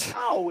act.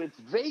 No, it's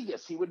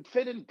Vegas. He would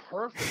fit in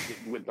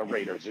perfect with the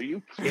Raiders. Are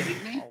you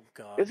kidding me? Oh,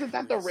 God. Isn't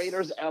that the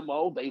Raiders'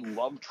 MO? They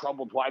love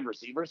troubled wide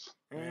receivers.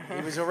 Mm-hmm.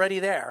 He was already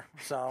there,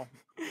 so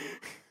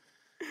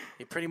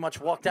he pretty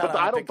much walked out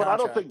on a big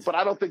contract. But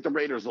I don't think the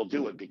Raiders will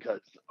do it because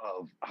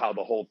of how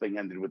the whole thing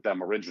ended with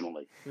them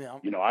originally. Yeah.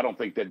 I don't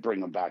think they'd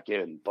bring him back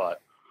in.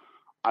 But,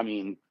 I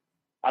mean,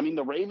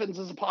 the Ravens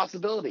is a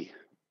possibility.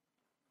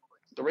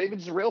 The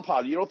Ravens is a real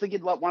pod. You don't think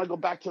he'd want to go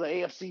back to the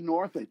AFC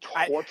North and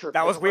torture?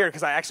 That was weird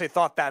because I actually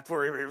thought that's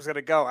where he was going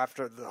to go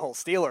after the whole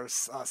Steelers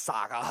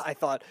saga. I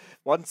thought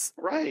once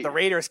the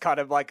Raiders cut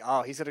him, like,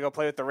 oh, he's going to go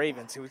play with the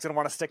Ravens. He was going to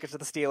want to stick it to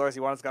the Steelers.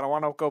 He's going to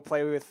want to go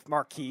play with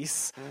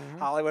Marquise,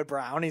 Hollywood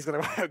Brown. He's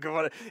going to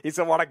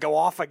want to go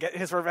off and get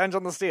his revenge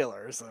on the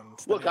Steelers. And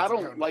look, I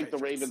don't like the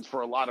Ravens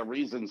for a lot of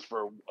reasons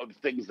for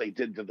things they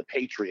did to the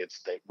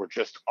Patriots that were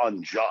just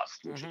unjust,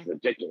 which is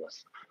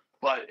ridiculous.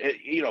 But,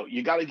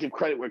 you got to give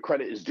credit where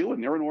credit is due.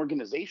 And they're an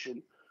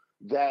organization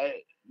that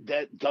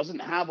doesn't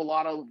have a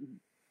lot of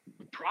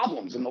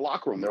problems in the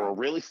locker room. They're a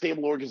really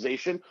stable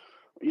organization.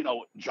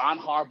 John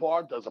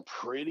Harbaugh does a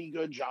pretty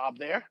good job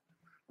there,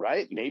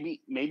 right? Maybe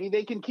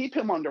they can keep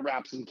him under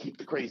wraps and keep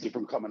the crazy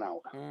from coming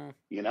out,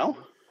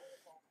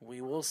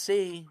 We will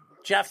see.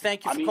 Jeff,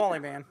 thank you for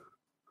calling, man.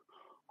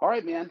 All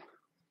right, man.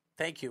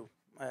 Thank you.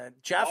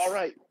 Jeff? All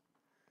right.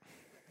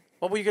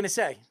 What were you going to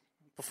say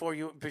before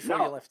you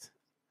left?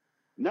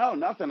 No,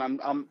 nothing.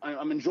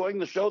 I'm enjoying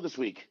the show this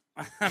week.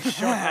 I'm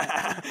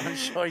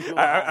sure you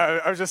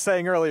are. I was just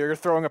saying earlier, you're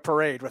throwing a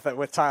parade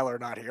with Tyler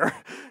not here.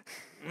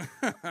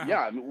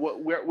 Yeah, I mean,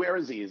 where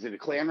is he? Is it a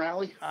Klan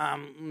rally?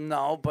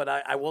 No, but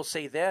I will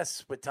say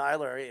this with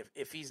Tyler: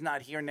 if he's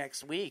not here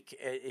next week,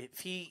 if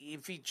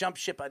he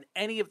jumps ship on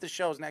any of the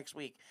shows next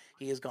week,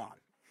 he is gone.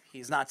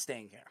 He's not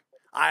staying here.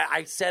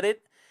 I said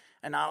it,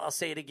 and I'll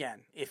say it again.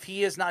 If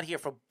he is not here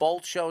for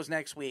both shows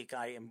next week,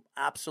 I am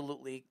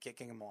absolutely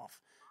kicking him off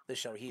the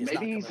show.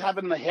 Maybe he's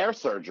having the hair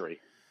surgery.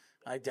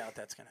 I doubt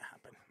that's going to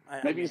happen.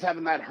 Maybe he's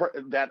having that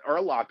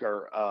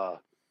Urlacher,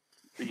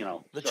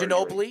 the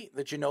surgery.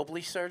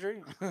 Ginobili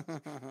surgery.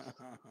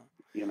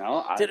 You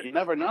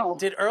never know.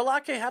 Did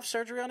Urlacher have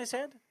surgery on his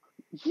head?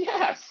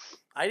 Yes.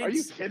 Are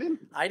you kidding?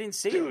 I didn't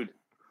see it. Dude,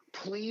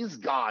 please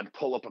God,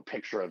 pull up a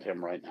picture of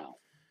him right now.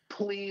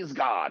 Please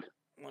God.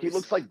 He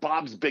looks like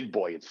Bob's big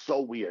boy. It's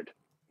so weird.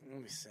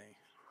 Let me see.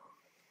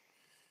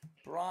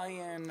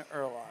 Brian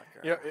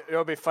Urlacher. You know,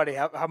 it'll be funny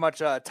how much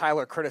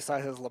Tyler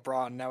criticizes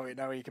LeBron.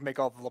 Now he can make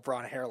all the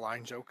LeBron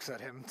hairline jokes at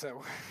him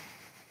too.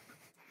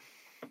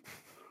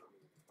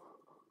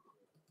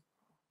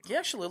 He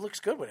actually looks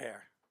good with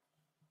hair.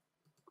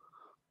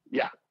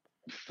 Yeah,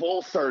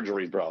 full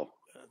surgery, bro.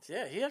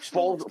 Yeah, he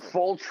actually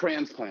full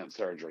transplant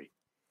surgery,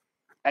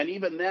 and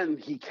even then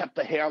he kept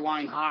the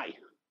hairline high.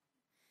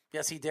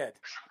 Yes, he did.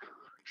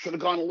 Should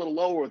have gone a little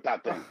lower with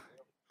that thing.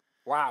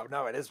 Wow,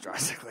 no, it is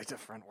drastically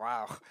different.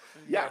 Wow.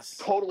 Yes,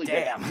 totally.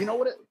 Damn. Different. You know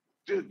what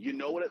you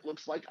know what it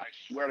looks like? I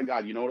swear to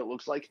God, you know what it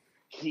looks like?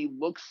 He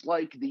looks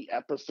like the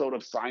episode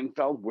of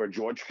Seinfeld where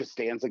George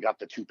Costanza got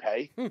the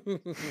toupee.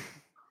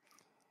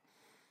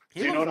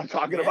 Do you know what I'm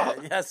talking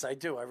about? Yes, I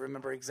do. I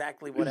remember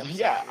exactly what episode.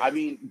 Yeah, I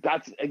mean,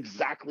 that's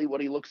exactly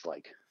what he looks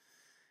like.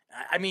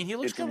 I mean, he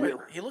looks good.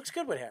 He looks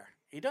good with hair.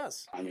 He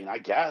does. I mean, I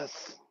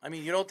guess. I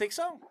mean, you don't think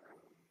so?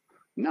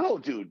 No,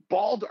 dude.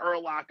 Bald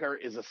Urlacher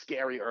is a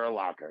scary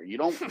Urlacher. You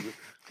don't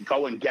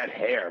go and get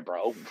hair,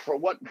 bro. For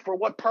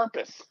what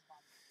purpose?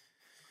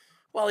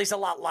 Well, he's a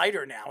lot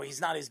lighter now. He's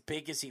not as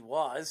big as he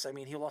was. I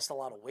mean, he lost a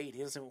lot of weight.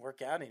 He doesn't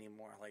work out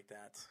anymore like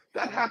that.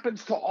 That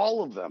happens to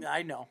all of them.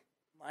 I know.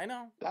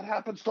 That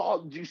happens to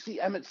all. Do you see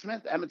Emmitt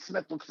Smith? Emmitt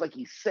Smith looks like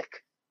he's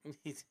sick.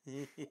 He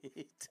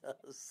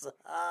does.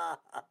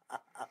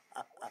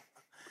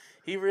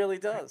 He really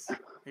does.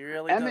 He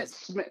really Emmitt does.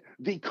 Smith,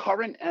 the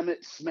current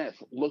Emmitt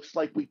Smith looks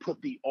like we put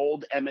the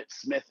old Emmitt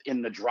Smith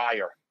in the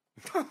dryer.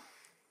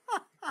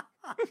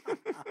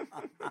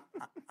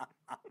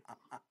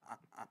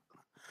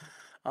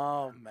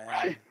 Oh, man.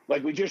 Right?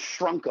 Like we just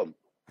shrunk him.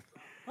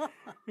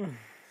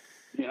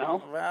 You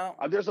know? Well,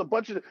 there's a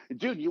bunch of...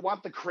 Dude, you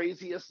want the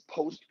craziest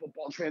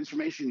post-football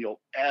transformation you'll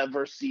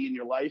ever see in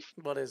your life?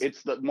 What is it?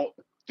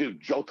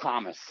 Dude, Joe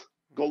Thomas.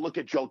 Go look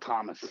at Joe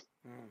Thomas.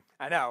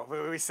 I know.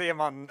 We see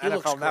him on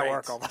NFL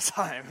Network all the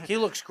time. He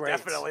looks great.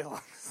 Definitely.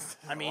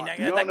 I mean,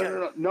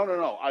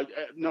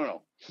 no.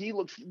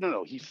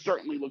 He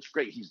certainly looks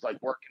great. He's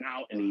like working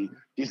out and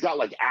he's got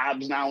like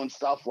abs now and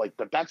stuff like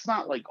that. That's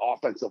not like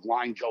offensive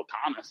line Joe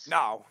Thomas.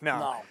 No.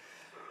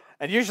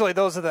 And usually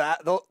those are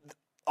the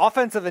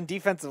offensive and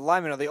defensive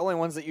linemen are the only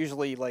ones that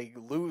usually like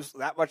lose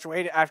that much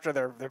weight after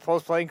their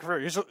post playing career.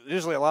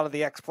 Usually a lot of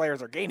the ex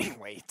players are gaining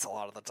weight a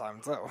lot of the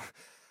time too.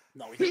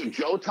 No,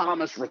 Joe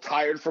Thomas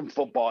retired from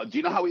football. Do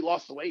you know how he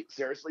lost the weight?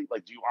 Seriously?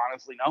 Like, do you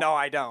honestly know? No,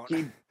 I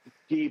don't.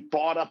 He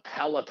bought a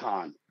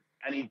Peloton,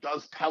 and he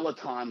does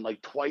Peloton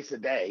like twice a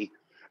day,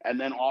 and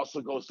then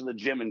also goes to the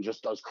gym and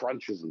just does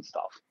crunches and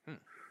stuff.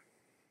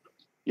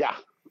 Yeah,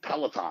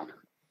 Peloton.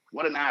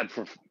 What an ad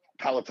for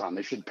Peloton.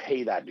 They should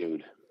pay that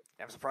dude.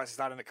 I'm surprised he's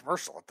not in a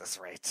commercial at this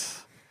rate.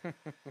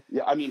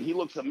 Yeah, I mean, he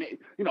looks amazing.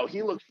 You know,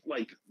 he looks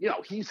like,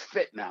 he's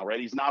fit now, right?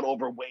 He's not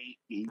overweight.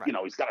 He's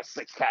got a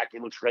six-pack. He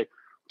looks great.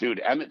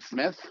 Dude, Emmitt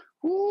Smith,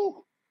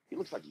 whoo, he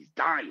looks like he's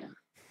dying.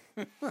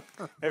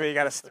 Maybe you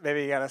got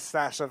a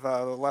stash of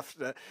the left.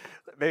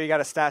 Maybe you got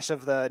a stash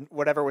of the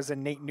whatever was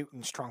in Nate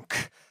Newton's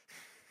trunk.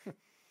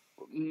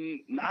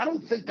 I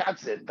don't think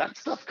that's it. That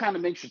stuff kind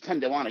of makes you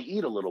tend to want to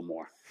eat a little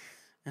more.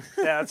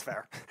 Yeah, that's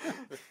fair.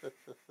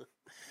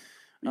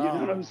 You know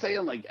what I'm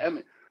saying? Like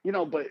Emmitt,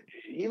 but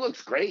he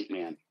looks great,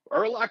 man.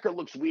 Urlacher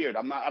looks weird.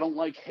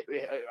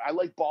 I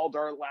like bald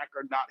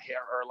Urlacher, not hair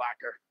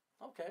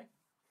Urlacher. Okay.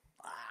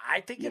 I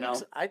think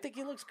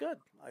he looks good.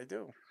 I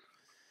do.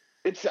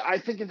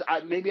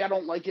 Maybe I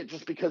don't like it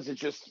just because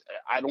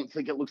I don't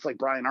think it looks like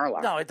Brian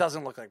Urlacher. No, it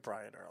doesn't look like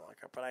Brian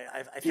Urlacher, but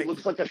I think he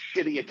looks like a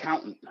shitty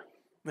accountant.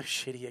 The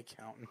shitty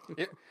accountant.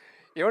 You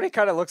know what he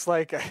kind of looks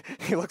like?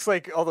 He looks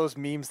like all those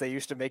memes they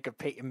used to make of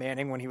Peyton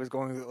Manning when he was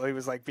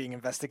like being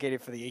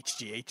investigated for the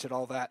HGH and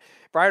all that.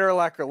 Brian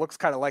Urlacher looks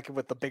kind of like him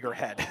with the bigger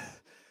head.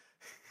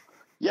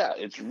 Yeah,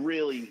 it's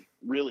really,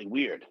 really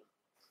weird.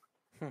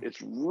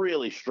 It's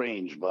really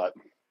strange, but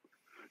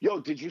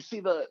did you see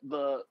the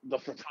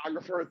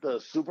photographer at the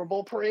Super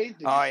Bowl parade?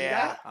 Did you see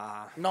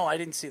that? No, I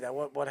didn't see that.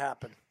 What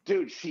happened?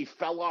 Dude, she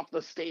fell off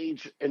the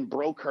stage and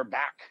broke her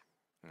back.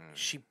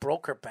 She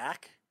broke her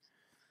back?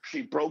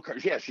 She broke her.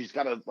 Yeah, she's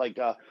got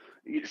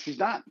she's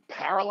not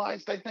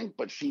paralyzed, I think,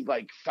 but she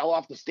like fell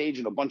off the stage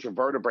and a bunch of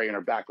vertebrae in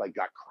her back like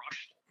got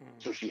crushed.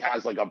 So she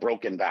has like a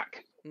broken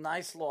back.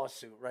 Nice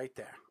lawsuit right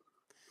there.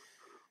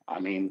 I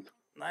mean,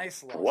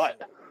 nice lawsuit.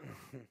 What?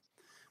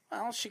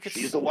 Well,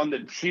 she's the one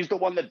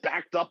that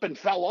backed up and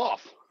fell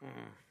off.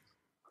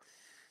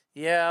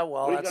 Yeah,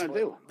 well, what are you gonna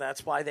do?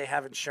 That's why they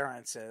have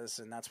insurances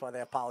and that's why they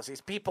have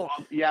policies. People.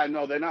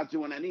 No, they're not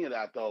doing any of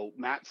that though.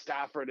 Matt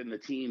Stafford and the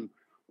team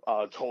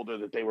told her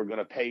that they were going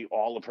to pay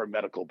all of her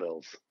medical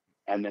bills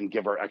and then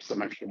give her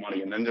some extra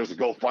money. And then there's a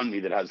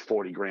GoFundMe that has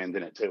 $40,000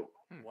 in it too.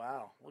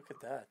 Wow, look at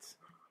that!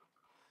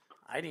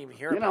 I didn't even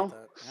hear about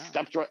that. Yeah.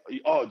 Stepped right.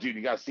 Oh, dude,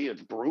 you got to see it.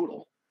 It's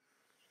brutal.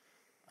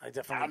 I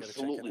definitely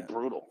absolutely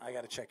brutal. I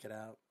got to check it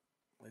out.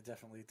 I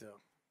definitely do.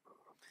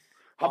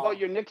 How about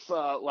your Knicks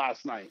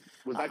last night?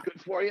 Was that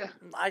good for you?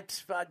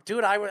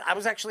 Dude, I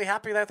was actually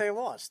happy that they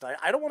lost.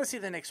 I don't want to see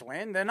the Knicks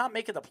win. They're not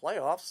making the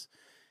playoffs.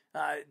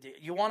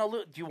 You want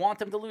to do you want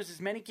them to lose as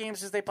many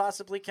games as they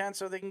possibly can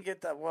so they can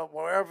get that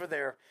wherever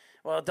they're?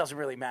 Well, it doesn't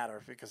really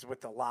matter because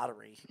with the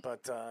lottery,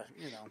 but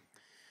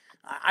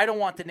I don't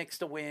want the Knicks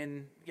to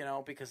win,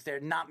 because they're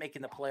not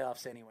making the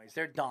playoffs anyways.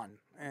 They're done,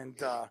 and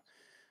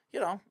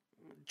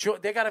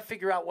they got to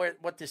figure out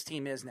what this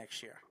team is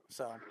next year.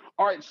 So,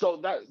 all right,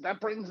 so that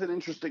brings an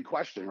interesting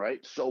question, right?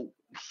 So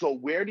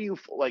where do you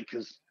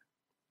because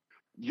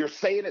you're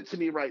saying it to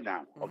me right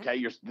now,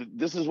 okay?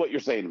 This is what you're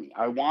saying to me.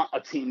 I want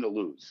a team to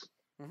lose.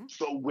 Mm-hmm.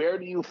 So where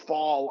do you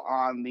fall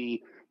on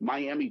the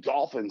Miami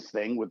Dolphins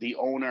thing with the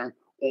owner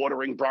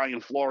ordering Brian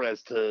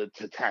Flores to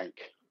tank?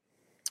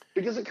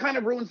 Because it kind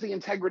of ruins the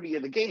integrity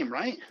of the game,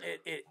 right?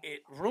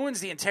 It ruins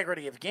the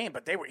integrity of the game,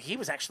 but he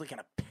was actually going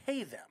to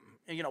pay them,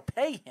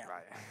 pay him.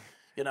 Right.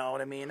 You know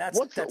what I mean?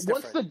 What's the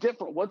difference?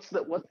 What's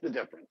the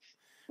difference?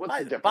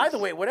 By the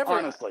way, whatever.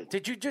 Honestly,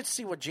 did you just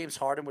see what James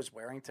Harden was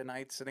wearing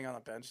tonight, sitting on the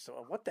bench?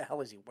 So, what the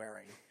hell is he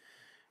wearing?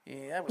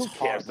 Yeah, that was Who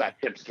cares,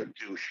 that hipster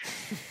douche?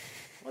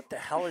 What the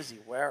hell is he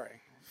wearing?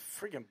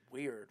 Freaking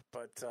weird,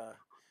 but.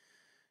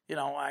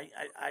 I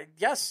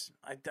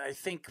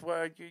think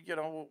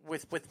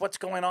with what's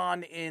going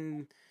on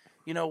in,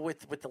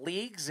 with the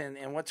leagues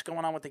and what's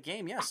going on with the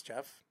game. Yes,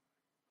 Jeff.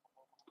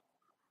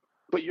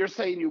 But you're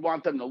saying you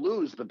want them to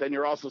lose, but then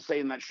you're also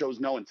saying that shows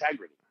no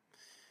integrity.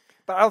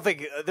 But I don't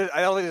think there's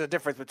a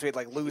difference between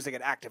losing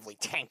and actively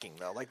tanking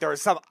though. There are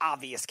some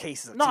obvious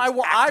cases of teams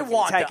I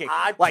want tanking,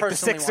 like the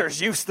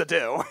Sixers used to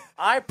do.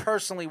 I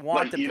personally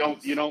want them.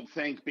 You don't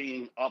think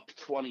being up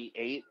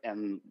 28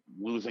 and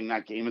losing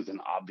that game is an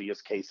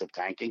obvious case of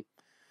tanking?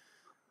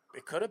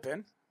 It could have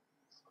been.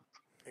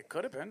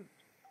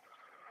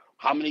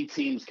 How many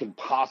teams can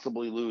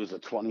possibly lose a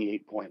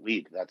 28-point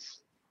lead? That's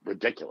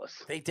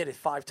ridiculous. They did it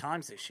 5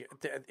 times this year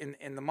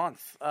in the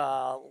month.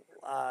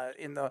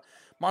 In the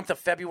month of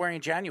February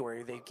and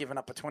January, they've given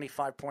up a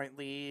 25-point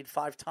lead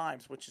 5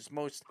 times, which is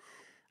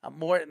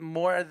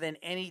more than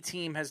any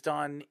team has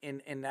done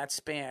in that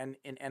span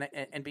in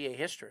NBA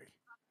history.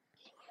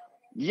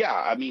 Yeah,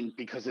 I mean,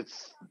 because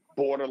it's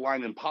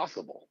borderline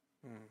impossible.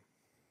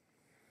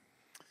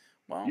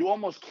 Well, you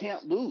almost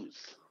can't lose.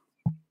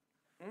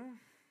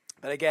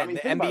 But again,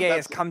 the NBA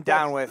has come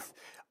down with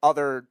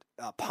other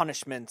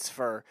punishments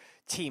for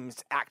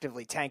teams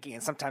actively tanking,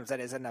 and sometimes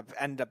that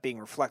end up being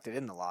reflected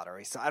in the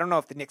lottery. So I don't know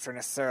if the Knicks are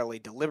necessarily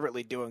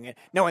deliberately doing it,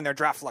 knowing their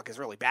draft luck is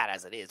really bad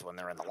as it is when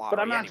they're in the lottery.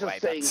 But I'm not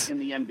just saying in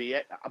the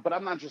NBA. But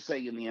I'm not just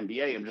saying in the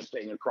NBA. I'm just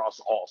saying across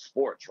all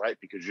sports, right?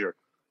 Because you're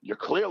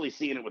clearly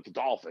seeing it with the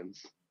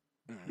Dolphins.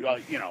 Mm-hmm.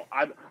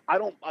 I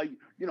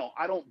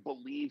don't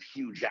believe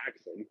Hugh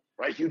Jackson,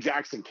 right? Hugh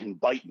Jackson can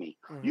bite me.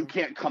 Mm-hmm. You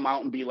can't come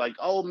out and be like,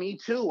 "Oh, me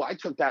too. I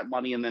took that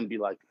money," and then be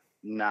like,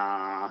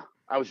 "Nah,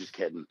 I was just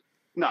kidding."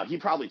 No, he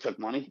probably took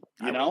money.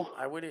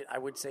 I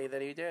would say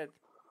that he did.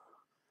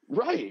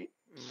 Right.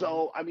 Mm-hmm.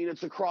 So I mean,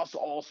 it's across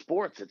all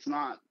sports. It's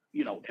not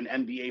an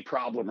NBA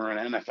problem or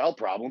an NFL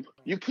problem.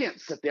 You can't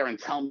sit there and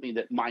tell me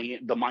that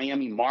the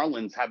Miami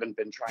Marlins haven't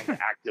been trying to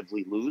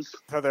actively lose.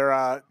 For their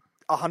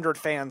 100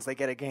 fans, they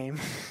get a game.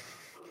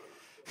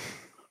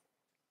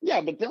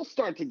 Yeah, but they'll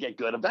start to get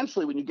good.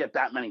 Eventually, when you get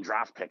that many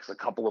draft picks, a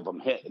couple of them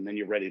hit, and then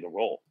you're ready to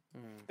roll.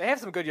 They have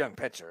some good young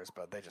pitchers,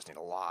 but they just need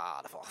a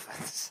lot of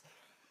offense.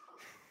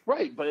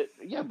 Right, but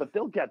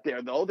they'll get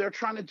there, though. They're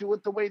trying to do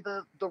it the way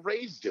the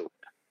Rays do it.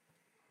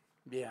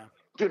 Yeah.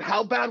 Dude,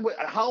 how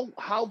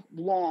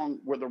long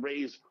were the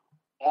Rays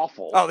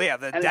awful? Oh, yeah,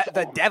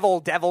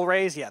 the Devil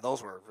Rays, yeah,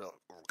 those were real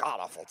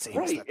god-awful teams.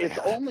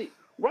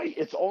 Right,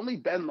 it's only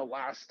been the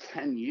last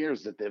 10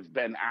 years that they've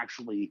been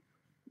actually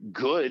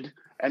good,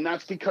 and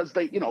that's because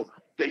they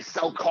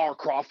sell Carl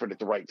Crawford at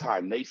the right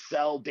time. They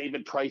sell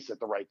David Price at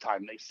the right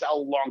time. They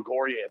sell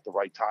Longoria at the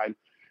right time,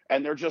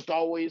 and they're just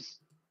always,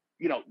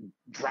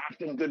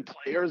 drafting good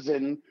players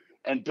and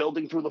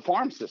building through the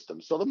farm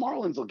system. So the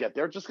Marlins will get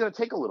there. It's just going to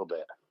take a little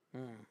bit.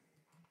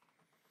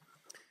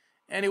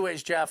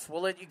 Anyways, Jeff,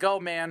 we'll let you go,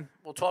 man.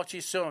 We'll talk to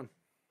you soon.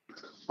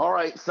 All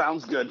right,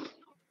 sounds good.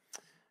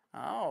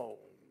 Oh,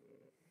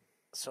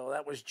 so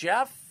that was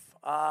Jeff.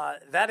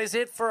 That is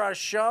it for our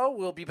show.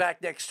 We'll be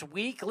back next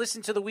week.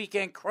 Listen to the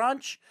Weekend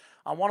Crunch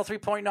on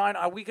 103.9.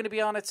 Are we going to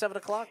be on at 7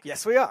 o'clock?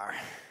 Yes, we are.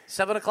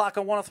 7 o'clock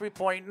on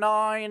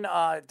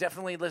 103.9.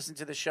 Definitely listen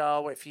to the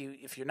show. If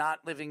you're not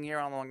living here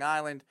on Long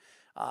Island,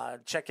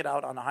 check it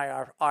out on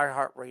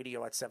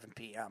iHeartRadio at 7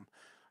 p.m.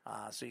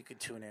 So you can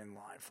tune in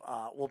live.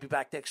 We'll be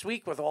back next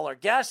week with all our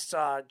guests.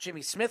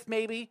 Jimmy Smith,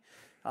 maybe.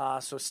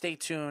 So stay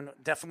tuned.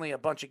 Definitely a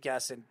bunch of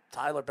guests, and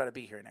Tyler better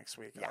be here next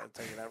week. Yeah. I'll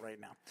tell you that right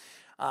now.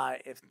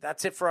 If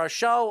that's it for our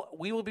show,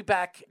 we will be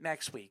back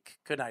next week.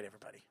 Good night,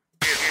 everybody.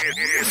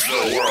 It's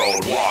the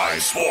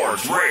Worldwide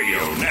Sports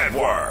Radio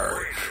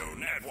Network.